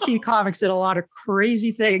Gold Key comics did a lot of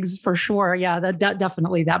crazy things for sure. Yeah, that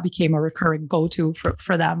definitely became a recurring go-to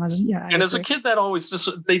for them. As a kid, that always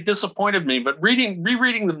they disappointed me. But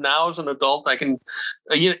rereading them now as an adult, I can.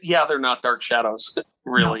 They're not Dark Shadows.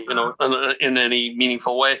 really, in any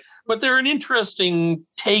meaningful way. But they're an interesting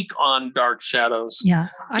take on Dark Shadows. Yeah.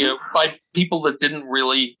 By people that didn't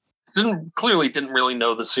really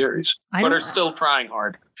know the series, but are still trying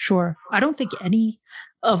hard. Sure. I don't think any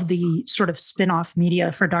of the sort of spin-off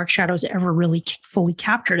media for Dark Shadows ever really fully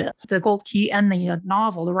captured it. The Gold Key and the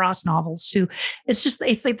novel, the Ross novels too. It's just,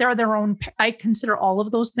 I think they're their own, I consider all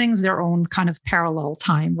of those things their own kind of parallel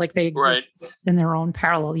time, like they exist in their own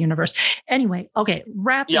parallel universe. Anyway, okay,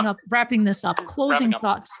 wrapping this up, closing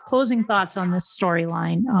thoughts on this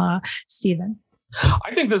storyline, Stephen.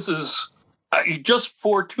 I think this is just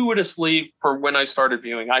fortuitously for when I started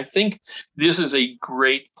viewing. I think this is a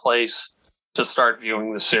great place to start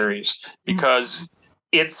viewing the series, because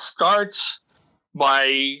it starts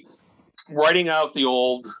by writing out the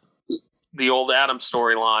old Adam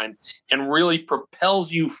storyline and really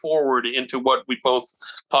propels you forward into what we both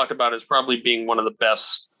talked about as probably being one of the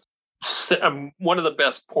best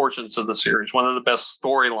portions of the series, one of the best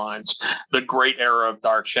storylines, the great era of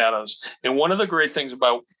Dark Shadows. And one of the great things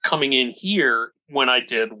about coming in here when I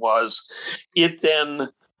did was it then,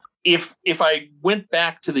 if I went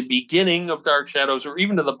back to the beginning of Dark Shadows, or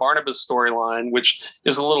even to the Barnabas storyline, which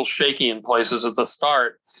is a little shaky in places at the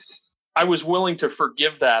start, I was willing to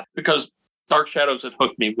forgive that because Dark Shadows had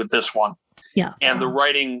hooked me with this one. Yeah. And the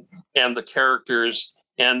writing and the characters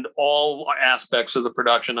and all aspects of the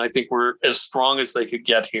production, I think, were as strong as they could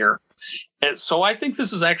get here. And so I think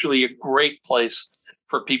this is actually a great place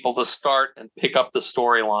for people to start and pick up the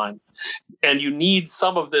storyline. And you need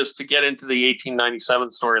some of this to get into the 1897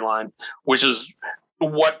 storyline, which is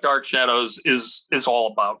what Dark Shadows is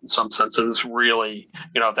all about in some sense. It is really,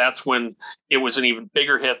 that's when it was an even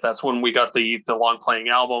bigger hit. That's when we got the long playing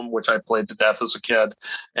album, which I played to death as a kid.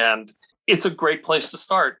 And it's a great place to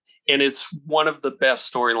start. And it's one of the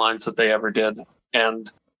best storylines that they ever did.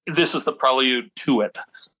 And this is the prelude to it,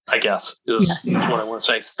 I guess, is what I want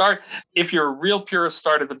to say. Start, if you're a real purist,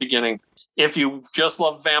 start at the beginning. If you just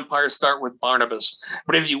love vampires, start with Barnabas.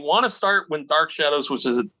 But if you want to start when Dark Shadows was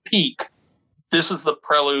at its peak, this is the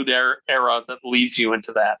prelude era that leads you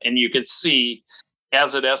into that. And you can see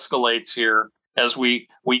as it escalates here, as we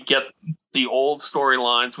get the old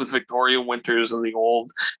storylines with Victoria Winters and the old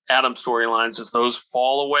Adam storylines, as those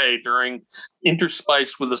fall away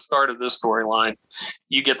interspiced with the start of this storyline,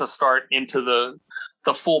 you get to start into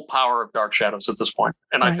the full power of Dark Shadows at this point.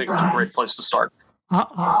 And I think it's a great place to start.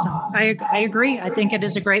 Awesome. I agree. I think it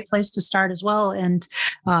is a great place to start as well. And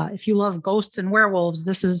if you love ghosts and werewolves,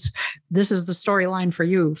 this is the storyline for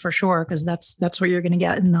you for sure, because that's what you're going to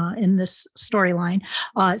get in this storyline.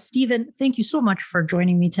 Stephen, thank you so much for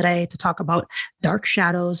joining me today to talk about Dark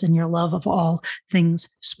Shadows and your love of all things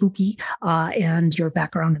spooky, and your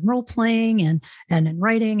background in role playing and in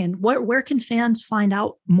writing. And where can fans find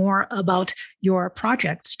out more about your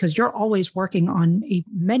projects? Because you're always working on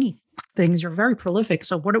many things. You're very prolific.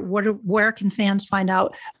 So where can fans find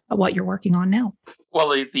out what you're working on now? Well,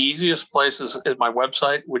 the easiest place is my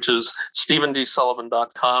website, which is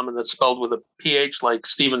stephendsullivan.com, and that's spelled with a PH like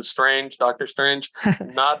Stephen Strange, Dr. Strange,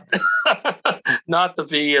 not the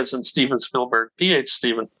V as in Steven Spielberg, PH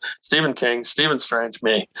Stephen King, Stephen Strange,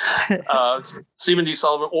 me. Stephen D.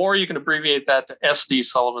 Sullivan, or you can abbreviate that to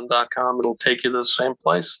sdsullivan.com. It'll take you to the same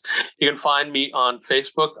place. You can find me on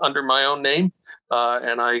Facebook under my own name.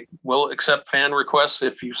 And I will accept fan requests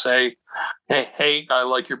if you say, hey, I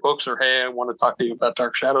like your books, or hey, I want to talk to you about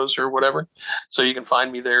Dark Shadows or whatever. So you can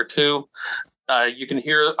find me there too. You can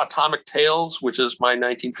hear Atomic Tales, which is my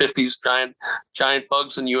 1950s giant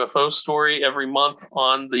bugs and UFO story, every month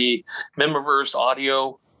on the Memiverse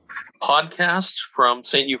audio podcast from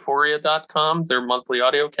saintuphoria.com, their monthly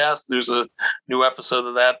audio cast. There's a new episode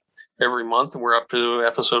of that every month, and we're up to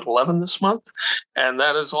episode 11 this month, and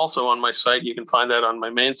that is also on my site. You can find that on my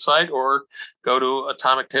main site, or go to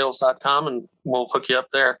atomictales.com and we'll hook you up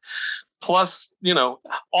there. Plus,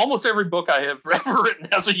 almost every book I have ever written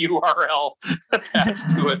has a URL attached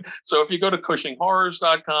to it. So if you go to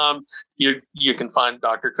CushingHorrors.com, you can find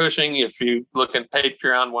Dr. Cushing. If you look in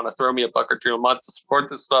Patreon, want to throw me $1 or $2 a month to support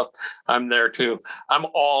this stuff, I'm there too. I'm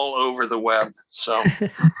all over the web, so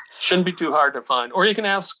shouldn't be too hard to find. Or you can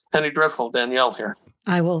ask Penny Dreadful, Danielle here.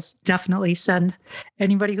 I will definitely send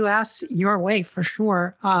anybody who asks your way for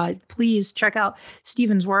sure. Please check out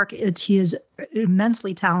Stephen's work. He is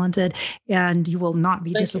immensely talented, and you will not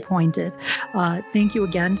be disappointed. Thank you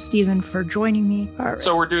again, Stephen, for joining me. Right.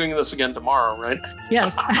 So we're doing this again tomorrow, right?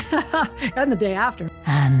 Yes, and the day after.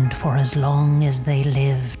 And for as long as they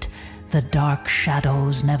lived, the dark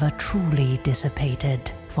shadows never truly dissipated,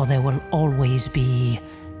 for there will always be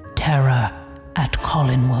terror at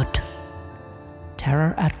Collinwood.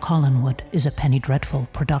 Terror at Collinwood is a Penny Dreadful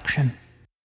production.